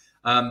regard.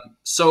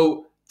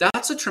 So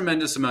that's a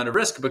tremendous amount of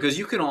risk, because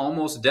you can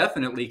almost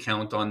definitely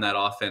count on that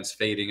offense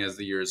fading as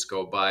the years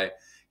go by.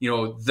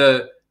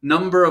 The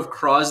number of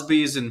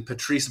Crosbys and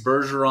Patrice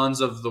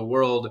Bergerons of the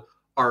world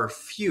are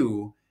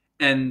few.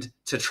 And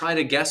to try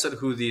to guess at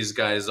who these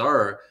guys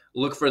are,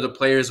 look for the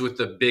players with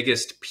the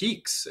biggest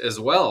peaks as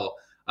well.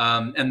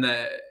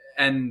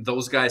 And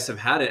those guys have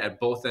had it at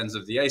both ends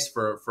of the ice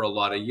for a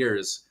lot of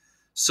years.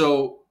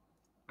 So,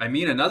 I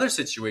mean, another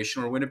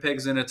situation where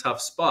Winnipeg's in a tough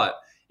spot.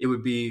 It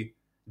would be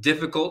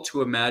difficult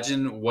to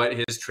imagine what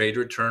his trade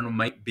return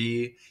might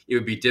be. It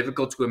would be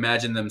difficult to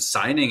imagine them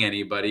signing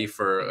anybody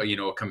for,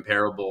 a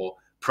comparable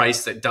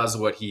price that does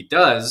what he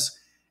does.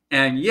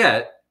 And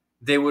yet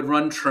they would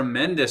run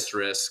tremendous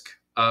risk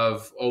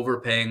of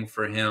overpaying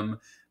for him,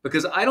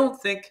 because I don't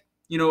think,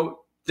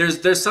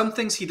 there's some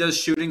things he does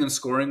shooting and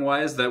scoring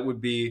wise that would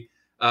be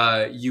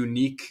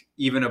unique,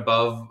 even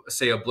above,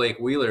 say, a Blake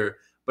Wheeler.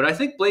 But I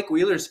think Blake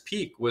Wheeler's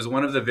peak was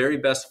one of the very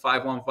best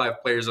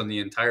 5-on-5 players on the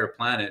entire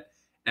planet.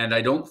 And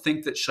I don't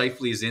think that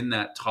Scheifele is in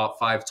that top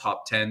 5,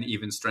 top 10,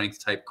 even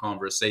strength type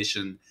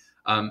conversation.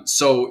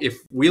 So if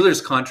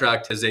Wheeler's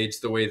contract has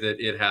aged the way that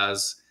it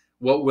has,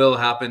 what will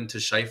happen to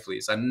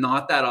Scheifele's? I'm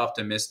not that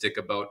optimistic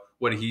about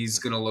what he's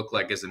going to look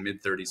like as a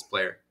mid-30s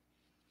player.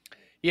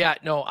 Yeah,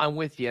 no, I'm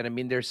with you. And I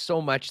mean, there's so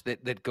much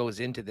that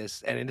goes into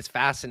this, and it's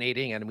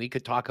fascinating. And we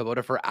could talk about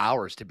it for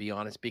hours, to be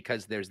honest,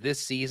 because there's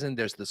this season,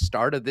 there's the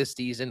start of this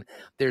season,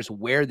 there's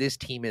where this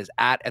team is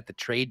at the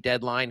trade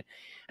deadline.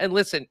 And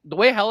listen, the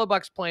way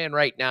Hellebuck's playing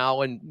right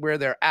now and where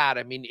they're at,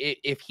 I mean,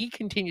 if he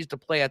continues to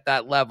play at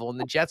that level and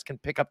the Jets can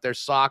pick up their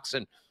socks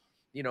and,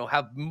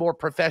 have more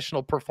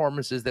professional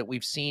performances that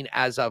we've seen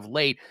as of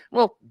late,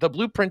 well, the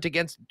blueprint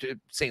against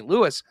St.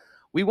 Louis,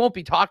 we won't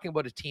be talking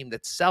about a team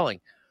that's selling.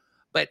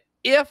 But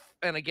if,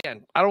 and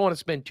again, I don't want to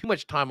spend too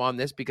much time on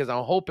this because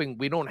I'm hoping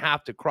we don't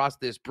have to cross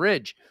this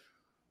bridge,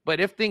 but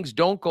if things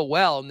don't go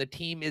well and the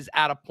team is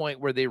at a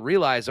point where they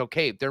realize,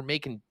 okay,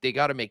 they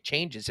got to make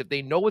changes. If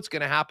they know what's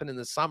going to happen in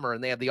the summer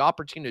and they have the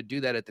opportunity to do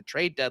that at the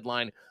trade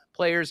deadline,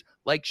 players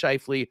like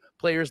Scheifele,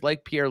 players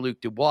like Pierre-Luc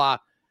Dubois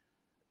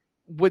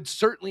would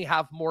certainly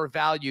have more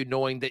value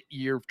knowing that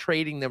you're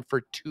trading them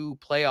for 2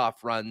 playoff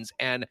runs.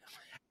 And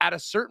at a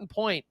certain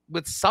point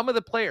with some of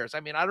the players,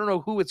 I mean, I don't know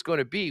who it's going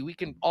to be. We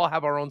can all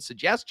have our own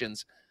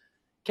suggestions.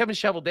 Kevin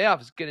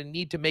Cheveldayoff is going to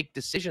need to make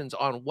decisions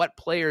on what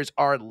players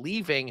are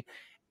leaving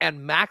and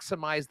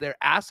maximize their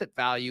asset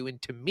value.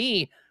 And to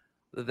me,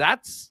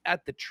 that's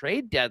at the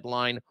trade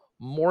deadline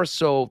more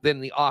so than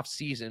the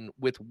offseason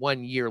with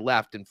 1 year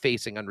left and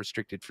facing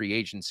unrestricted free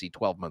agency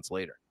 12 months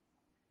later.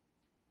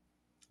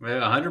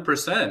 Well,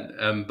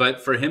 100%.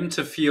 But for him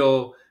to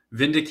feel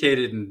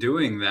vindicated in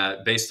doing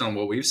that, based on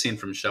what we've seen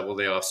from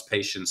Cheveldayoff's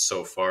patience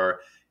so far,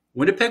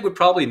 Winnipeg would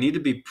probably need to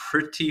be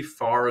pretty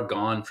far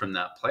gone from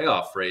that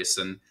playoff race.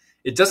 And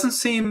it doesn't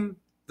seem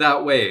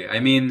that way. I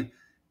mean,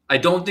 I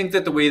don't think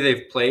that the way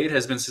they've played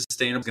has been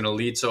sustainable. It's going to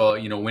lead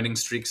to, winning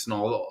streaks and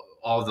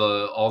all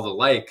the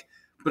like.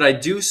 But I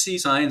do see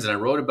signs, and I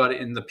wrote about it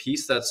in the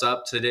piece that's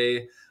up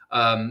today,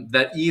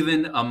 that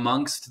even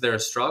amongst their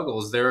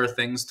struggles, there are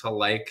things to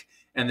like,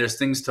 and there's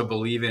things to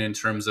believe in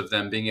terms of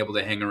them being able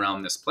to hang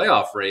around this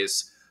playoff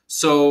race.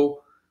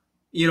 So,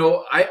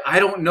 I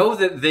don't know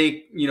that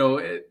they,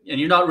 and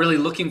you're not really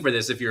looking for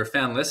this if you're a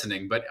fan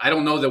listening, but I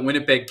don't know that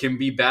Winnipeg can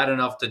be bad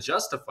enough to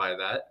justify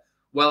that.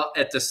 Well,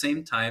 at the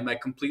same time, I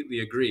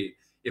completely agree.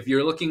 If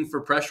you're looking for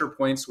pressure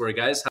points where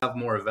guys have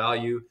more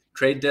value,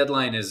 trade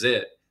deadline is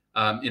it,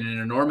 in an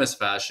enormous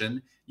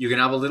fashion. You can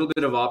have a little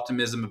bit of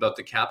optimism about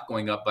the cap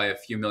going up by a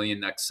few million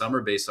next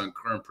summer based on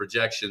current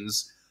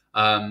projections,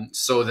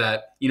 so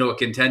that, a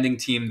contending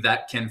team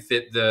that can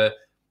fit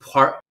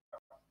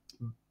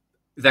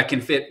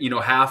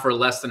half or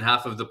less than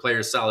half of the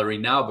player's salary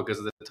now because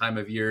of the time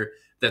of year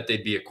that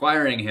they'd be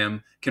acquiring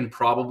him can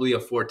probably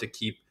afford to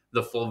keep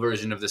the full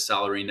version of the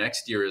salary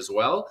next year as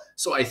well.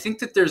 So I think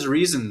that there's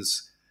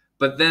reasons,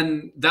 but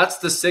then that's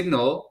the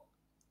signal.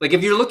 Like,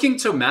 if you're looking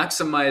to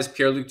maximize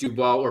Pierre-Luc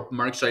Dubois or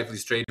Mark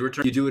Scheifele's trade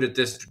return, you do it at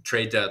this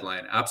trade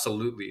deadline.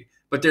 Absolutely.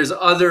 But there's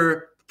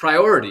other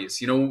priorities.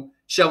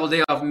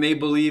 Cheveldayoff may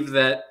believe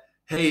that,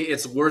 hey,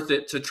 it's worth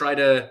it to try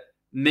to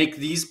make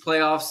these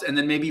playoffs and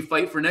then maybe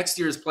fight for next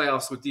year's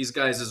playoffs with these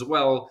guys as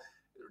well,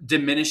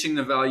 diminishing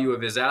the value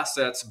of his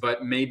assets,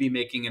 but maybe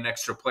making an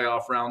extra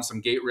playoff round, some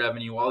gate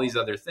revenue, all these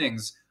other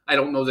things. I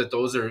don't know that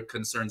those are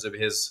concerns of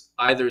his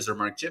either's or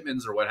Mark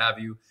Chipman's or what have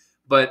you,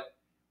 but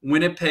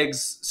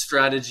Winnipeg's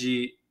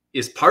strategy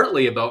is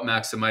partly about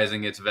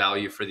maximizing its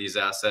value for these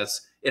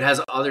assets. It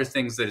has other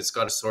things that it's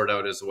got to sort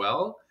out as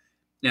well.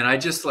 And I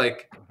just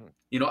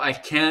I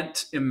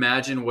can't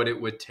imagine what it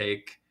would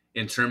take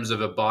in terms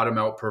of a bottom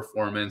out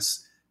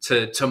performance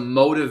to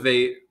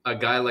motivate a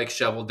guy like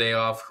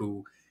Cheveldayoff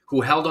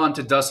who held on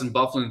to Dustin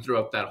Byfuglien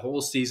throughout that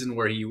whole season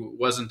where he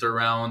wasn't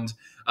around,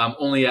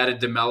 only added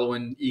DeMello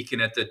and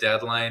Eakin at the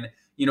deadline.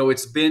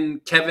 It's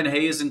been Kevin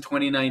Hayes in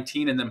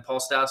 2019 and then Paul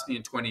Stastny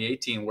in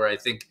 2018 where I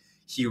think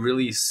he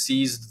really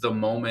seized the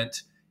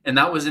moment. And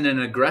that was in an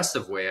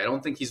aggressive way. I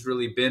don't think he's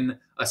really been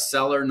a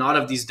seller, not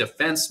of these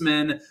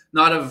defensemen,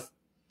 not of,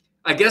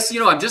 I guess,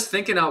 I'm just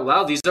thinking out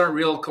loud. These aren't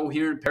real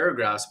coherent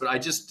paragraphs, but I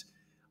just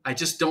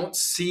don't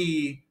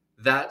see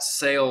that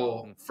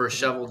sale for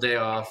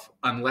Cheveldayoff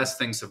unless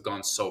things have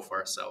gone so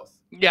far south.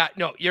 Yeah,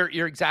 no,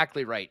 you're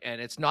exactly right. And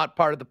it's not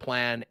part of the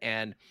plan.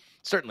 And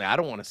certainly I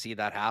don't want to see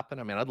that happen.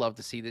 I mean, I'd love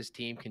to see this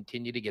team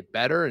continue to get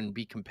better and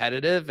be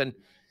competitive and,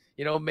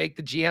 make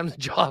the GM's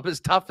job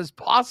as tough as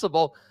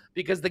possible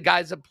because the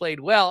guys have played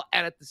well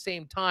and at the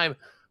same time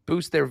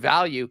boost their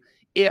value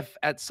if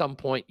at some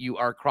point you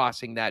are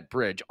crossing that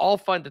bridge. All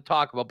fun to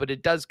talk about, but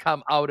it does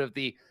come out of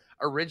the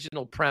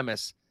original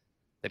premise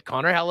that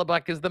Connor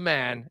Hellebuyck is the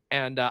man,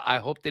 and I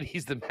hope that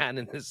he's the man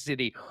in this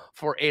city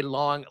for a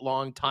long,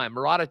 long time.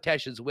 Murat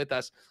is with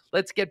us.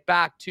 Let's get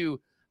back to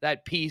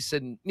that piece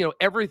and,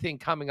 everything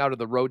coming out of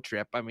the road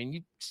trip. I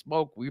mean,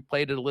 we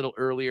played it a little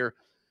earlier.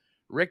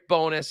 Rick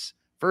Bowness,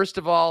 first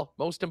of all,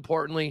 most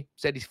importantly,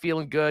 said he's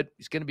feeling good.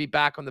 He's going to be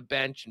back on the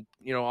bench. And,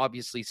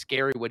 obviously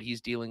scary what he's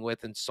dealing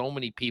with and so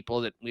many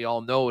people that we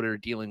all know what are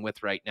dealing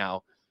with right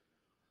now.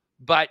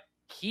 But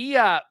he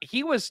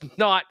was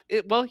not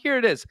 – well, here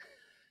it is.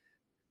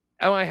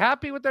 Am I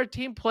happy with our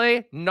team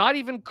play? Not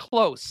even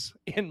close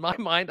in my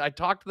mind. I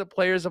talked to the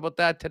players about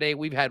that today.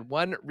 We've had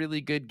one really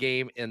good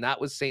game, and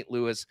that was St.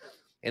 Louis.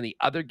 And the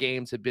other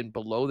games have been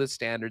below the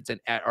standards and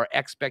our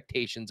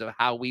expectations of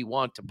how we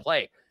want to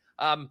play.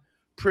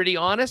 Pretty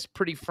honest,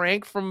 pretty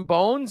frank from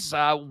Bones.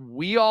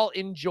 We all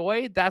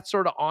enjoyed that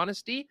sort of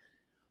honesty.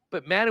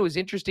 But, man, it was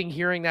interesting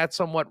hearing that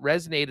somewhat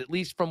resonate, at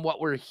least from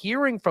what we're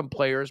hearing from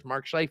players,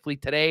 Mark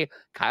Scheifele today,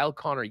 Kyle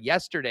Connor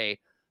yesterday,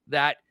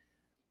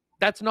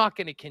 that's not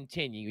going to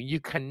continue. You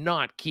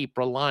cannot keep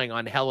relying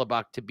on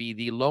Hellebuyck to be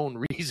the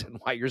lone reason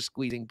why you're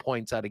squeezing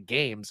points out of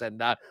games.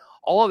 And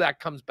all of that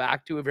comes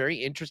back to a very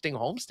interesting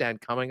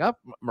homestand coming up,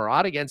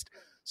 Murat, against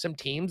some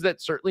teams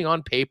that certainly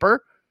on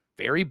paper,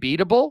 very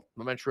beatable.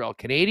 The Montreal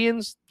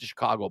Canadiens, the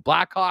Chicago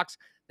Blackhawks,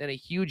 then a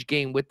huge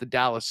game with the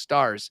Dallas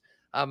Stars.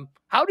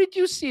 How did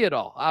you see it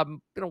all?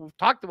 We've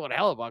talked about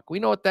Hellebuyck. We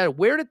know what that.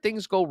 Where did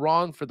things go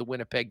wrong for the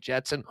Winnipeg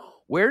Jets, and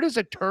where does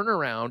a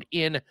turnaround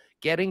in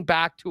getting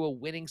back to a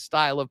winning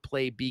style of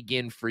play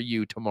begin for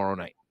you tomorrow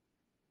night?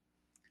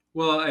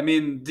 Well, I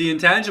mean, the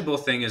intangible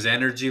thing is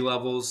energy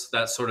levels,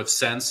 that sort of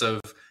sense of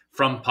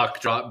from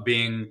puck drop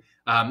being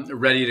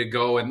ready to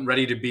go and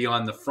ready to be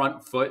on the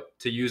front foot,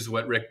 to use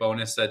what Rick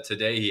Bowness said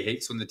today. He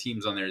hates when the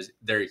team's on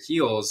their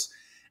heels.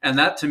 And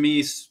that to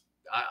me,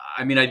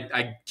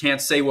 I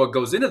can't say what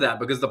goes into that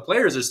because the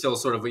players are still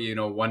sort of,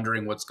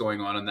 wondering what's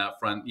going on that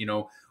front.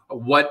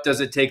 What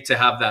does it take to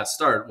have that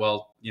start?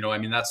 Well,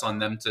 that's on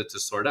them to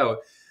sort out.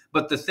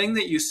 But the thing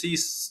that you see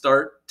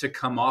start to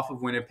come off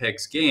of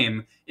Winnipeg's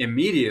game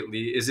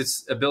immediately is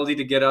its ability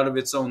to get out of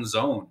its own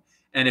zone.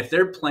 And if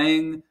they're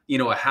playing,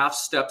 a half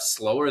step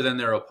slower than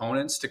their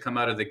opponents to come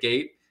out of the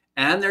gate,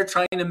 and they're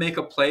trying to make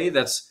a play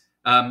that's,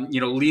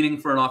 leaning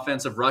for an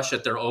offensive rush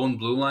at their own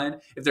blue line,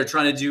 if they're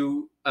trying to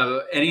do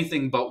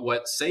anything but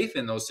what's safe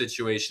in those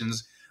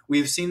situations,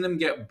 we've seen them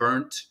get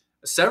burnt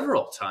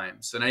several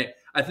times. And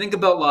I think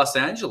about Los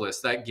Angeles,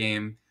 that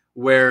game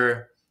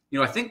where,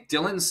 I think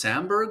Dylan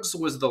Sandberg's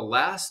was the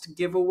last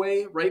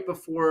giveaway right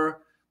before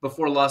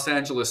Los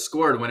Angeles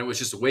scored, when it was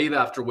just wave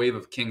after wave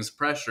of Kings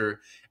pressure.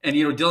 And,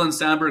 Dylan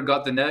Sandberg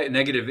got the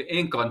negative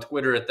ink on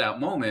Twitter at that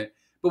moment.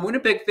 But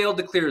Winnipeg failed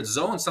to clear its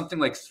zone something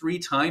like 3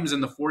 times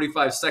in the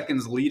 45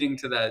 seconds leading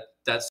to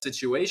that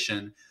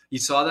situation. You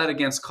saw that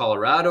against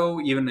Colorado,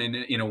 even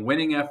in a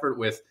winning effort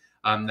with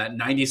that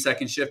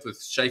 90-second shift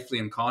with Scheifele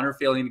and Connor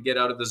failing to get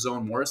out of the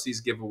zone, Morrissey's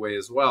giveaway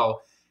as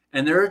well.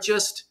 And there are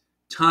just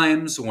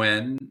times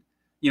when,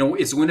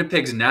 it's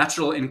Winnipeg's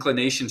natural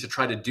inclination to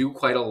try to do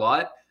quite a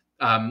lot.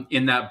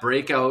 In that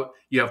breakout,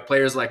 you have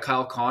players like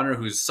Kyle Connor,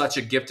 who's such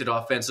a gifted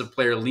offensive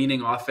player,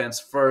 leaning offense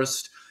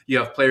first. You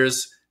have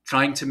players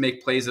trying to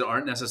make plays that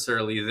aren't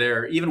necessarily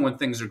there, even when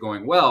things are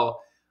going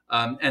well.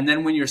 And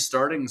then when you're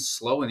starting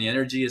slow and the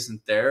energy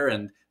isn't there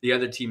and the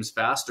other team's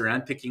faster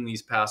and picking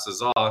these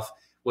passes off,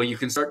 well, you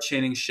can start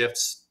chaining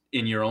shifts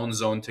in your own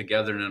zone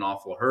together in an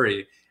awful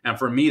hurry. And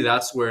for me,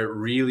 that's where it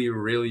really,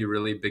 really,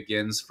 really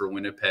begins for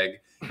Winnipeg.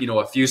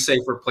 A few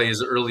safer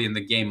plays early in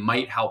the game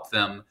might help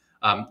them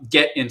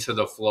get into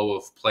the flow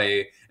of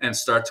play and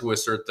start to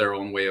assert their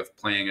own way of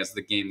playing as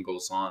the game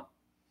goes on.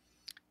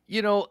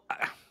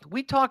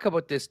 We talk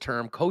about this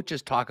term,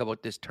 coaches talk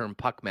about this term,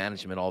 puck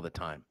management, all the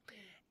time.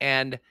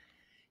 And,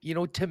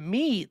 to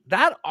me,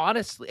 that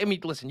honestly,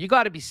 listen, you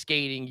got to be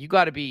skating, you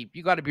got to be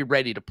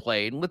ready to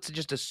play. And let's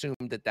just assume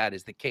that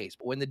is the case.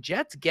 But when the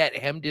Jets get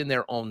hemmed in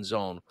their own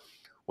zone,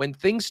 when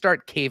things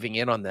start caving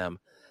in on them,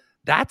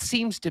 that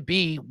seems to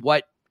be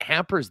what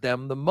hampers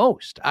them the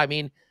most.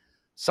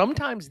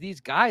 Sometimes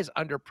these guys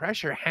under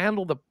pressure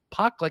handle the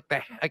puck like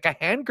a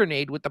hand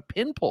grenade with the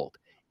pin pulled.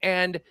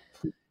 And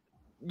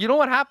you know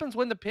what happens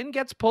when the pin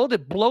gets pulled?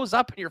 It blows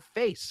up in your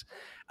face.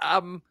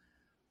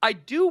 I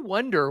do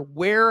wonder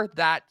where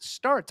that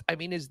starts.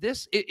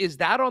 Is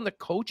that on the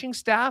coaching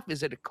staff?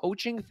 Is it a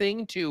coaching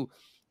thing to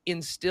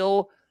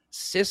instill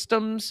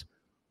systems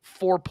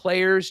for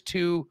players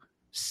to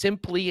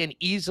simply and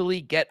easily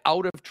get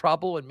out of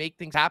trouble and make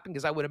things happen?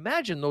 Because I would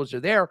imagine those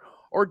are there.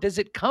 Or does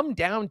it come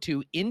down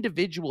to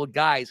individual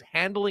guys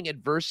handling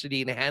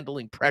adversity and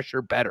handling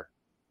pressure better?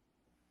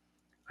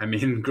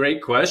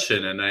 Great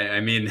question. And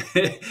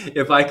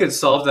if I could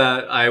solve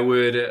that, I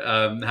would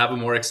have a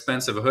more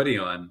expensive hoodie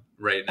on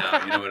right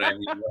now. You know what I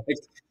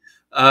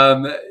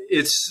mean?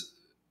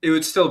 It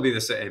would still be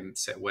the same.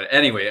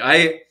 Anyway,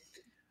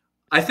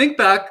 I think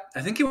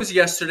it was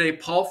yesterday,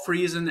 Paul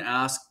Friesen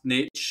asked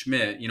Nate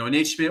Schmidt.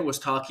 Nate Schmidt was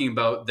talking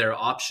about their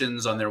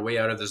options on their way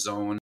out of the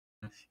zone.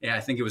 And I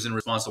think it was in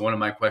response to one of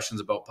my questions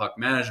about puck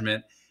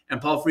management.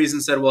 And Paul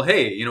Friesen said, well,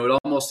 hey, it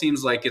almost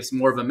seems like it's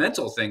more of a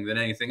mental thing than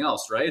anything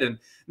else, right? And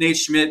Nate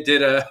Schmidt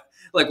did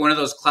one of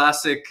those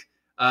classic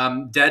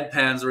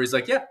deadpans where he's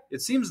like, yeah,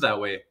 it seems that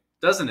way,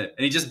 doesn't it?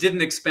 And he just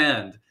didn't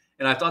expand.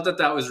 And I thought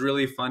that was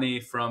really funny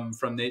from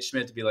Nate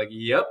Schmidt to be like,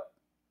 yep,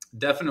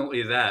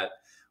 definitely that,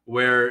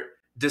 where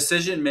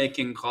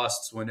decision-making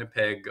costs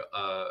Winnipeg,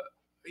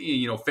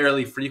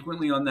 fairly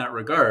frequently on that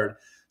regard.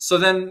 So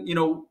then,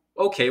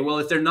 okay, well,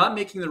 if they're not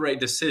making the right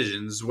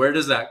decisions, where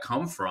does that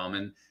come from?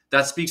 And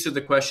that speaks to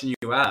the question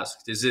you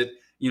asked. Is it,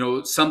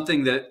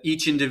 something that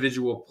each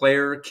individual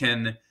player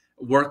can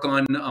work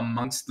on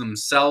amongst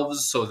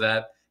themselves so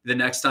that the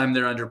next time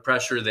they're under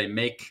pressure, they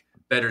make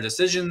better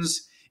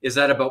decisions? Is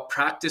that about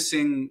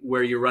practicing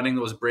where you're running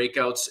those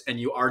breakouts and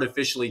you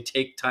artificially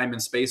take time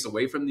and space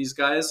away from these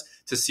guys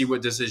to see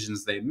what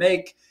decisions they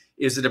make?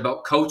 Is it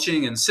about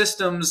coaching and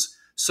systems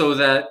so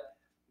that,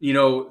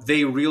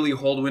 they really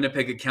hold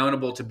Winnipeg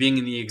accountable to being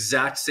in the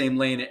exact same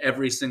lane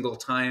every single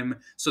time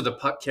so the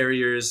puck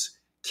carriers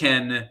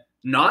can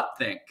not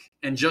think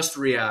and just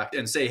react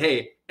and say,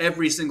 hey,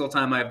 every single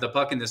time I have the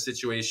puck in this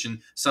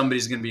situation,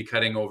 somebody's going to be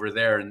cutting over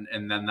there,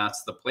 and then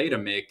that's the play to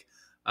make.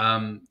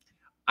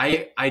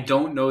 I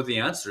don't know the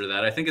answer to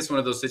that. I think it's one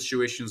of those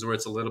situations where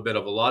it's a little bit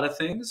of a lot of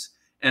things.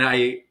 And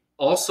I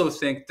also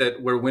think that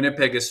where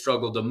Winnipeg has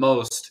struggled the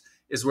most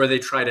is where they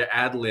try to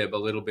ad-lib a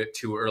little bit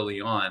too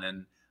early on.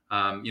 And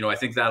I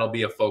think that'll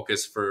be a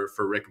focus for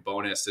Rick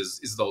Bowness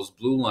is those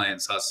blue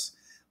lines.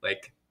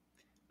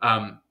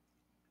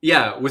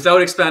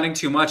 Without expanding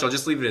too much, I'll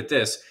just leave it at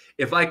this.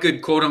 If I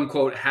could quote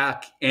unquote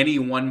hack any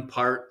one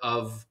part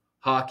of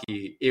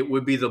hockey, it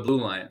would be the blue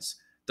lines,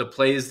 the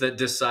plays that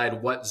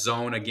decide what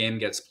zone a game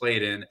gets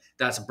played in.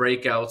 That's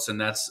breakouts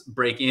and that's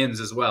break-ins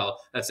as well.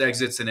 That's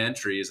exits and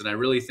entries. And I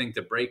really think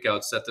the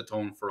breakouts set the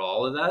tone for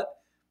all of that.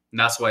 And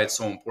that's why it's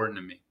so important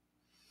to me.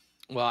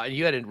 Well,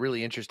 you had a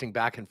really interesting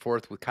back and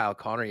forth with Kyle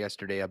Connor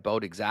yesterday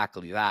about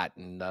exactly that.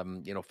 And,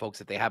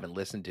 folks, if they haven't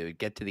listened to it,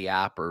 get to the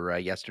app or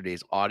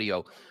yesterday's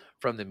audio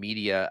from the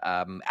media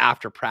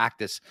after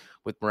practice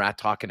with Murat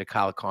talking to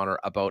Kyle Connor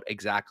about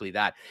exactly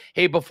that.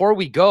 Hey, before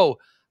we go,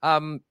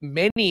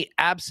 many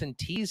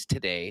absentees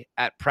today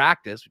at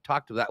practice. We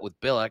talked about that with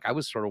Billeck. I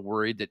was sort of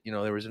worried that,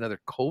 there was another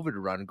COVID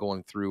run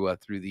going through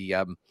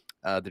the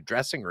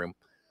dressing room.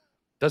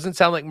 Doesn't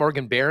sound like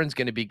Morgan Barron's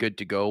going to be good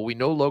to go. We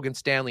know Logan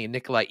Stanley and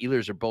Nikolai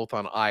Ehlers are both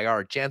on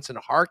IR. Jansen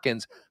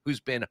Harkins,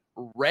 who's been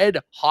red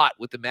hot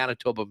with the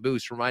Manitoba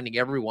Moose, reminding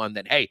everyone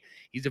that, hey,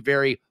 he's a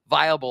very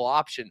viable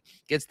option,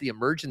 gets the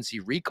emergency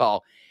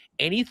recall.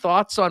 Any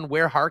thoughts on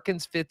where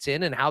Harkins fits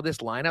in and how this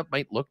lineup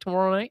might look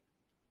tomorrow night?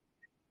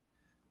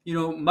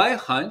 My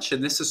hunch,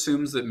 and this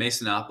assumes that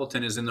Mason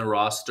Appleton is in the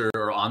roster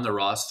or on the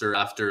roster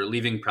after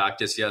leaving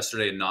practice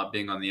yesterday and not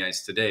being on the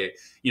ice today.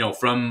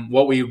 From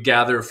what we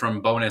gather from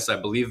Bonus, I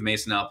believe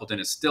Mason Appleton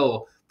is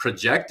still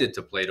projected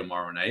to play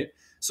tomorrow night.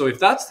 So if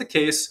that's the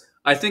case,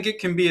 I think it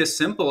can be as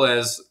simple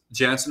as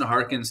Jansen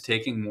Harkins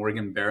taking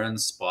Morgan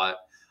Barron's spot,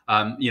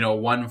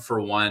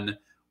 1-for-1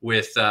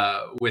 with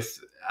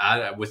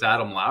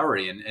Adam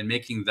Lowry and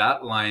making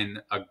that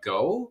line a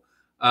go.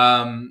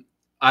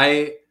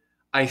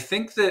 I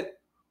think that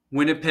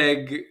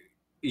Winnipeg,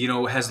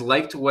 has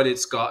liked what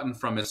it's gotten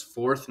from its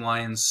fourth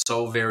line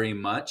so very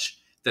much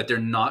that they're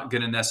not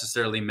going to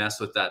necessarily mess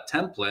with that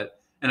template.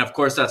 And of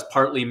course, that's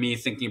partly me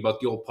thinking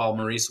about the old Paul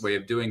Maurice way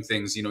of doing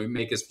things.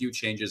 Make as few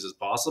changes as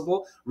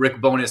possible.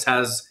 Rick Bowness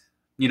has,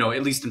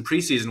 at least in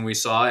preseason, we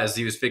saw as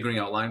he was figuring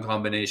out line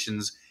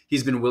combinations,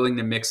 he's been willing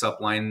to mix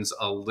up lines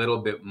a little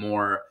bit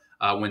more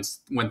when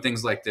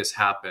things like this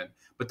happen.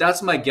 But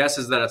that's my guess,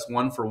 is that it's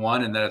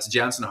 1-for-1 and that it's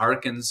Jansen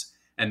Harkins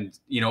and,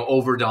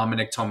 over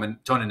Dominic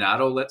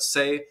Toninato, let's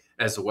say,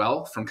 as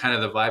well, from kind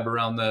of the vibe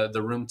around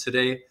the room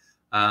today.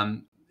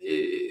 And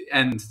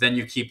then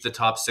you keep the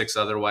top six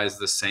otherwise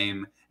the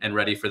same and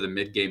ready for the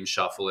mid-game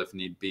shuffle if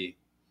need be.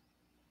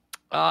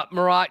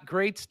 Murat,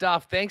 great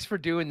stuff. Thanks for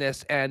doing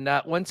this. And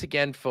once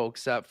again,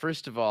 folks,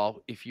 first of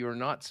all, if you're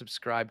not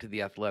subscribed to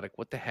The Athletic,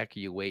 what the heck are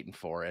you waiting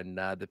for? And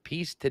the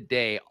piece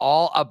today,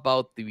 all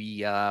about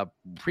the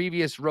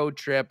previous road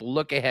trip,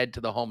 look ahead to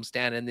the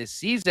homestand in this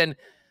season,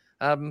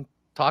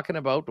 talking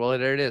about, well,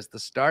 there it is. The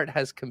Start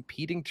has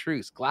competing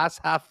truths, glass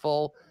half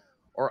full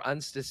or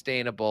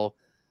unsustainable.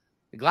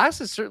 The glass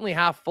is certainly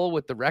half full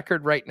with the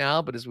record right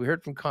now, but as we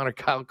heard from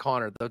Kyle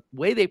Connor, the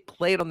way they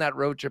played on that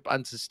road trip,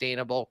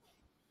 unsustainable.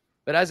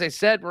 But as I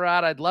said,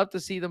 Murat, I'd love to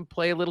see them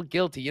play a little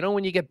guilty.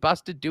 When you get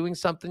busted doing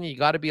something, you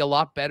got to be a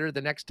lot better the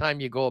next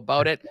time you go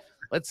about it.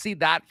 Let's see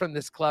that from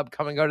this club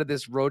coming out of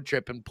this road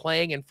trip and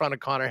playing in front of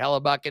Connor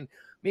Hellebuck and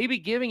maybe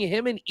giving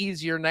him an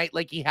easier night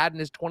like he had in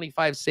his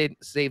 25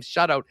 saves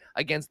shutout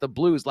against the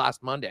Blues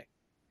last Monday.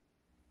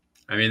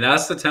 I mean,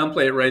 that's the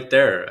template right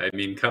there. I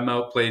mean, come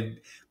out, play.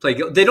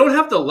 They don't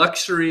have the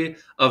luxury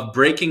of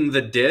breaking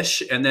the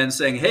dish and then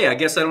saying, hey, I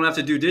guess I don't have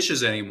to do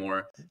dishes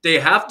anymore. They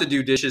have to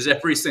do dishes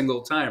every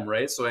single time,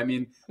 right? So, I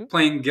mean,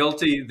 playing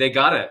guilty, they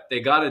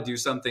gotta do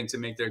something to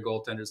make their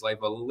goaltender's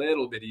life a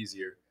little bit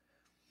easier.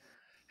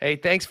 Hey,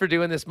 thanks for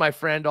doing this, my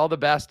friend. All the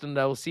best, and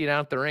we'll see you down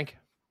at the rink.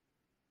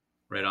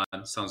 Right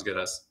on. Sounds good,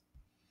 us.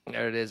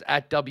 There it is,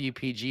 at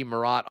WPG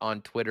Murat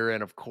on Twitter,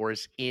 and of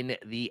course in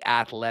The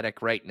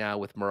Athletic right now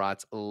with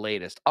Murat's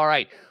latest. All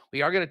right,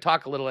 we are going to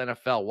talk a little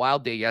NFL.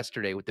 Wild day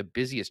yesterday with the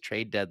busiest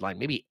trade deadline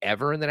maybe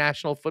ever in the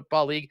National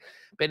Football League.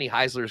 Benny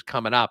Heisler is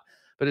coming up.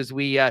 But as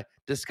we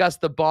discuss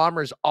the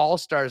Bombers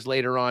All-Stars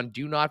later on,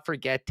 do not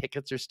forget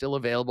tickets are still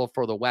available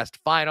for the West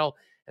Final.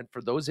 And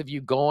for those of you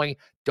going,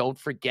 don't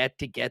forget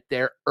to get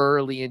there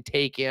early and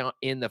take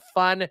in the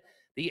fun,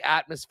 the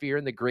atmosphere,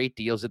 and the great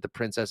deals at the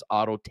Princess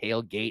Auto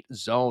Tailgate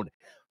Zone.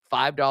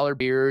 $5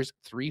 beers,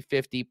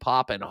 $3.50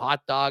 pop, and hot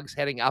dogs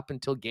heading up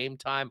until game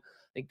time.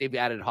 I think they've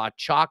added hot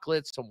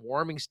chocolates, some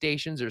warming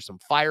stations, or some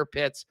fire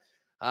pits.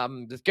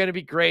 It's going to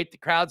be great. The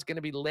crowd's going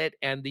to be lit,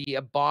 and the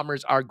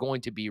Bombers are going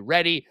to be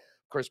ready.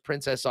 Of course,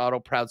 Princess Auto,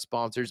 proud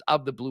sponsors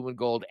of the Blue and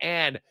Gold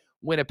and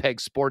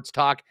Winnipeg Sports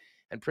Talk.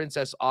 And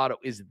Princess Auto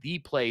is the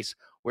place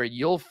where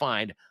you'll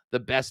find the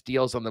best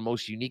deals on the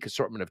most unique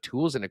assortment of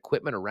tools and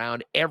equipment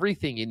around.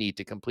 Everything you need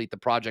to complete the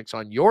projects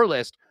on your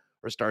list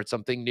or start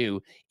something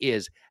new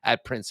is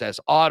at Princess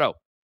Auto.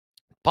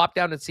 Pop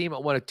down and see them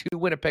at one of two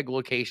Winnipeg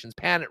locations,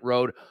 Panet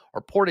Road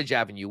or Portage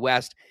Avenue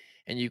West.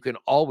 And you can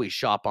always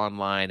shop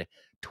online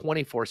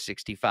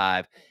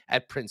 24/65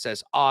 at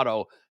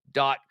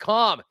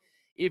princessauto.com.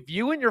 If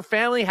you and your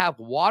family have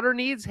water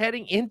needs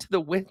heading into the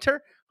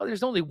winter, well,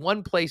 there's only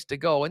one place to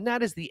go, and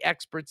that is the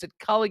experts at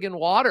Culligan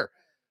Water.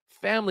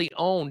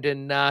 Family-owned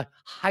and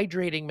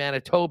hydrating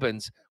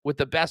Manitobans with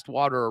the best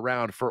water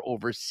around for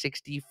over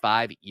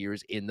 65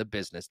 years in the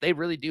business. They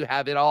really do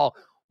have it all.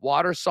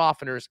 Water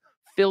softeners,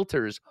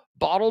 filters,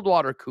 bottled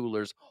water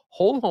coolers,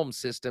 whole home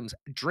systems,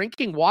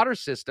 drinking water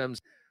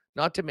systems,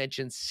 not to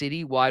mention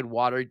citywide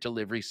water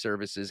delivery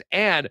services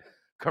and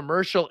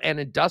commercial and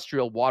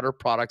industrial water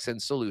products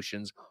and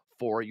solutions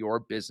for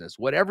your business.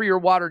 Whatever your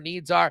water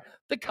needs are,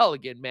 the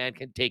Culligan man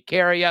can take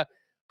care of you.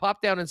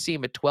 Pop down and see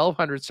him at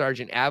 1200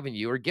 Sargent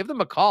Avenue or give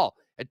them a call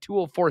at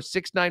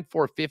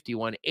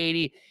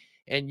 204-694-5180.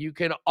 And you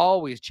can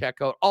always check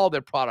out all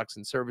their products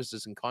and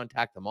services and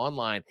contact them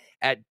online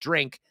at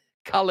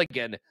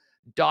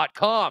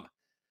drinkculligan.com.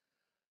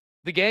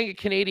 The gang at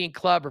Canadian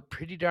Club are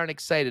pretty darn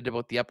excited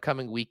about the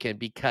upcoming weekend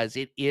because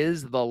it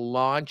is the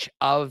launch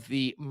of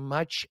the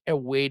much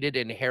awaited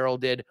and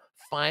heralded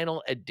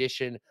final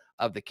edition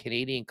of the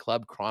Canadian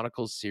Club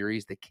Chronicles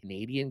series, the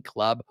Canadian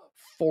Club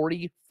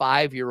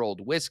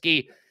 45-year-old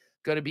whiskey,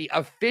 going to be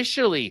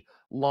officially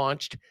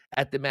launched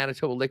at the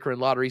Manitoba Liquor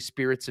and Lottery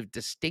Spirits of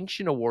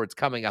Distinction Awards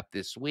coming up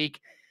this week.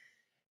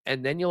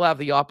 And then you'll have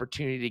the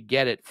opportunity to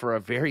get it for a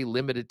very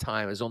limited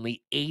time, as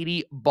only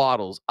 80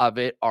 bottles of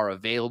it are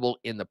available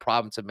in the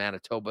province of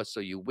Manitoba. So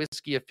you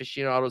whiskey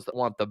aficionados that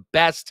want the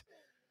best,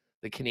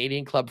 the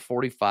Canadian Club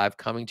 45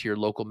 coming to your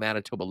local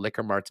Manitoba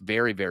liquor marts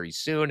very, very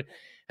soon.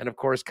 And of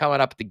course,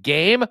 coming up at the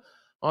game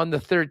on the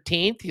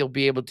 13th, you'll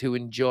be able to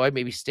enjoy,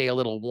 maybe stay a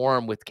little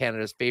warm with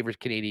Canada's favorite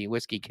Canadian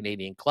whiskey,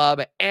 Canadian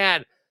Club,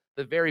 and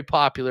the very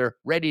popular,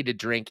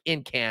 ready-to-drink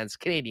in cans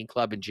Canadian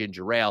Club and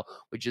Ginger Ale,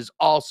 which is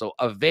also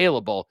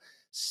available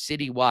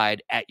citywide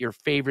at your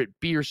favorite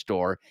beer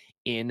store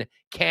in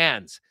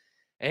cans.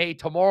 And hey,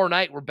 tomorrow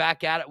night, we're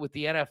back at it with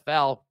the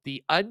NFL.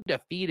 The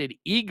undefeated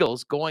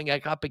Eagles going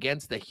up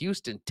against the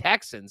Houston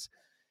Texans.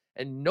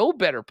 And no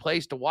better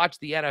place to watch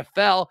the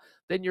NFL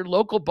than your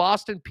local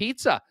Boston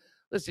Pizza.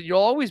 Listen,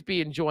 you'll always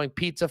be enjoying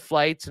pizza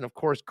flights and, of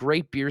course,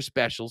 great beer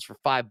specials for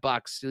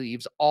 $5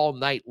 sleeves all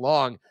night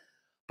long,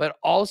 but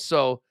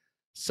also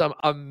some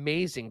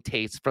amazing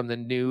tastes from the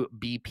new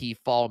BP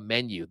fall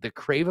menu. The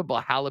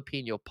craveable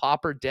jalapeno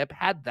popper dip,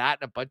 had that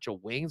and a bunch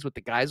of wings with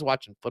the guys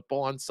watching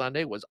football on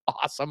Sunday, was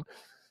awesome.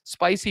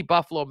 Spicy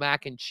buffalo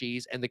mac and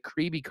cheese and the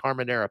creamy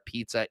carbonara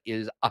pizza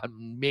is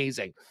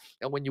amazing.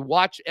 And when you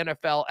watch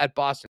NFL at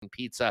Boston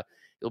Pizza,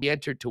 you'll be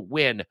entered to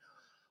win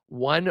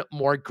one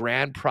more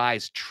grand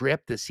prize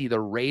trip to see the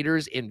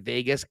Raiders in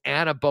Vegas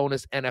and a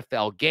bonus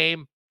NFL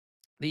game.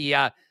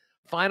 The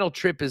final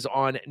trip is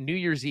on New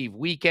Year's Eve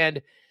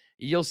weekend.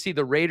 You'll see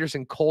the Raiders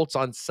and Colts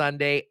on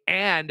Sunday,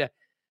 and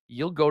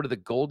you'll go to the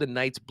Golden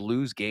Knights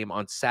Blues game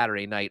on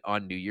Saturday night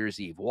on New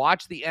Year's Eve.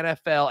 Watch the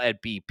NFL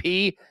at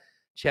BP,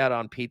 chat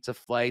on pizza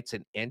flights,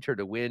 and enter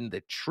to win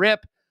the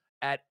trip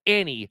at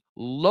any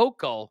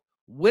local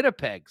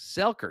Winnipeg,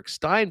 Selkirk,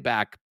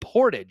 Steinbach,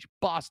 Portage,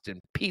 Boston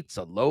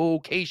pizza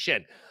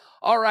location.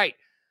 All right.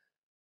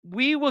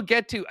 We will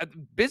get to a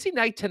busy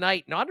night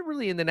tonight, not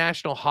really in the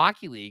National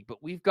Hockey League,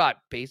 but we've got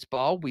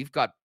baseball, we've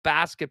got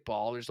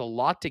basketball. There's a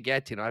lot to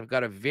get to. And I've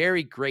got a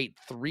very great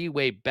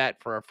three-way bet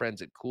for our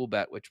friends at Cool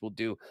Bet, which we'll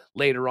do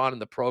later on in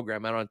the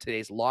program and on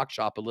today's Lock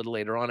Shop a little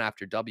later on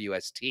after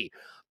WST.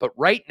 But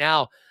right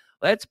now,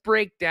 let's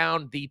break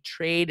down the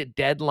trade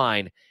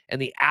deadline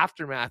and the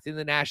aftermath in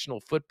the National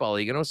Football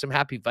League. I know some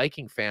happy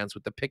Viking fans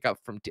with the pickup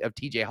of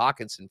TJ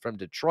Hawkinson from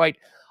Detroit.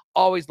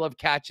 Always love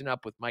catching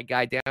up with my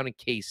guy down in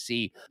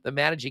KC, the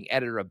managing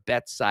editor of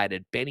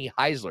BetSided, Benny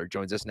Heisler,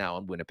 joins us now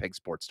on Winnipeg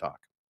Sports Talk.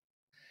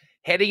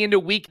 Heading into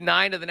week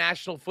 9 of the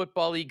National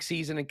Football League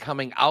season and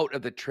coming out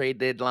of the trade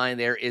deadline,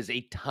 there is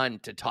a ton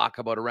to talk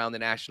about around the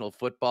National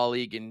Football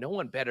League, and no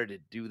one better to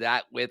do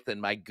that with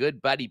than my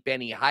good buddy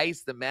Benny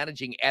Heis, the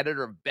managing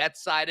editor of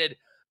BetSided,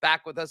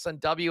 back with us on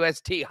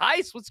WST.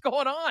 Heis, what's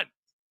going on?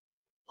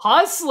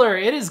 Hustler,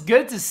 it is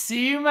good to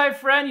see you, my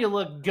friend. You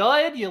look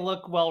good. You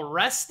look well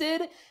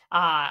rested.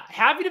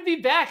 Happy to be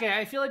back.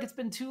 I feel like it's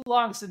been too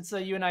long since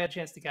you and I had a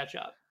chance to catch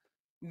up.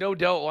 No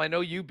doubt. Well, I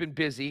know you've been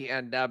busy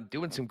and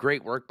doing some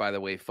great work, by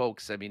the way,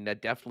 folks. I mean,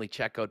 definitely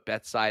check out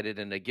BetSided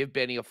and give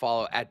Benny a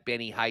follow at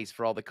Benny Heis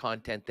for all the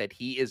content that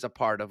he is a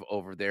part of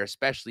over there,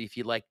 especially if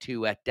you like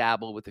to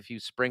dabble with a few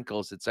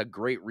sprinkles. It's a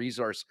great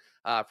resource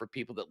for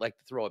people that like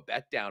to throw a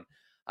bet down.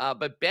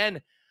 But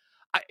Ben,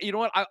 you know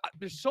what?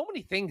 There's so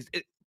many things.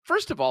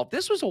 First of all,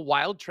 this was a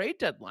wild trade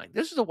deadline.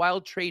 This is a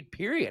wild trade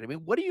period. I mean,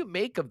 what do you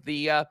make of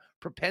the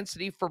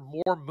propensity for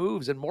more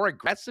moves and more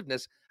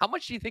aggressiveness? How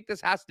much do you think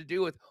this has to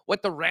do with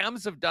what the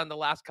Rams have done the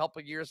last couple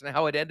of years and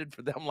how it ended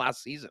for them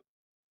last season?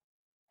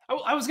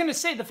 I was going to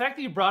say, the fact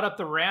that you brought up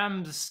the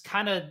Rams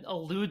kind of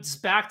alludes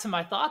back to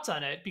my thoughts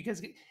on it,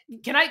 because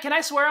can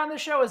I swear on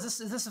this show? Is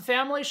this a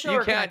family show,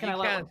 or can I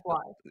let one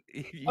fly?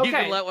 You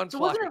can let one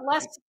fly.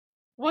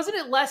 Wasn't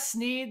it Les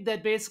Snead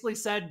that basically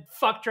said,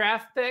 fuck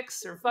draft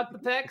picks or fuck the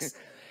picks?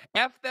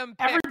 F them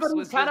picks. Everybody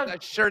was kind of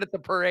a shirt at the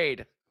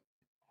parade.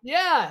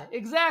 Yeah,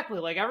 exactly.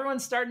 Like,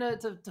 everyone's starting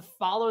to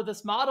follow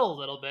this model a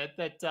little bit,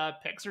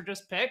 that picks are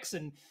just picks.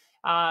 And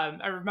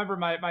I remember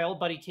my old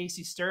buddy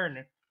Casey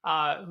Stern,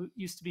 who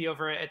used to be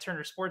over at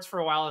Turner Sports for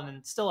a while and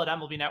then still at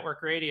MLB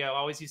Network Radio,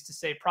 always used to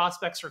say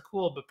prospects are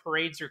cool, but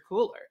parades are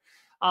cooler.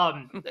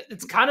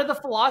 It's kind of the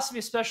philosophy,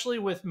 especially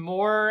with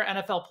more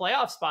NFL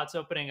playoff spots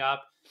opening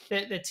up,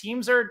 that the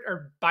teams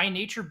are by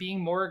nature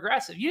being more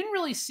aggressive. You didn't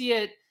really see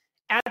it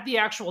at the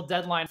actual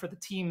deadline for the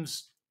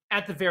teams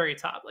at the very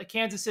top. Like,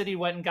 Kansas City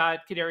went and got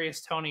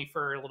Kadarius Toney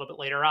for a little bit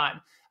later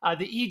on.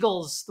 The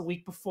Eagles the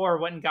week before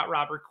went and got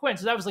Robert Quinn.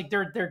 So that was like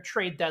their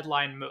trade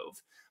deadline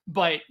move.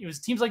 But it was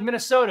teams like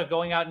Minnesota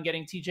going out and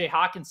getting TJ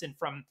Hawkinson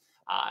from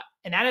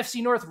an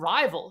NFC North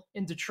rival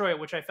in Detroit,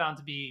 which I found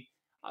to be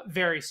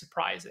very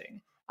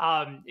surprising.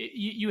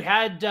 You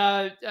had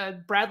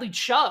Bradley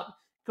Chubb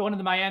going to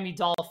the Miami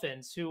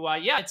Dolphins, who,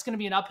 it's going to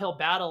be an uphill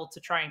battle to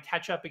try and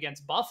catch up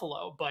against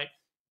Buffalo, but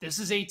this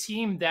is a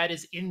team that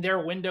is in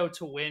their window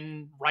to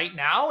win right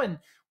now. And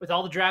with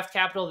all the draft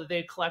capital that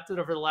they'd collected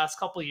over the last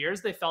couple of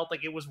years, they felt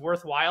like it was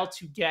worthwhile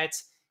to get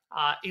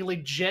a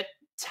legit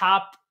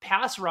top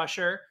pass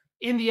rusher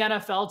in the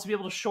NFL to be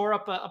able to shore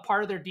up a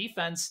part of their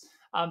defense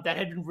that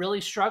had been really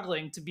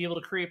struggling to be able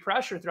to create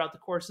pressure throughout the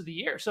course of the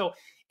year. So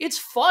it's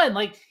fun.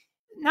 Like,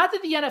 not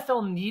that the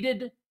NFL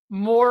needed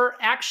more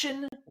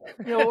action,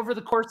 over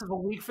the course of a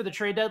week for the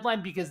trade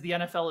deadline, because the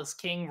NFL is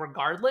king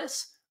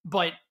regardless,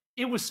 but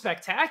it was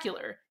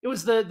spectacular. It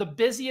was the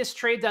busiest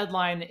trade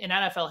deadline in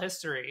NFL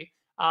history,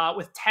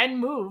 with 10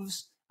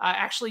 moves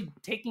actually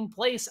taking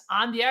place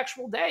on the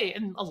actual day.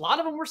 And a lot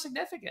of them were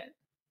significant.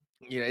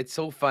 It's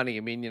so funny. I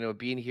mean,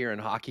 being here in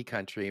hockey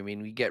country, I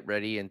mean, we get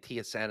ready and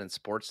TSN and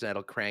Sportsnet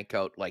will crank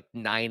out like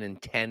 9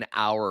 and 10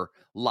 hour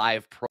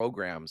live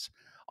programs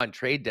on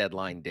trade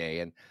deadline day.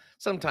 And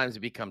sometimes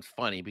it becomes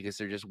funny because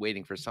they're just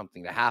waiting for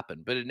something to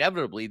happen. But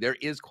inevitably, there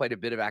is quite a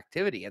bit of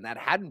activity. And that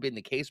hadn't been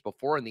the case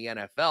before in the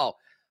NFL.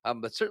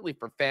 But certainly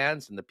for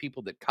fans and the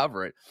people that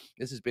cover it,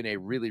 this has been a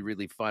really,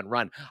 really fun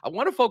run. I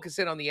want to focus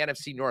in on the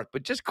NFC North,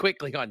 but just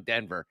quickly on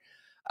Denver.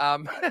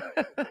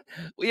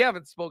 We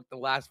haven't spoke the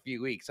last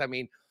few weeks. I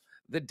mean,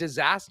 the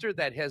disaster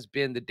that has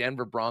been the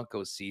Denver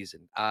Broncos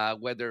season,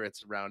 whether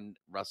it's around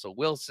Russell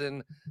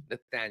Wilson,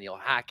 Nathaniel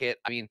Hackett.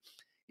 I mean,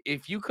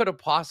 if you could have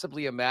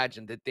possibly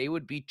imagined that they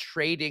would be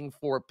trading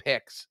for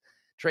picks,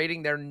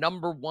 trading their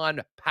number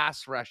one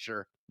pass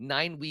rusher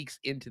 9 weeks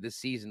into the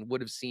season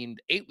would have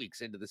seemed 8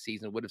 weeks into the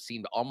season would have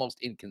seemed almost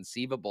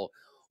inconceivable.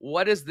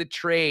 What does the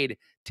trade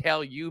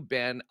tell you,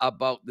 Ben,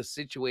 about the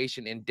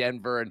situation in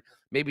Denver, and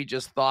maybe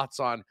just thoughts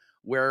on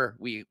what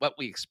we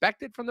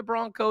expected from the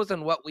Broncos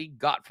and what we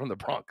got from the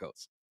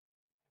Broncos?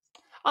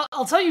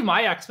 I'll tell you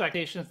my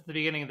expectations at the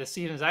beginning of the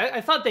season.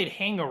 I thought they'd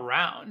hang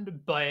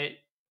around, but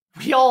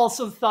we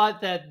also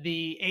thought that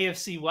the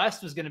AFC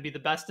West was going to be the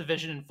best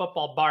division in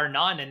football, bar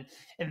none.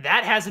 And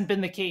that hasn't been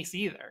the case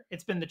either.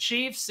 It's been the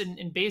Chiefs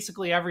and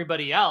basically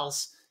everybody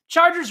else.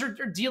 Chargers are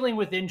dealing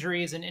with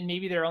injuries, and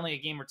maybe they're only a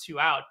game or two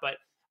out. But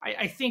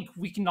I think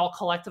we can all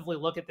collectively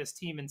look at this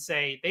team and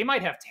say they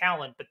might have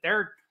talent, but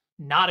they're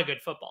not a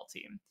good football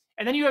team.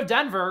 And then you have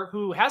Denver,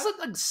 who has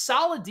a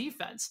solid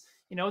defense.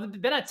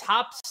 They've been a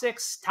top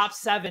 6, top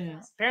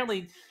 7,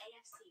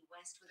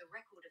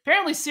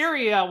 Apparently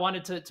Syria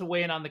wanted to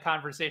weigh in on the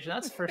conversation.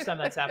 That's the first time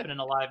that's happened in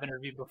a live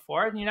interview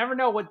before. And you never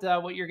know what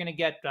you're going to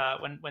get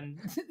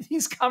when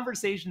these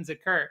conversations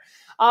occur.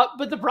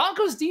 But the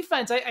Broncos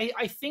defense,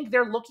 I think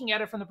they're looking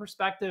at it from the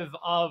perspective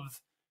of,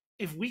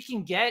 if we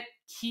can get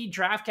key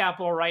draft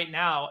capital right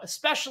now,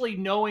 especially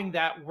knowing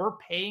that we're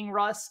paying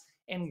Russ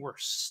and we're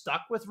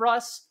stuck with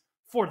Russ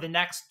for the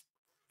next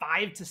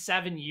 5 to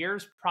 7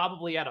 years,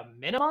 probably at a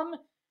minimum,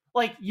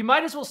 like, you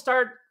might as well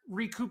start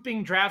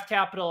recouping draft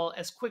capital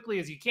as quickly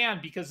as you can,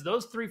 because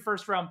those 3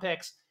 first-round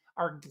picks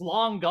are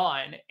long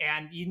gone,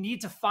 and you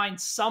need to find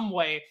some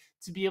way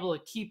to be able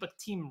to keep a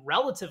team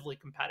relatively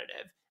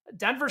competitive.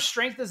 Denver's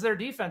strength is their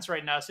defense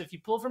right now, so if you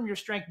pull from your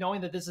strength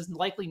knowing that this is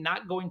likely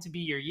not going to be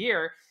your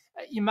year,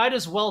 you might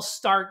as well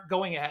start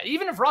going ahead.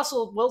 Even if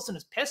Russell Wilson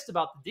is pissed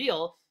about the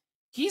deal,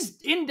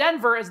 he's in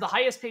Denver as the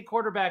highest paid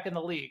quarterback in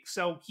the league,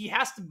 so he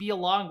has to be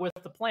along with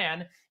the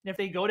plan. And if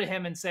they go to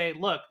him and say,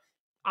 look,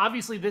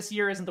 obviously this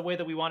year isn't the way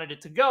that we wanted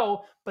it to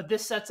go, but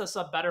this sets us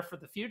up better for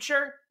the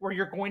future, where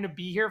you're going to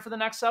be here for the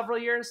next several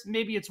years,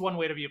 maybe it's one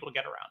way to be able to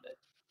get around it.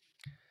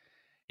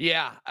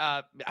 Yeah.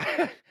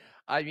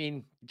 I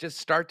mean, just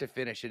start to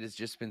finish, it has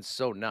just been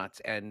so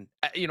nuts. And,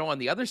 on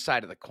the other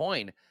side of the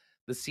coin,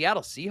 the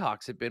Seattle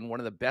Seahawks have been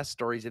one of the best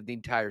stories of the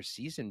entire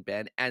season,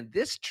 Ben. And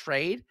this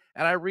trade,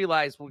 and I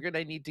realize we're going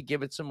to need to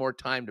give it some more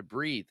time to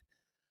breathe,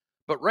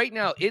 but right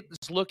now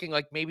it's looking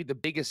like maybe the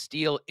biggest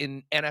steal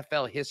in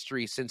NFL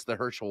history since the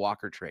Herschel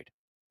Walker trade.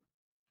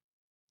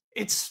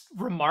 It's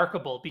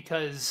remarkable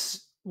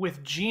because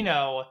with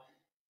Geno,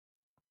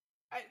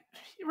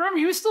 remember,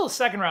 he was still a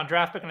second-round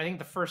draft pick, and I think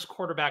the first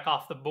quarterback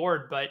off the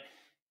board, but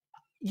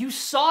you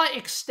saw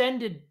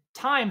extended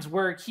times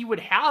where he would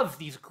have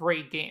these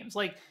great games.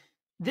 Like,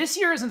 this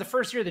year isn't the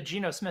first year that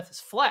Geno Smith has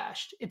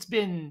flashed. It's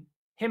been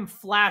him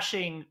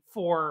flashing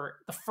for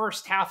the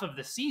first half of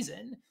the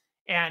season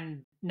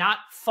and not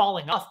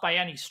falling off by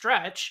any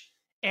stretch.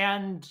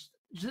 And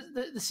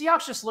the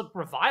Seahawks just look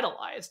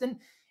revitalized. And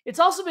it's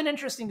also been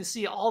interesting to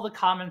see all the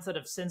comments that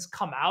have since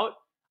come out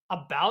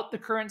about the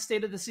current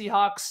state of the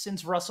Seahawks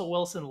since Russell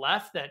Wilson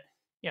left, that,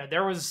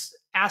 there was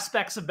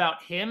aspects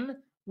about him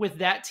with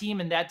that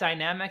team and that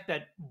dynamic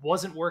that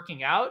wasn't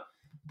working out.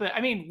 But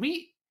I mean,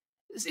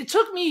 it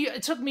took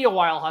me a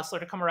while, Heisler,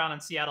 to come around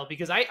on Seattle,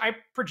 because I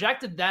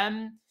projected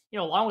them,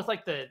 along with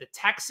like the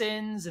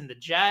Texans and the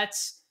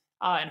Jets,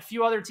 and a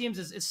few other teams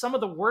is some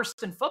of the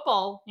worst in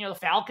football. The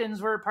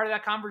Falcons were part of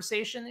that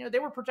conversation. They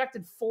were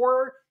projected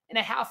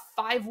 4.5,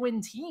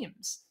 5-win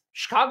teams.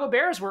 Chicago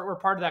Bears were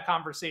part of that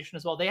conversation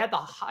as well. They had the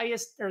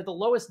highest or the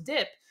lowest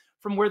dip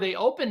from where they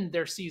opened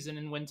their season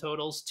in win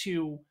totals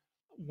to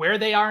where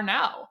they are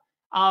now.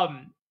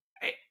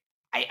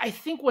 I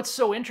think what's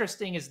so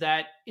interesting is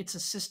that it's a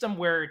system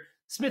where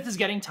Smith is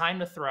getting time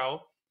to throw.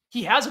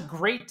 He has a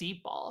great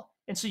deep ball.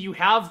 And so you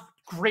have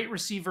great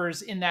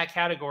receivers in that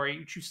category,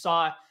 which you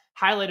saw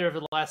highlighted over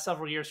the last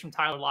several years from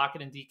Tyler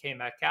Lockett and DK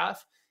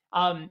Metcalf.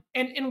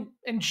 And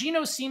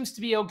Geno seems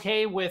to be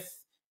okay with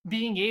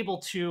being able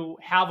to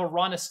have a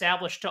run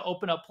established to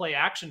open up play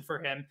action for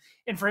him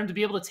and for him to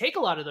be able to take a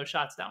lot of those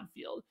shots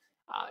downfield.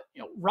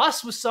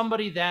 Russ was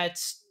somebody that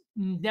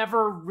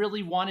never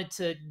really wanted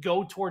to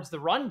go towards the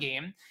run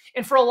game.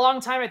 And for a long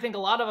time, I think a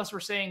lot of us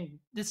were saying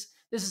this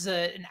is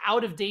an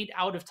out of date,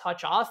 out of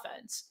touch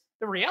offense.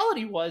 The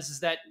reality is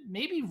that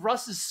maybe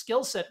Russ's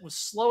skill set was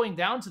slowing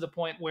down to the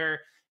point where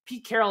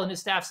Pete Carroll and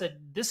his staff said,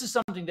 this is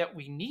something that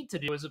we need to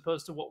do as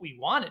opposed to what we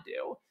want to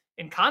do.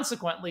 And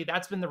consequently,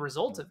 that's been the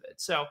result of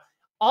it. So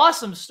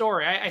awesome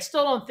story. I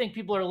still don't think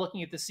people are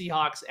looking at the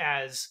Seahawks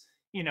as,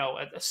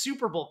 a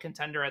Super Bowl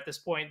contender at this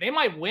point. They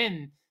might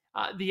win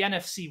the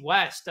NFC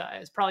West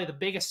is probably the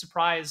biggest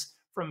surprise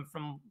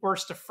from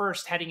worst to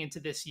first heading into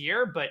this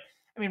year. But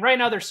I mean, right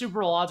now their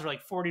Super Bowl odds are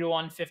like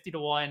 40-1,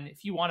 50-1.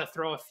 If you want to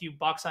throw a few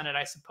bucks on it,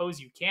 I suppose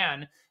you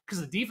can,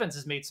 because the defense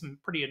has made some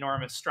pretty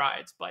enormous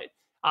strides. But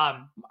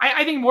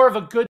I think more of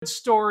a good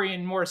story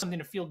and more something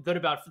to feel good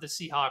about for the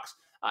Seahawks,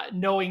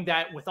 knowing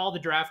that with all the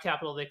draft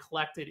capital they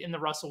collected in the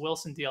Russell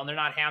Wilson deal, and they're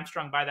not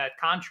hamstrung by that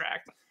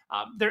contract,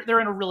 they're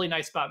in a really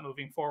nice spot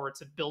moving forward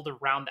to build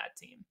around that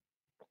team.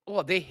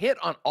 Well, they hit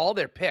on all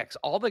their picks.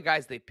 All the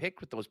guys they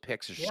picked with those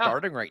picks are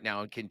starting right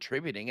now and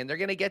contributing, and they're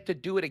going to get to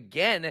do it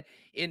again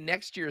in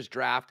next year's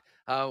draft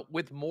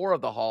with more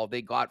of the haul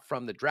they got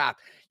from the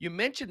draft. You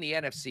mentioned the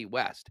NFC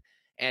West,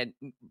 and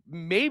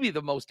maybe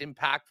the most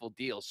impactful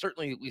deal,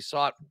 certainly we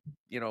saw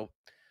it,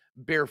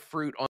 bear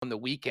fruit on the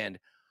weekend,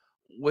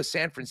 was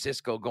San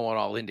Francisco going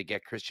all in to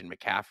get Christian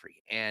McCaffrey.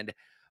 And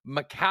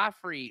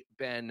McCaffrey,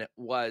 Ben,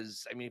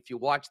 if you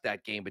watch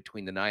that game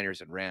between the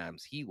Niners and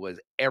Rams, he was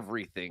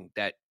everything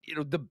that,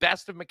 the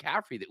best of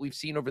McCaffrey that we've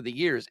seen over the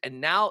years.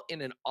 And now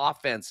in an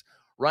offense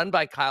run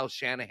by Kyle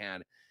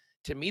Shanahan,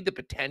 to me, the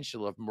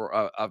potential of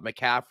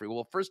McCaffrey,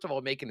 well, first of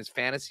all, making his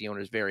fantasy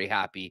owners very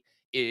happy,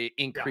 it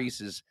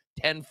increases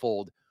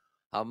tenfold.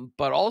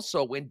 But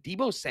also when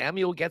Deebo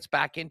Samuel gets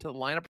back into the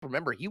lineup,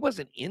 remember, he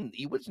wasn't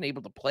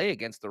able to play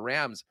against the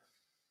Rams.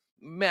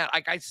 Man,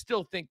 I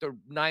still think the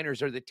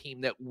Niners are the team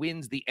that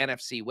wins the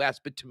NFC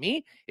West. But to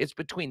me, it's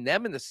between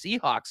them and the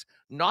Seahawks,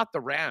 not the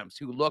Rams,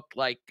 who look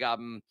like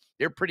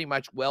they're pretty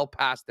much well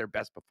past their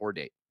best before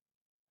date.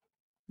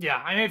 Yeah,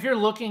 I mean, if you're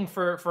looking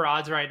for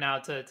odds right now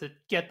to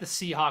get the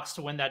Seahawks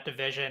to win that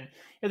division,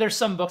 there's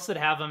some books that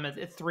have them at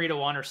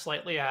 3-1 or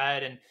slightly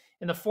ahead.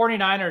 And the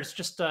 49ers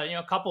just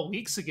a couple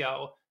weeks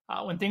ago,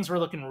 when things were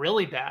looking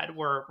really bad,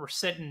 we're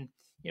sitting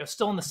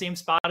still in the same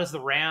spot as the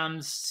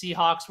Rams.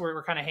 Seahawks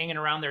were kind of hanging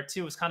around there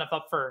too. It was kind of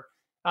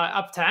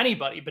up to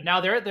anybody, but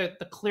now they're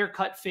the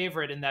clear-cut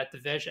favorite in that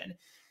division.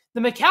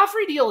 The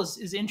McCaffrey deal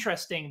is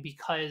interesting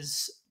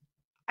because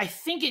I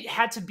think it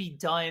had to be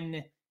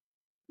done,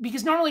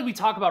 because normally we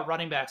talk about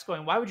running backs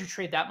going, why would you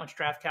trade that much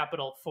draft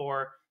capital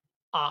for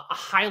a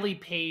highly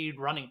paid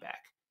running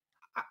back?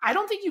 I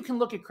don't think you can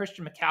look at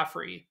Christian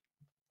McCaffrey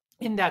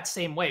in that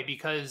same way,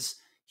 because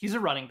he's a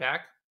running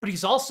back, but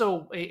he's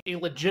also a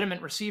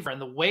legitimate receiver. And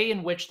the way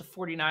in which the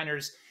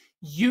 49ers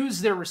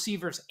use their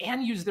receivers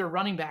and use their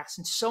running backs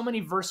in so many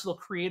versatile,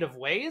 creative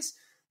ways,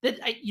 that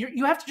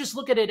you have to just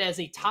look at it as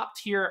a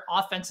top-tier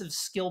offensive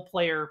skill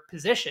player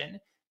position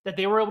that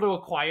they were able to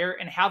acquire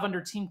and have under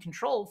team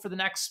control for the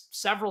next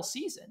several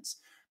seasons.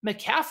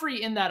 McCaffrey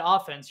in that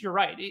offense, you're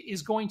right,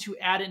 is going to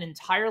add an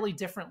entirely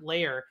different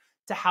layer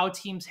to how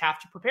teams have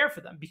to prepare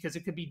for them, because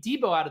it could be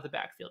Deebo out of the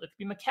backfield. It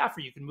could be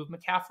McCaffrey. You can move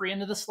McCaffrey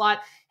into the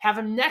slot, have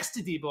him next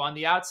to Deebo on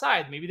the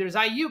outside. Maybe there's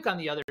Ayuk on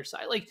the other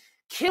side. Like,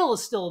 Kittle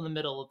is still in the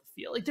middle of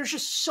the field. Like, there's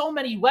just so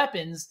many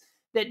weapons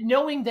that,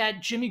 knowing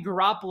that Jimmy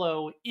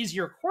Garoppolo is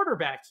your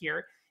quarterback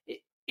here,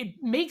 it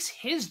makes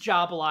his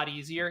job a lot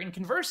easier. And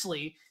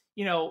conversely,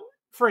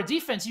 for a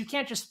defense, you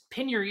can't just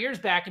pin your ears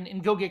back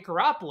and go get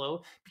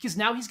Garoppolo, because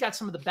now he's got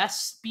some of the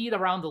best speed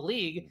around the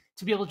league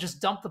to be able to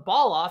just dump the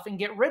ball off and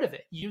get rid of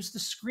it. Use the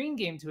screen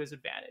game to his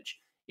advantage.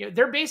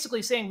 They're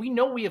basically saying, we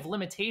know we have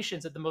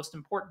limitations at the most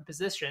important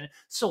position,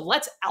 so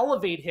let's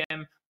elevate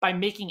him by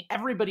making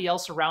everybody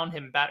else around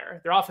him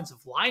better. Their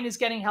offensive line is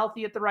getting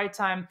healthy at the right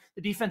time.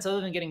 The defense,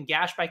 other than getting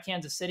gashed by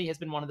Kansas City, has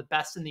been one of the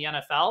best in the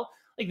NFL.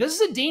 Like, this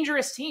is a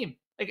dangerous team.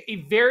 Like,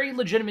 a very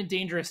legitimate,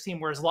 dangerous team,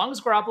 where as long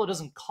as Garoppolo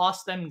doesn't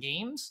cost them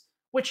games,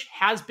 which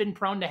has been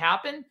prone to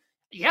happen,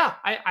 yeah,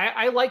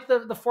 I like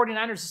the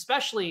 49ers,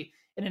 especially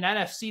in an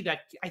NFC that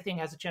I think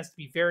has a chance to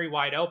be very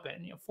wide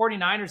open.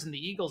 49ers and the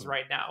Eagles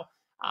right now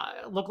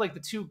look like the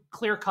two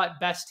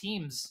clear-cut best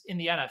teams in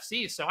the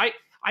NFC. So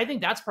I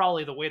think that's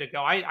probably the way to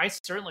go. I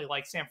certainly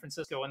like San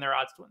Francisco and their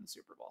odds to win the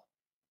Super Bowl.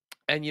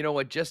 And you know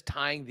what? Just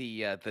tying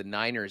the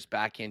Niners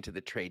back into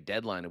the trade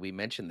deadline, and we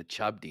mentioned the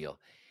Chubb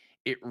deal.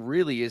 It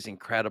really is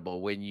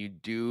incredible when you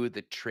do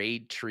the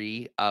trade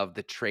tree of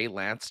the Trey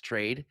Lance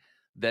trade.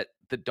 that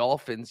the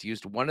Dolphins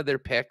used one of their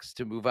picks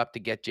to move up to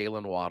get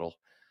Jalen Waddle,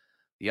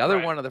 the other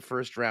Right. one of the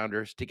first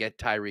rounders to get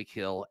Tyreek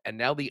Hill, and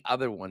now the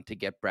other one to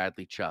get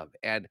Bradley Chubb.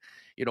 And,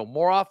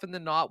 more often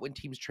than not, when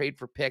teams trade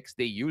for picks,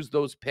 they use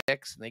those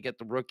picks and they get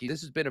the rookie.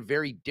 This has been a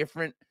very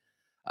different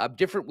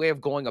way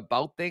of going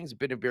about things,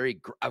 been a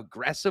very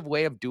aggressive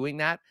way of doing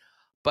that.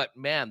 But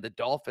man, the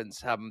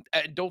Dolphins and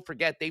don't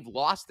forget, they've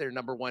lost their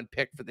number one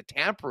pick for the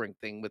tampering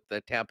thing with the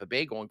Tampa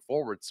Bay going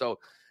forward. So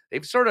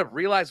they've sort of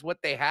realized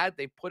what they had.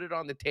 They put it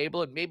on the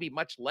table, and maybe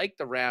much like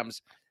the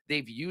Rams,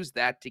 they've used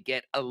that to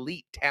get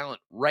elite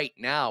talent right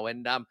now.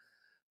 And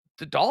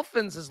the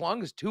Dolphins, as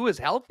long as Tua is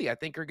healthy, I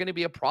think are going to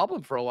be a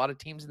problem for a lot of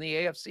teams in the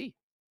AFC.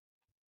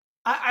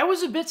 I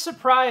was a bit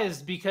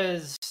surprised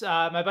because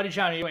my buddy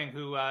John Ewing,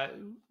 who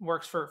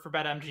works for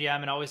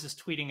BetMGM and always is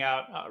tweeting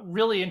out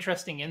really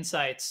interesting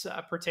insights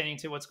pertaining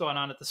to what's going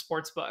on at the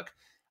sportsbook,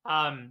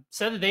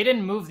 said that they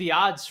didn't move the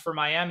odds for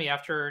Miami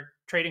after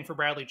trading for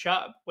Bradley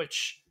Chubb,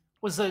 which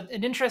was an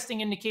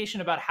interesting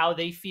indication about how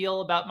they feel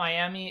about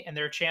Miami and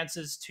their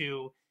chances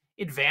to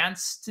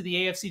advance to the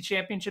AFC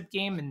Championship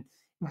game and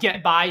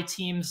get by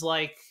teams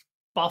like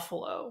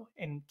Buffalo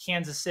and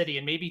Kansas City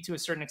and maybe to a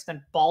certain extent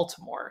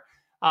Baltimore.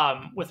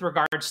 With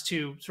regards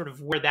to sort of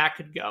where that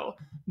could go.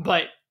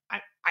 But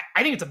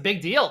I think it's a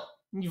big deal.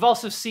 You've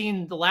also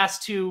seen the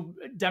last two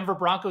Denver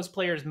Broncos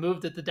players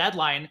moved at the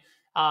deadline,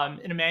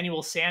 in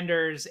Emmanuel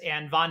Sanders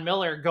and Von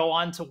Miller, go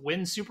on to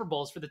win Super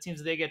Bowls for the teams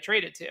that they get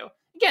traded to.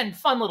 Again,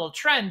 fun little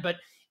trend, but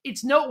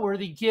it's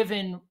noteworthy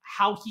given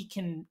how he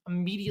can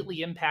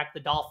immediately impact the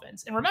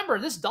Dolphins. And remember,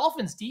 this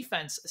Dolphins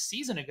defense a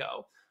season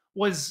ago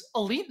was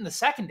elite in the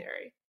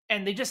secondary,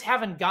 and they just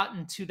haven't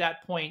gotten to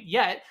that point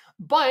yet.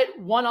 But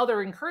one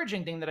other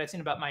encouraging thing that I've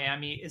seen about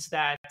Miami is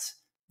that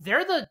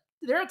they're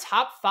a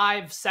top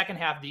 5 second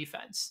half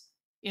defense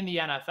in the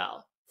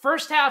NFL.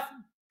 First half,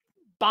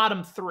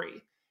 bottom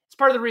 3. It's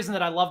part of the reason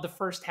that I love the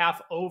first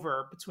half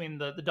over between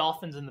the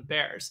Dolphins and the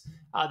Bears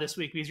this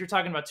week, because you're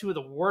talking about two of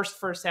the worst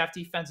first half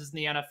defenses in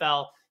the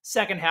NFL.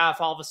 Second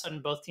half, all of a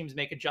sudden, both teams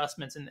make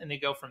adjustments and they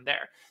go from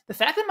there. The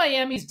fact that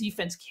Miami's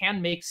defense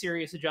can make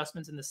serious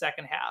adjustments in the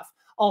second half,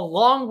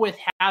 along with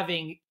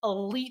having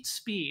elite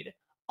speed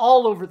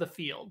all over the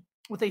field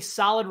with a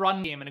solid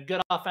run game and a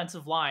good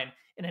offensive line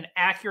and an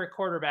accurate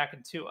quarterback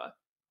in Tua.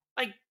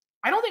 Like,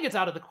 I don't think it's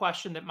out of the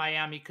question that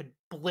Miami could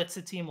blitz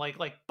a team like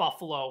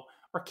Buffalo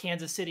or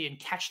Kansas City and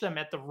catch them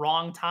at the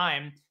wrong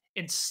time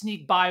and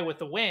sneak by with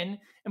the win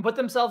and put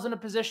themselves in a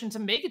position to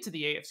make it to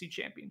the AFC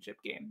Championship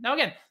game. Now,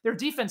 again, their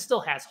defense still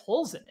has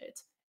holes in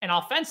it. And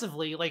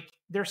offensively,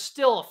 there's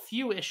still a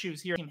few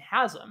issues here. The team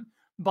has them.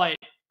 But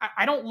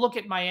I don't look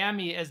at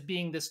Miami as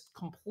being this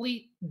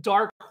complete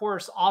dark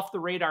horse off the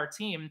radar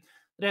team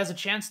that has a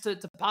chance to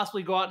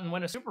possibly go out and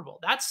win a Super Bowl.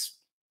 That's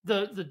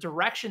the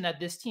direction that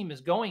this team is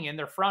going in.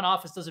 Their front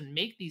office doesn't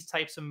make these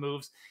types of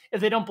moves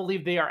if they don't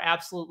believe they are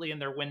absolutely in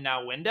their win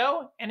now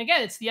window. And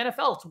again, it's the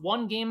NFL. It's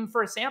one game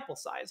for a sample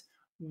size.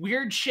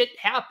 Weird shit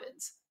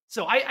happens.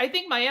 So I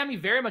think Miami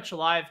very much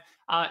alive.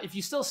 If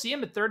you still see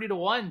them at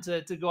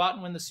 30-1 to go out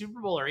and win the Super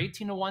Bowl or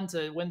 18-1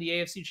 to win the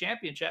AFC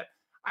Championship,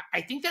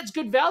 I think that's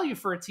good value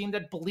for a team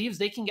that believes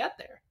they can get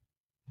there.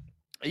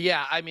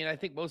 Yeah, I mean, I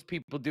think most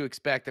people do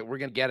expect that we're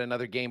going to get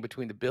another game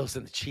between the Bills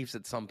and the Chiefs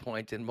at some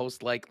point, and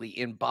most likely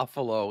in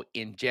Buffalo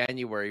in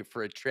January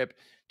for a trip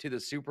to the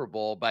Super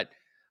Bowl. But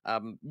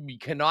we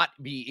cannot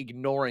be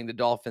ignoring the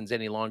Dolphins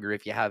any longer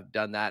if you have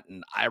done that.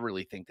 And I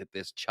really think that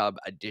this Chubb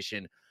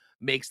addition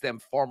makes them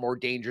far more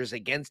dangerous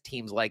against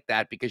teams like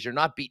that, because you're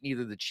not beating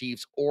either the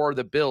Chiefs or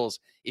the Bills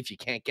if you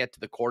can't get to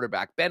the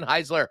quarterback. Ben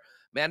Heisler,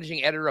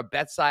 managing editor of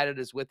BetSided,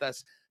 is with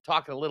us,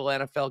 talking a little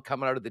NFL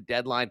coming out of the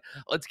deadline.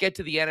 Let's get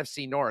to the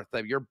NFC North.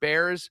 Your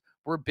Bears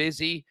were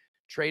busy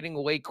trading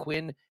away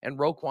Quinn and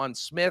Roquan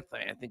Smith.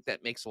 I think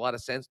that makes a lot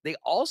of sense. They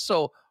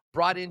also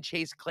brought in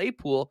Chase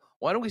Claypool.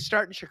 Why don't we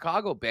start in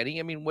Chicago, Benny?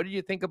 I mean, what do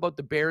you think about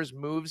the Bears'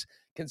 moves,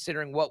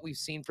 considering what we've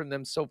seen from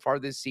them so far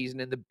this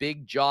season and the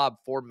big job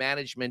for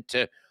management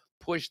to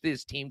push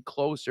this team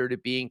closer to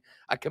being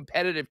a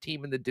competitive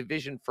team in the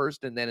division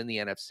first and then in the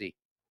NFC?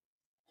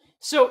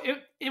 So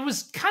it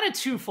was kind of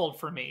twofold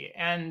for me.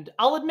 And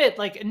I'll admit,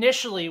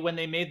 initially when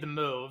they made the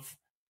move,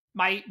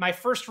 my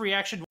first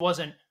reaction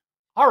wasn't,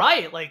 all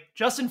right,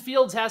 Justin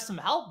Fields has some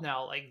help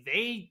now.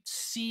 They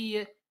see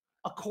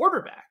a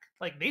quarterback.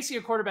 They see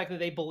a quarterback that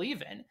they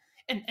believe in.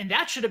 And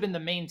that should have been the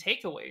main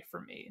takeaway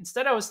for me.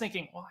 Instead, I was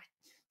thinking, well,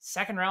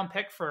 second round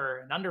pick for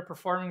an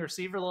underperforming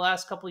receiver the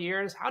last couple of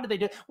years. How did they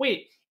do?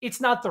 Wait,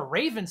 it's not the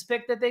Ravens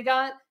pick that they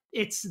got.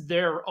 It's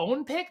their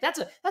own pick. That's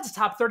a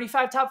top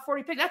 35, top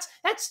 40 pick.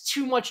 That's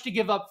too much to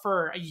give up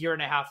for a year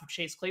and a half of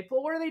Chase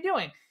Claypool. What are they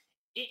doing?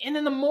 And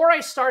then the more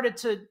I started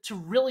to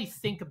really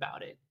think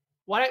about it,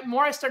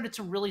 more I started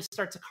to really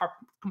start to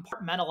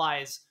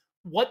compartmentalize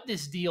what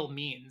this deal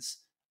means.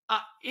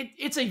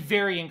 It's a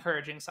very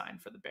encouraging sign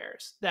for the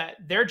Bears that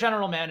their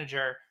general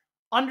manager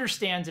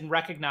understands and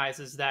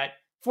recognizes that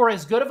for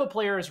as good of a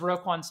player as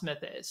Roquan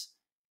Smith is,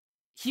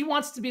 he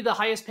wants to be the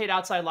highest paid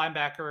outside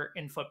linebacker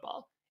in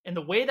football. and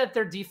the way that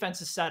their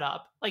defense is set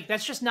up, like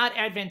that's just not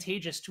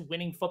advantageous to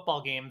winning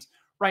football games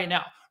right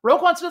now.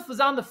 Roquan Smith was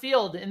on the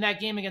field in that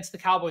game against the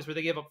Cowboys where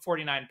they gave up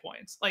 49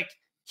 points. Like,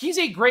 he's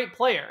a great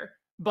player,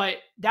 but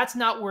that's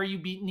not where you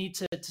need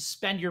to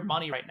spend your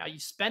money right now. You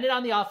spend it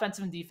on the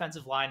offensive and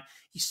defensive line.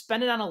 You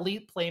spend it on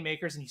elite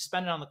playmakers, and you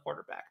spend it on the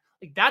quarterback.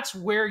 Like, that's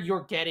where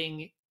you're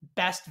getting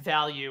best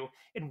value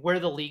and where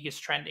the league is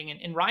trending.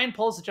 And Ryan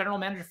Poles, the general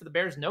manager for the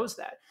Bears, knows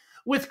that.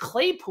 With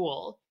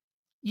Claypool,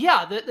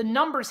 yeah, the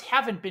numbers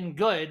haven't been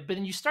good, but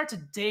then you start to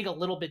dig a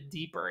little bit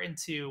deeper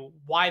into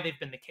why they've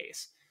been the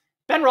case.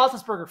 Ben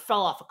Roethlisberger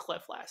fell off a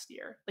cliff last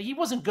year. Like, he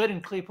wasn't good in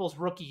Claypool's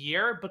rookie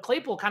year, but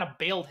Claypool kind of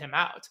bailed him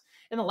out.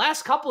 In the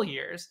last couple of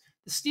years,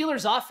 the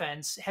Steelers'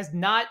 offense has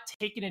not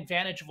taken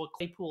advantage of what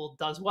Claypool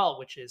does well,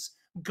 which is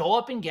go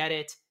up and get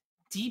it,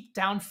 deep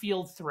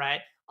downfield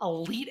threat,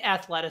 elite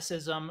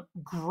athleticism,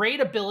 great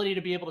ability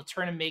to be able to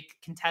turn and make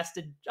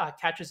contested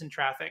catches in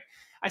traffic.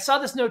 I saw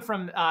this note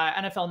from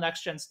NFL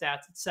Next Gen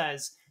Stats. It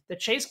says that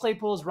Chase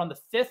Claypool has run the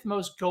 5th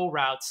most go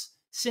routes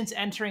since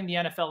entering the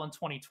NFL in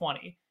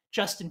 2020.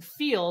 Justin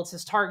Fields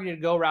has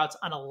targeted go routes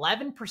on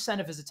 11%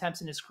 of his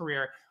attempts in his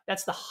career.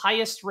 That's the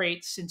highest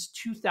rate since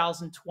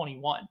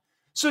 2021.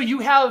 So you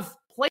have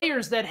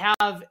players that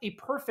have a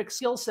perfect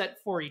skill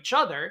set for each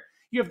other.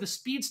 You have the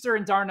speedster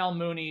in Darnell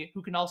Mooney,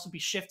 who can also be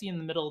shifty in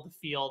the middle of the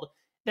field.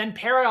 Then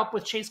pair it up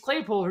with Chase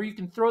Claypool, who you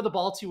can throw the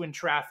ball to in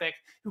traffic,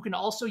 who can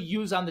also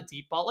use on the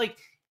deep ball. Like,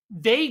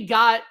 they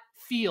got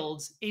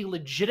Fields a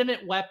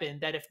legitimate weapon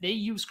that if they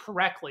use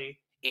correctly,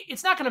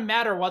 it's not going to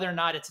matter whether or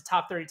not it's a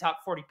top 30, top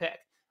 40 pick.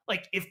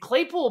 Like, if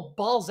Claypool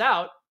balls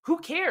out, who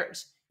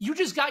cares? You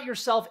just got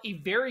yourself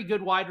a very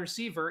good wide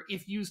receiver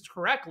if used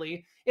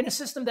correctly in a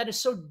system that is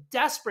so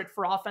desperate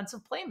for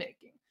offensive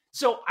playmaking.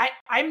 So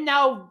I'm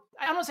now,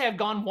 I don't want to say I've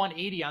gone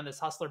 180 on this,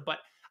 Hustler, but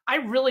I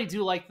really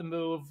do like the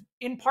move,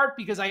 in part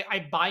because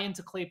I buy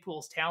into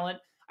Claypool's talent.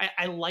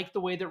 I like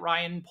the way that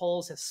Ryan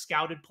Poles has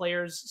scouted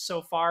players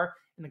so far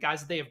and the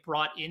guys that they have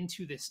brought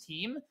into this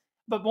team.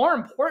 But more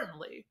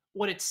importantly,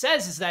 what it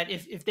says is that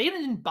if they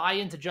didn't buy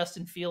into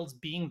Justin Fields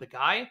being the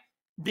guy,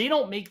 they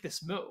don't make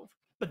this move.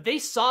 But they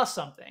saw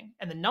something,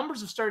 and the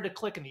numbers have started to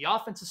click, and the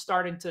offense is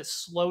starting to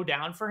slow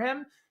down for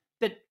him,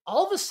 that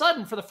all of a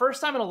sudden, for the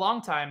first time in a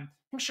long time,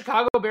 I think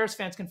Chicago Bears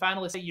fans can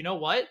finally say, you know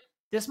what?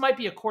 This might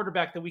be a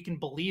quarterback that we can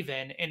believe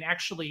in and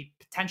actually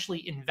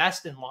potentially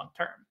invest in long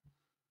term.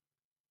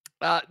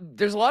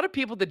 There's a lot of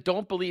people that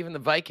don't believe in the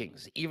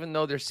Vikings, even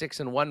though they're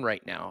 6-1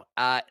 right now.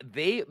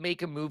 They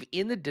make a move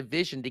in the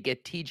division to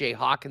get TJ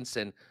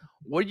Hawkinson.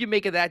 What do you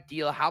make of that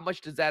deal? How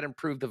much does that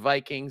improve the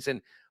Vikings?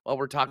 And while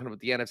we're talking about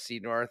the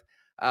NFC North,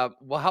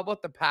 well, how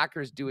about the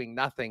Packers doing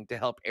nothing to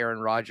help Aaron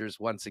Rodgers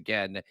once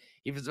again?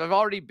 He's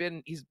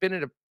been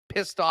in a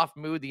pissed off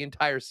mood the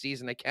entire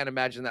season. I can't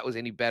imagine that was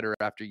any better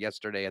after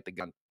yesterday at the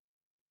gun.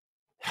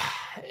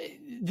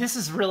 This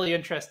is really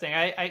interesting.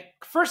 I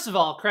first of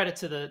all, credit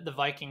to the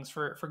Vikings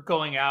for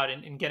going out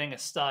and getting a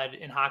stud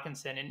in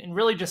Hawkinson and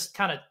really just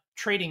kind of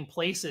trading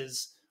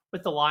places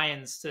with the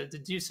Lions to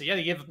do so. Yeah,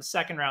 they gave up a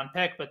 2nd round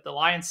pick, but the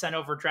Lions sent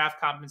over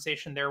draft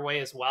compensation their way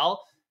as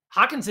well.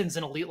 Hawkinson's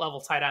an elite level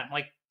tight end,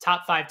 like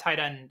top 5 tight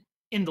end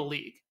in the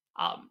league.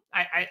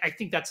 I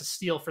think that's a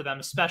steal for them,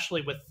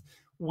 especially with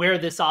where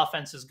this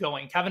offense is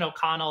going. Kevin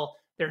O'Connell,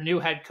 their new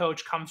head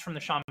coach, comes from the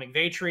Sean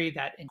McVay tree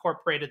that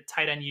incorporated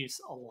tight end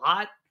use a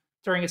lot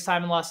during his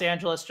time in Los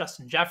Angeles.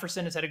 Justin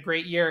Jefferson has had a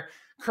great year.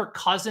 Kirk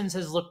Cousins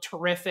has looked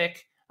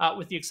terrific,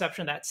 with the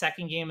exception of that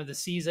 2nd game of the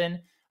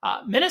season.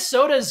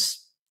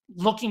 Minnesota's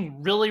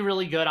looking really,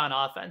 really good on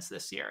offense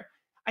this year.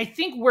 I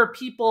think where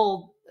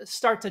people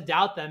start to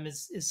doubt them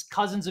is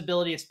Cousins'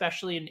 ability,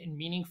 especially in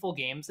meaningful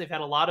games. They've had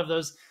a lot of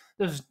those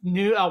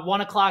new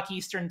 1:00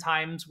 Eastern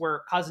times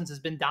where Cousins has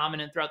been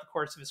dominant throughout the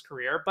course of his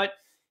career. But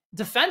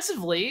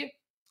defensively,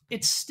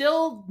 it's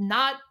still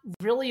not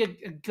really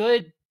a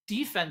good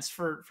defense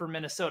for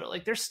Minnesota.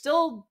 Like, there's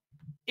still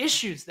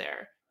issues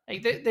there.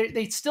 Like,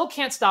 they still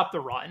can't stop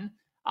the run.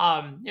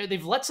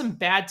 They've let some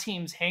bad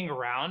teams hang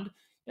around.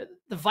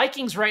 The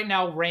Vikings right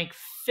now rank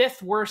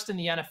 5th worst in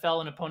the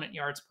NFL in opponent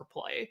yards per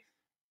play.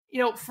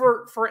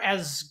 For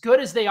as good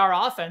as they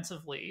are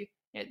offensively,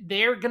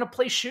 they're going to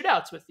play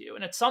shootouts with you.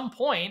 And at some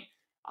point,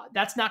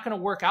 that's not going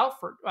to work out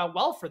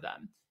well for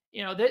them.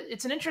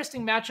 It's an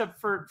interesting matchup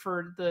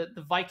for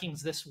the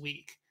Vikings this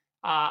week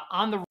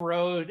on the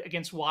road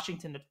against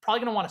Washington. They're probably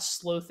going to want to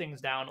slow things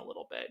down a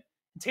little bit.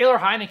 And Taylor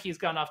Heineke's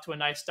gone off to a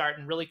nice start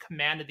and really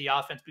commanded the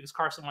offense because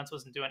Carson Wentz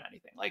wasn't doing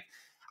anything. Like,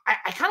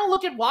 I kind of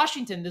look at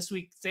Washington this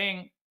week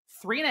saying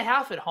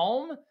 3.5 at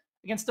home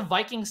against a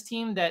Vikings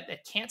team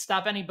that can't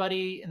stop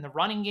anybody in the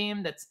running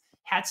game, that's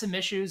had some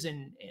issues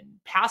in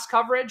pass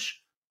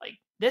coverage. Like,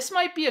 this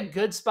might be a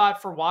good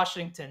spot for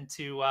Washington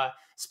to,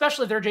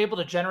 especially if they're able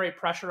to generate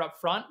pressure up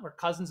front where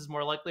Cousins is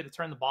more likely to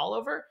turn the ball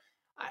over.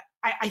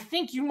 I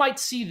think you might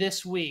see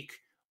this week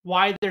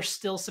why there's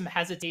still some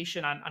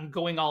hesitation on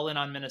going all in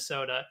on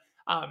Minnesota.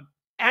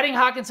 Adding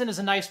Hawkinson is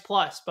a nice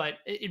plus, but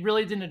it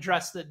really didn't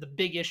address the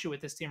big issue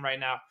with this team right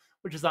now,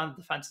 which is on the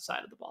defensive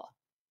side of the ball.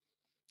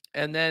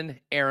 And then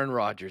Aaron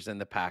Rodgers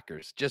and the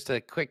Packers. Just a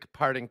quick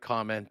parting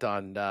comment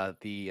on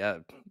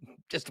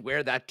just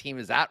where that team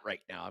is at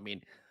right now. I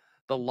mean,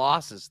 the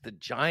losses, the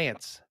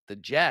Giants, the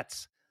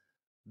Jets,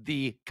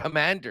 the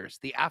Commanders,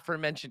 the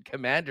aforementioned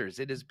Commanders.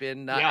 It has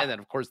been, and then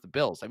of course the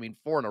Bills. I mean,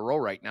 4 in a row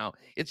right now.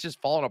 It's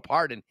just falling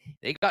apart, and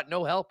they got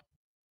no help.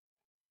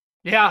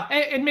 Yeah,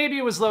 and maybe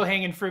it was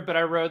low-hanging fruit, but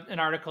I wrote an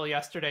article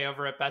yesterday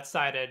over at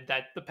BetSided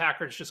that the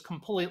Packers just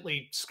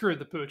completely screwed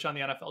the pooch on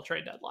the NFL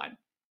trade deadline.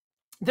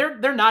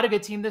 They're not a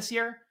good team this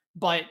year,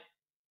 but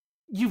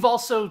you've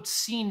also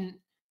seen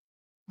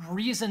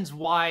reasons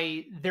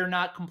why they're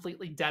not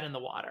completely dead in the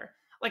water.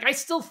 Like, I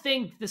still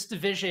think this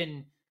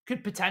division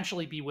could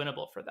potentially be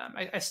winnable for them.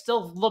 I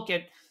still look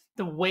at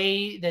the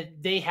way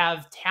that they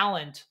have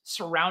talent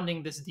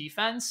surrounding this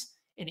defense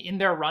and in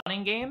their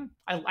running game.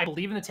 I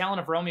believe in the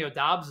talent of Romeo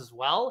Doubs as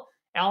well.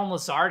 Alan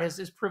Lazard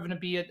has proven to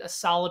be a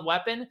solid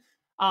weapon.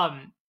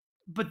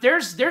 But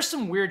there's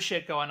some weird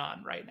shit going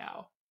on right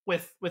now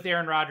with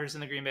Aaron Rodgers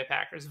and the Green Bay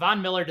Packers.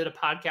 Von Miller did a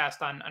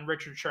podcast on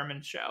Richard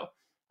Sherman's show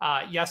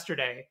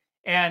yesterday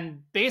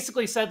and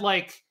basically said,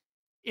 like,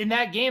 in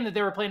that game that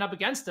they were playing up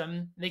against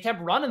him, they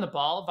kept running the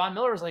ball. Von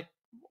Miller was like,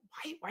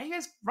 why are you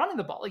guys running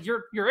the ball? Like,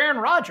 you're Aaron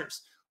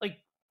Rodgers. Like,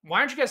 why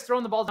aren't you guys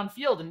throwing the ball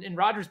downfield? And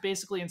Rodgers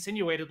basically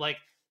insinuated, like,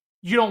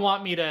 you don't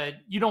want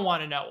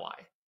to know why.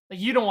 Like,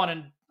 you don't want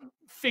to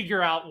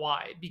figure out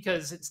why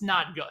because it's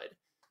not good.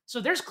 So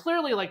there's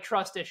clearly like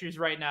trust issues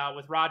right now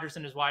with Rodgers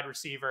and his wide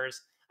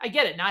receivers. I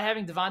get it. Not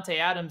having Devontae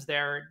Adams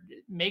there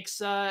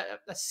makes a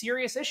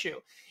serious issue.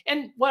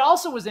 And what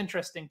also was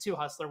interesting too,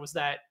 Hustler, was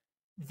that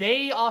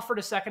they offered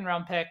a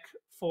 2nd-round pick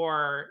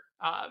for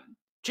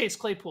Chase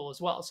Claypool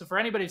as well. So for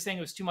anybody who's saying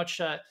it was too much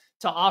to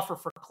offer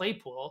for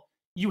Claypool,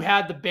 you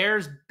had the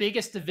Bears'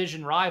 biggest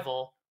division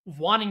rival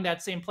wanting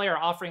that same player,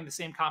 offering the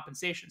same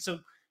compensation. So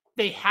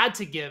they had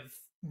to give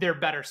their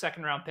better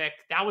 2nd-round pick.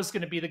 That was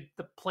going to be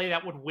the play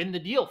that would win the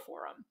deal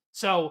for them.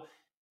 So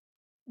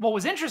what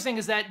was interesting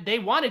is that they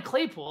wanted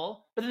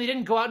Claypool, but then they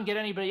didn't go out and get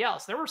anybody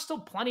else. There were still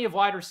plenty of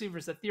wide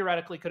receivers that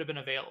theoretically could have been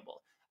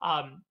available.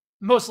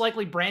 Most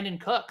likely Brandon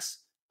Cooks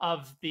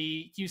of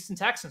the Houston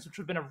Texans, which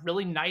would have been a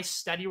really nice,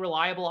 steady,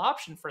 reliable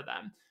option for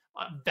them.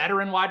 A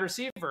veteran wide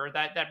receiver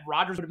that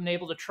Rodgers would have been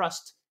able to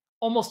trust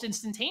almost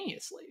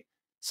instantaneously.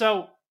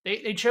 So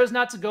they chose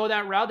not to go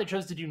that route. They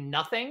chose to do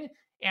nothing,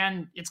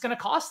 and it's going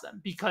to cost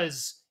them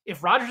because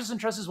if Rodgers doesn't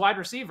trust his wide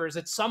receivers,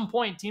 at some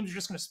point teams are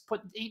just going to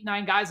put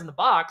 8-9 guys in the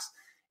box.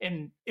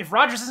 And if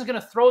Rodgers isn't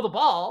going to throw the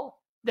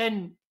ball,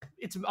 then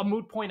it's a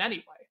moot point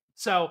anyway.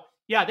 So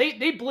yeah,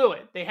 they blew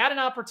it. They had an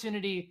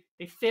opportunity.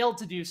 They failed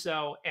to do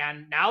so.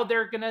 And now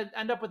they're going to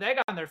end up with egg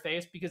on their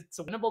face because it's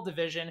a winnable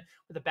division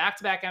with a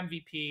back-to-back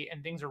MVP,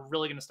 and things are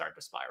really going to start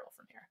to spiral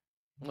from here.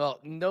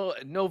 Well,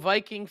 no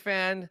Viking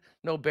fan,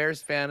 no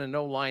Bears fan, and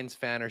no Lions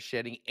fan are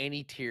shedding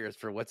any tears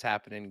for what's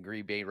happening in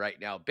Green Bay right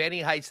now.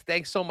 Benny Heist,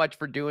 thanks so much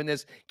for doing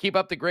this. Keep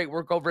up the great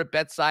work over at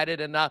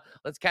BetSided, and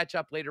let's catch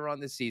up later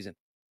on this season.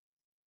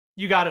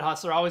 You got it,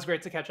 Hustler. Always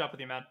great to catch up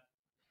with you, man.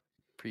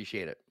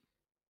 Appreciate it.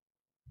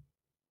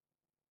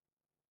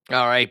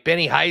 All right,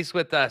 Benny Heist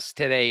with us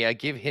today.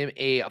 Give him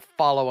a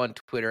follow on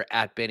Twitter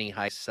at Benny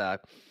Heist.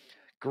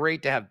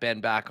 Great to have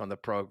Ben back on the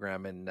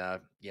program, and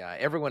yeah,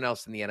 everyone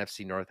else in the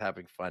NFC North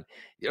having fun.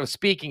 You know,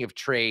 speaking of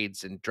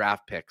trades and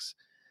draft picks,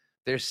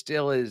 there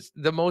still is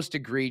the most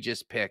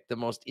egregious pick, the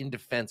most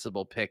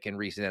indefensible pick in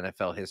recent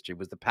NFL history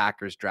was the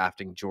Packers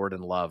drafting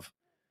Jordan Love,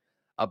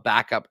 a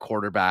backup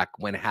quarterback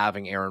when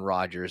having Aaron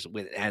Rodgers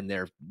and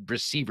their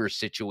receiver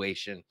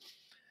situation.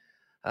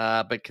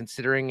 But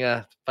considering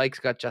Vikes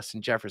got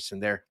Justin Jefferson,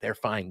 they're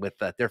fine with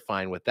that. They're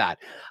fine with that.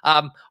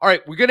 All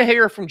right, we're gonna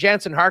hear from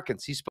Jansen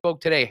Harkins. He spoke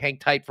today. Hang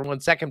tight for 1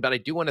 second, but I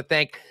do want to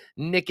thank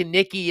Nick and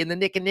Nikki and the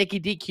Nick and Nikki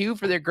DQ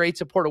for their great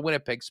support of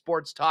Winnipeg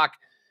Sports Talk.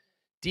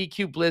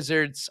 DQ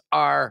Blizzards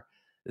are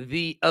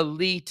the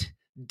elite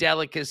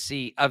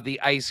delicacy of the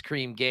ice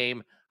cream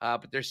game.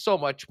 But there's so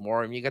much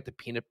more. I mean, you got the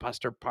peanut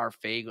butter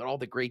parfait, you got all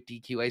the great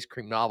DQ ice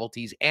cream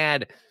novelties,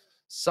 and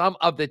some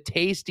of the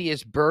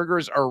tastiest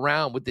burgers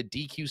around with the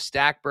DQ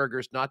stack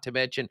burgers, not to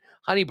mention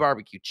honey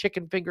barbecue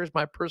chicken fingers,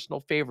 my personal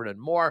favorite, and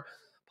more.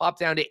 Pop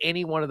down to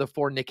any one of the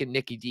 4 Nick and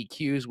Nikki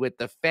DQs with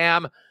the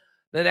fam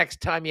the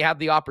next time you have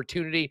the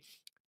opportunity.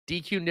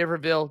 DQ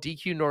Niverville,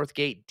 DQ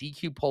Northgate,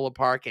 DQ Polo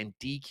Park, and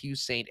DQ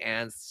St.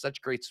 Anne's.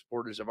 Such great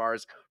supporters of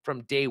ours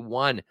from day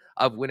one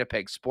of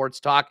Winnipeg Sports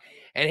Talk.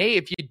 And hey,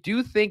 if you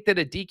do think that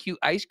a DQ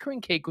ice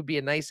cream cake would be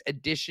a nice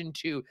addition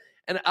to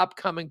an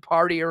upcoming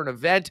party or an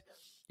event,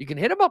 you can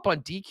hit them up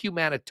on DQ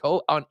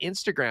Manitoba on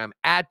Instagram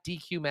at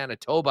DQ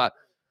Manitoba.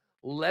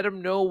 Let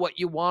them know what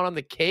you want on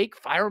the cake.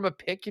 Fire them a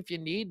pic if you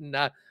need, and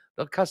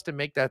they'll custom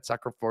make that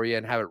sucker for you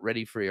and have it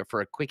ready for you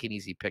for a quick and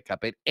easy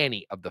pickup at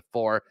any of the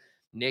 4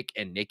 Nick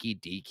and Nikki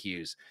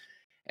DQs.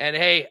 And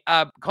hey,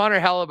 Connor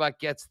Hellebuck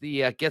gets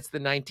the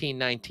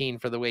 1919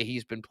 for the way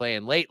he's been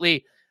playing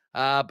lately.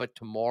 But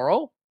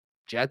tomorrow,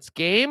 Jets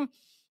game,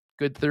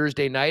 good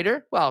Thursday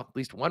nighter. Well, at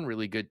least one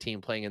really good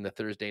team playing in the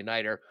Thursday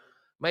nighter.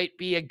 Might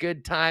be a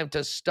good time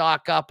to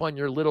stock up on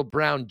your little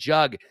brown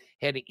jug.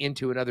 heading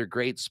into another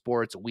great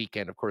sports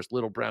weekend. Of course,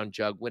 Little Brown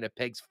Jug,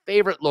 Winnipeg's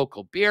favorite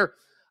local beer,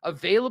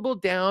 available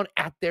down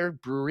at their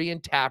brewery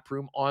and tap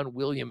room on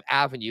William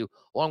Avenue,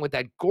 along with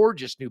that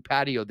gorgeous new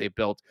patio they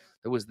built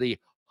that was the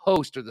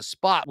host or the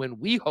spot when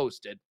we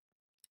hosted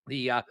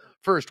the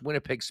first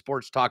Winnipeg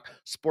Sports Talk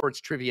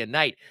Sports Trivia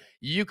Night.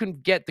 You can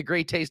get the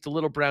great taste of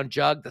Little Brown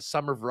Jug, the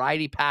summer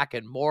variety pack,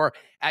 and more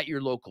at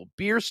your local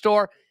beer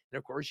store. And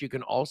of course, you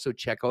can also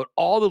check out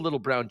all the Little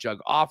Brown Jug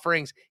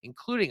offerings,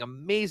 including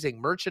amazing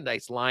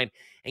merchandise line,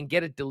 and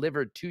get it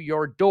delivered to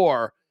your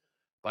door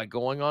by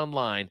going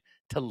online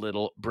to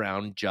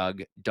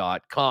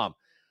littlebrownjug.com.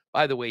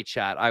 By the way,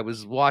 chat, I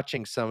was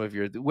watching some of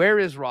your, where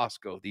is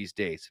Roscoe these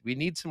days? We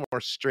need some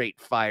more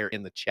straight fire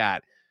in the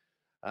chat.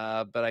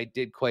 But I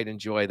did quite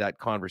enjoy that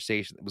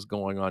conversation that was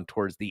going on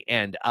towards the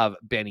end of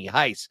Benny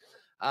Heiss.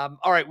 All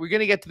right, we're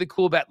going to get to the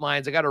cool bet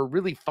lines. I got a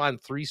really fun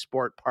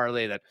 3-sport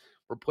parlay that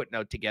we're putting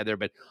out together.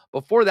 But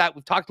before that,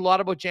 we've talked a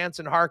lot about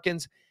Jansen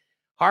Harkins.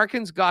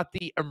 Harkins got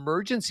the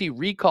emergency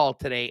recall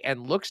today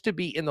and looks to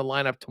be in the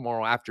lineup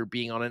tomorrow after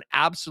being on an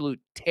absolute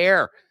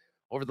tear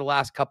over the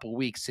last couple of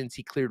weeks since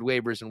he cleared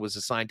waivers and was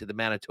assigned to the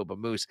Manitoba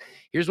Moose.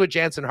 Here's what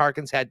Jansen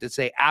Harkins had to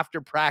say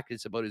after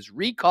practice about his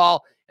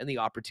recall and the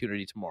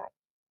opportunity tomorrow.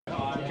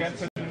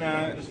 Jansen,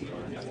 I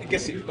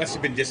guess it must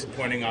have been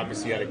disappointing,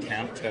 obviously, out of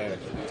camp to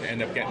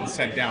end up getting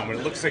sent down, but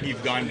it looks like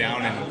you've gone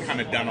down and kind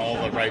of done all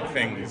the right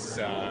things.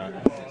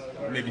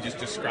 Maybe just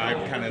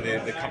describe kind of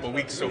the couple of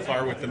weeks so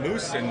far with the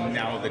Moose and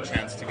now the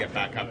chance to get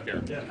back up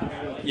here.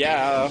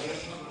 Yeah,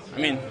 I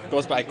mean, it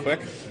goes by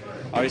quick.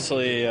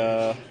 Obviously,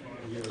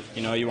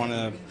 you want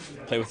to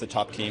play with the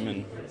top team,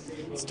 and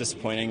it's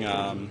disappointing.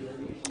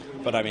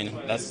 But, I mean,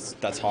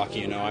 that's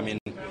hockey, I mean,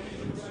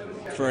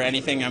 for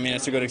anything, I mean,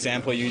 it's a good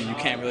example. You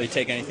can't really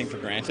take anything for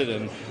granted.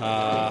 And,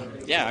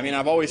 I mean,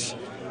 I've always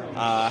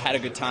had a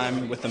good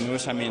time with the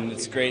Moose. I mean,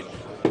 it's great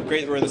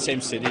we're in the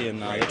same city,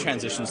 and the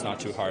transition's not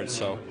too hard.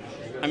 So,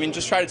 I mean,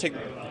 just try to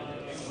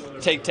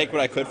take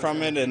what I could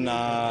from it and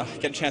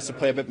get a chance to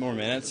play a bit more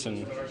minutes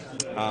and,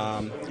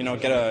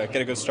 get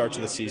a good start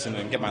to the season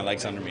and get my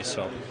legs under me.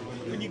 So.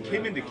 When you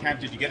came into camp,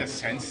 did you get a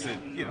sense that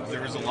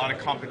there was a lot of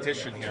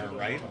competition here,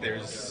 right?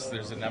 There's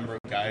a number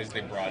of guys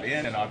they brought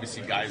in, and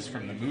obviously guys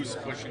from the Moose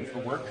pushing for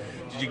work.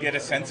 Did you get a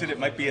sense that it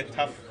might be a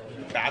tough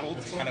battle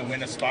to kind of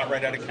win a spot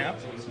right out of camp?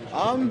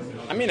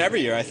 I mean,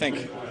 every year I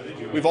think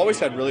we've always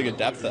had really good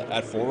depth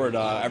at forward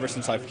ever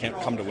since I've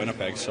come to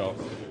Winnipeg. So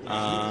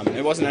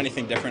it wasn't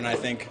anything different. I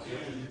think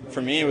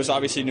for me it was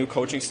obviously new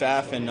coaching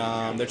staff, and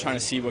they're trying to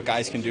see what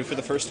guys can do for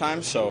the first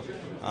time. So.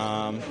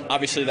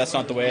 Obviously that's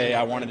not the way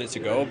I wanted it to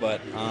go,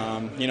 but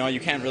you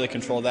can't really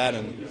control that,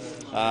 and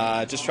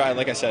just try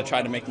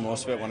to make the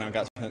most of it when I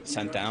got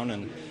sent down,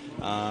 and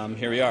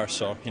here we are.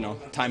 So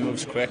time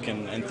moves quick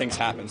and things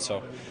happen,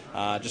 so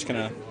just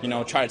gonna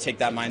try to take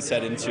that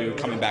mindset into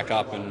coming back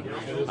up, and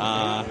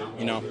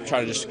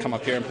try to just come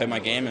up here and play my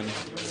game and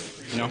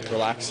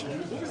relax.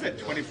 What was that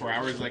 24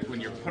 hours like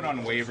when you're put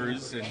on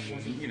waivers and,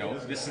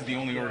 this is the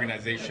only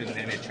organization,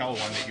 NHL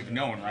one that you've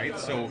known, right?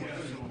 So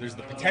there's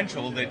the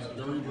potential that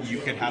you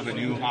could have a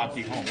new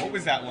hockey home. What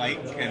was that like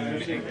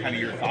and kind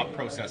of your thought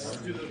process?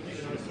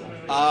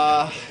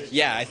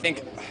 I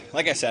think,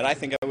 like I said, I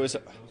didn't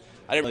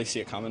really see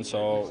it coming.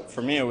 So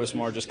for me, it was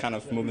more just kind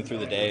of moving through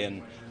the day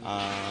and,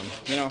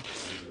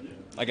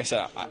 like I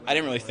said, I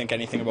didn't really think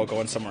anything about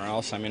going somewhere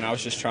else. I mean, I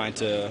was just trying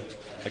to,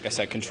 like I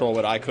said, control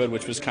what I could,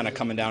 which was kind of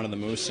coming down to the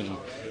Moose and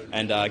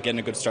getting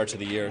a good start to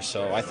the year.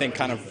 So I think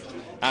kind of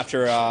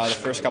after the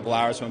first couple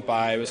hours went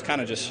by, it was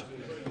kind of just,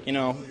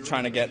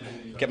 trying to get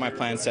my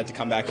plan set to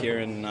come back here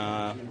and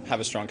have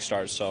a strong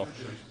start. So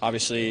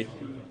obviously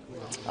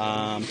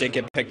did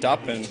get picked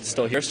up and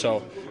still here.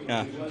 So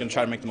yeah, going to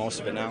try to make the most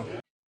of it now.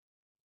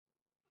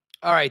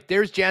 All right,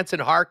 there's Jansen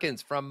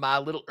Harkins from a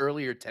little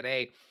earlier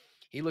today.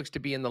 He looks to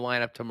be in the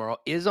lineup tomorrow,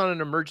 is on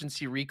an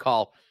emergency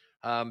recall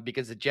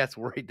because the Jets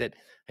worried that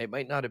they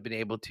might not have been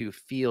able to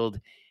field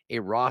a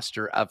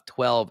roster of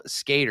 12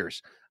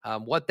 skaters.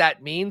 What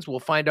that means, we'll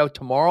find out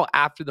tomorrow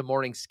after the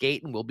morning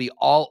skate, and we'll be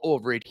all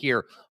over it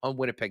here on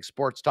Winnipeg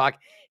Sports Talk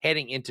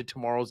heading into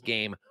tomorrow's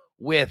game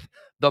with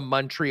the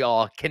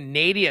Montreal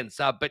Canadiens.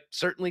 But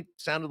certainly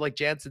sounded like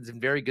Jansen's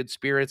in very good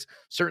spirits,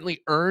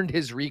 certainly earned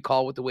his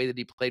recall with the way that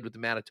he played with the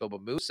Manitoba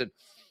Moose, and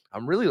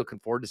I'm really looking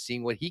forward to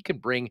seeing what he can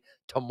bring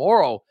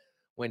tomorrow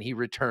when he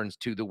returns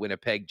to the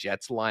Winnipeg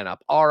Jets lineup.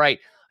 All right,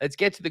 let's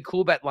get to the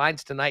cool bet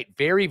lines tonight.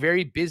 Very,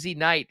 very busy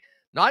night.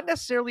 Not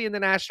necessarily in the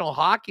National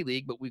Hockey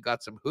League, but we've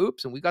got some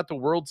hoops and we got the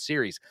World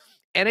Series.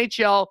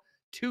 NHL,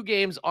 2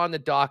 games on the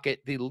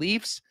docket. The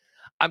Leafs,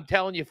 I'm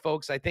telling you,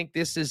 folks, I think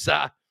this is,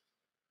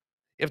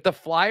 if the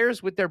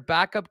Flyers with their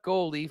backup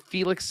goalie,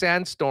 Felix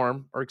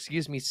Sandstrom,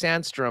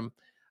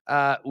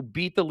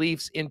 beat the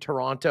Leafs in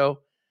Toronto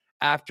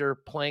after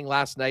playing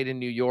last night in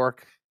New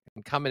York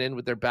and coming in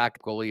with their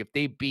backup goalie, if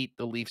they beat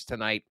the Leafs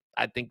tonight,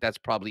 I think that's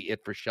probably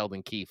it for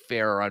Sheldon Keefe,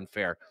 fair or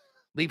unfair.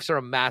 Leafs are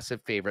a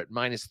massive favorite,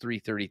 minus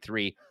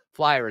 333.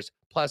 Flyers,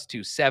 plus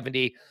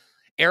 270.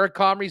 Eric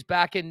Comrie's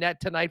back in net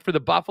tonight for the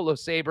Buffalo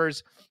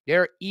Sabres.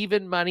 They're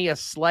even money, a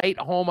slight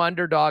home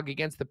underdog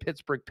against the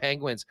Pittsburgh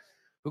Penguins,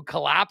 who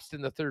collapsed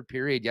in the third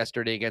period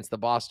yesterday against the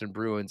Boston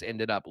Bruins,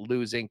 ended up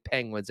losing.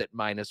 Penguins at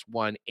minus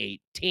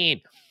 118.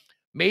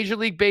 Major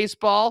League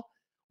Baseball,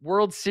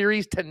 World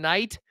Series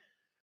tonight.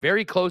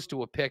 Very close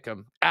to a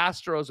pick'em.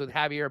 Astros with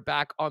Javier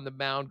back on the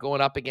mound going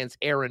up against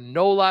Aaron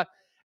Nola.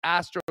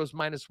 Astros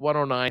minus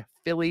 109.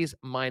 Phillies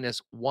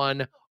minus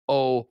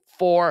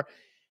 104.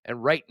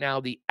 And right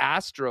now, the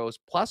Astros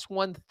plus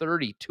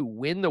 130 to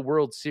win the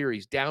World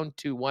Series, down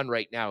 2-1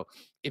 right now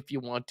if you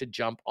want to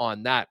jump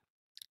on that.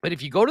 But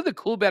if you go to the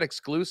Cool Bet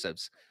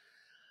exclusives,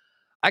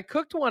 I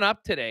cooked one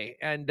up today,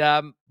 and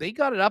they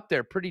got it up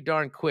there pretty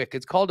darn quick.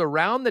 It's called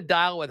Around the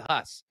Dial with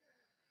Huss.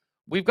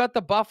 We've got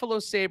the Buffalo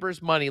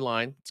Sabres money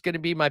line. It's going to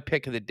be my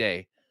pick of the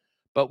day.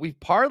 But we've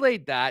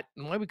parlayed that,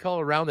 and why we call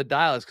it Around the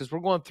Dial is because we're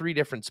going 3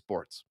 different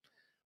sports.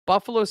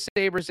 Buffalo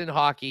Sabres in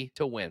hockey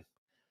to win.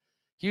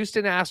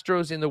 Houston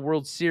Astros in the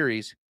World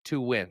Series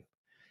to win.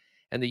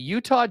 And the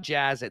Utah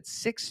Jazz at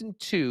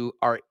 6-2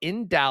 are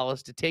in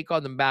Dallas to take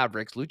on the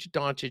Mavericks.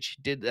 Luka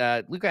did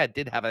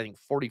have, I think,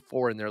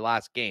 44 in their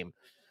last game.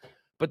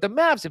 But the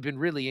Mavs have been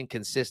really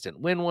inconsistent.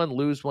 Win one,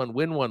 lose one,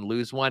 win one,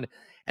 lose one.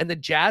 And the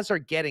Jazz are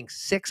getting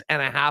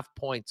 6.5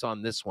 points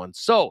on this one.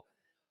 So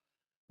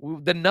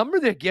the number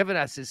they're giving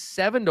us is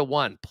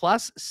 7-1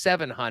 plus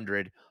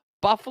 700.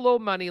 Buffalo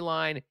money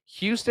line,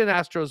 Houston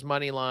Astros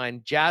money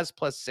line, Jazz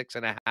plus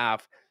 6.5.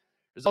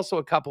 There's also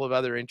a couple of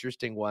other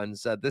interesting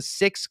ones. The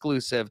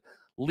exclusive,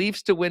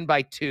 Leafs to win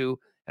by 2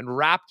 and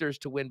Raptors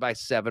to win by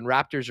 7.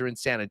 Raptors are in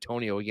San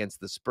Antonio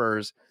against the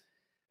Spurs.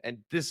 And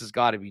this has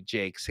got to be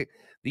Jake's.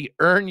 The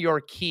Earn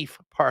Your Keefe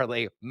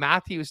parlay,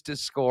 Matthews to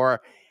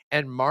score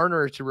and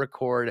Marner to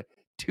record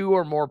 2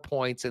 or more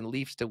points and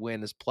Leafs to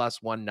win is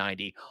plus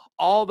 190.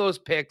 All those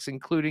picks,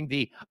 including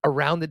the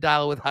Around the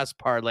Dial with Huss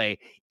parlay,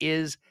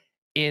 is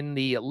in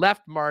the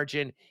left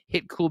margin.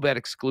 Hit Cool Bet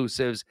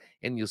exclusives,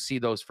 and you'll see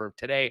those for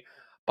today.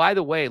 By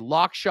the way,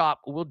 Lock Shop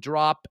will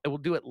drop, and we'll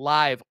do it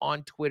live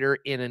on Twitter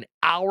in an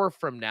hour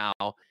from now.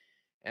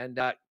 And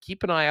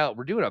keep an eye out.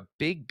 We're doing a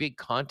big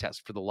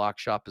contest for the Lock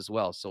Shop as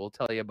well. So we'll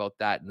tell you about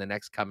that in the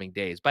next coming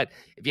days. But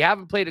if you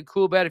haven't played a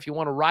Cool Bet, if you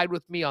want to ride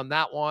with me on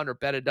that one or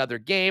bet another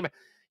game,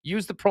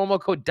 use the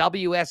promo code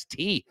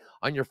WST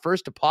on your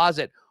first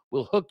deposit.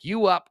 We'll hook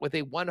you up with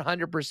a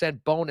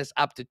 100% bonus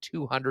up to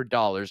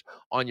 $200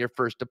 on your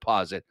first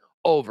deposit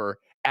over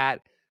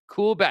at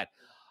Cool Bet.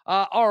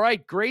 All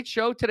right, great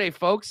show today,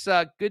 folks.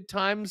 Good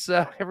times.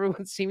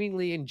 Everyone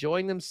seemingly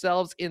enjoying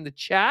themselves in the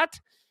chat.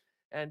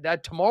 And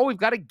tomorrow we've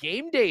got a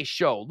game day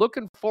show.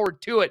 Looking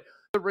forward to it.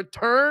 The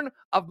return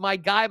of my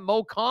guy,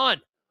 Mo Khan.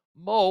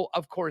 Mo,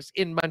 of course,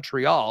 in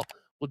Montreal.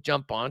 We'll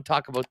jump on,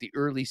 talk about the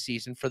early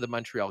season for the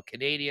Montreal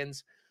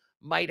Canadiens.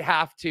 Might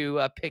have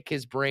to pick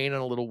his brain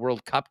on a little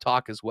World Cup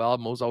talk as well.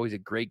 Mo's always a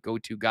great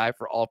go-to guy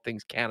for all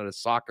things Canada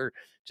soccer.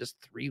 Just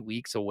 3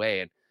 weeks away.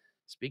 And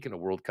speaking of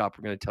World Cup,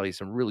 we're going to tell you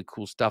some really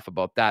cool stuff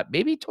about that.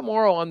 Maybe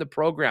tomorrow on the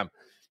program.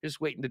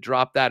 Just waiting to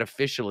drop that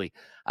officially.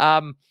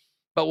 But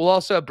we'll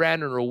also have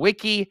Brandon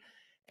Rowicki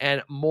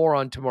and more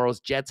on tomorrow's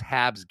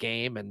Jets-Habs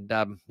game, and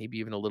maybe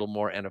even a little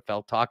more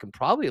NFL talk and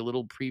probably a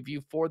little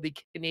preview for the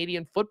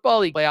Canadian Football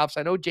League playoffs.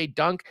 I know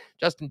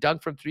Justin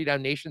Dunk from 3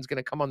 Down Nation is going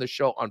to come on the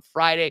show on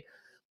Friday.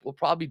 We'll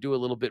probably do a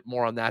little bit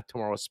more on that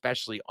tomorrow,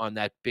 especially on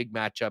that big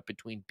matchup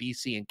between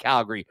BC and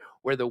Calgary,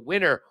 where the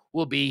winner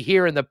will be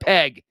here in the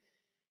Peg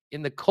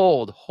in the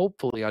cold,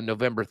 hopefully on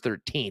November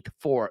 13th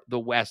for the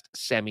West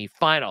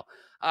semifinal.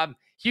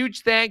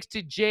 Huge thanks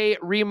to Jay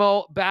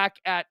Remo back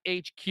at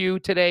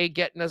HQ today,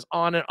 getting us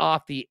on and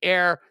off the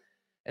air.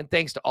 And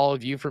thanks to all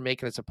of you for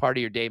making us a part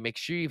of your day. Make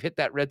sure you've hit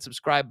that red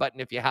subscribe button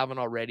if you haven't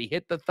already.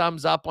 Hit the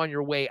thumbs up on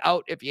your way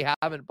out if you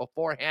haven't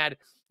beforehand.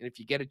 And if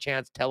you get a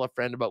chance, tell a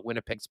friend about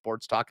Winnipeg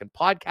Sports Talk. And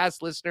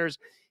podcast listeners,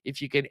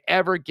 if you can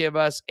ever give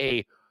us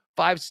a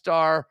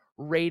 5-star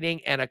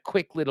rating and a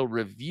quick little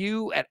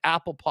review at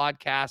Apple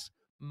Podcasts,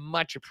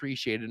 much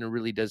appreciated, and it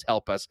really does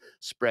help us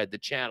spread the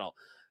channel.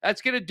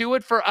 That's going to do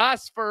it for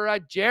us. For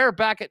Jer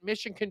back at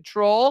Mission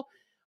Control,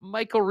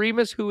 Michael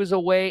Remus, who is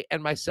away,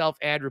 and myself,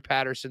 Andrew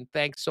Patterson.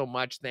 Thanks so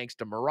much. Thanks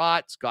to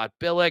Murat, Scott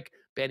Billeck,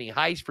 Benny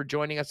Heisler for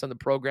joining us on the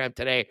program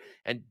today.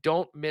 And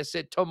don't miss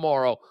it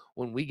tomorrow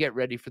when we get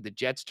ready for the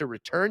Jets to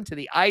return to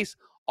the ice.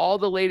 All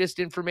the latest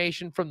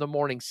information from the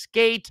morning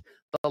skate,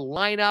 the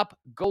lineup,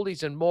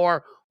 goalies, and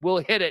more. We'll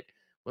hit it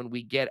when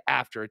we get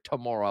after it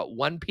tomorrow at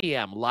 1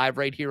 p.m. live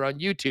right here on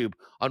YouTube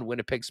on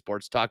Winnipeg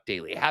Sports Talk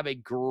Daily. Have a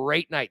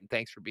great night, and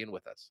thanks for being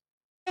with us.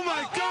 Oh,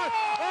 my God!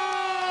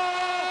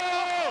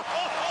 Oh!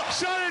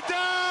 Shut it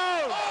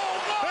down!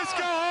 Let's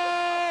go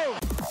home!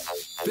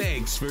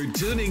 Thanks for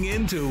tuning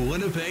in to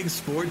Winnipeg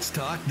Sports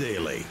Talk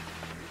Daily.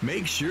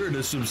 Make sure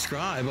to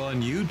subscribe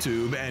on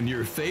YouTube and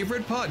your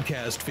favorite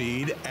podcast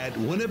feed at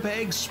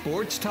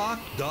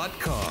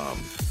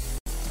winnipegsportstalk.com.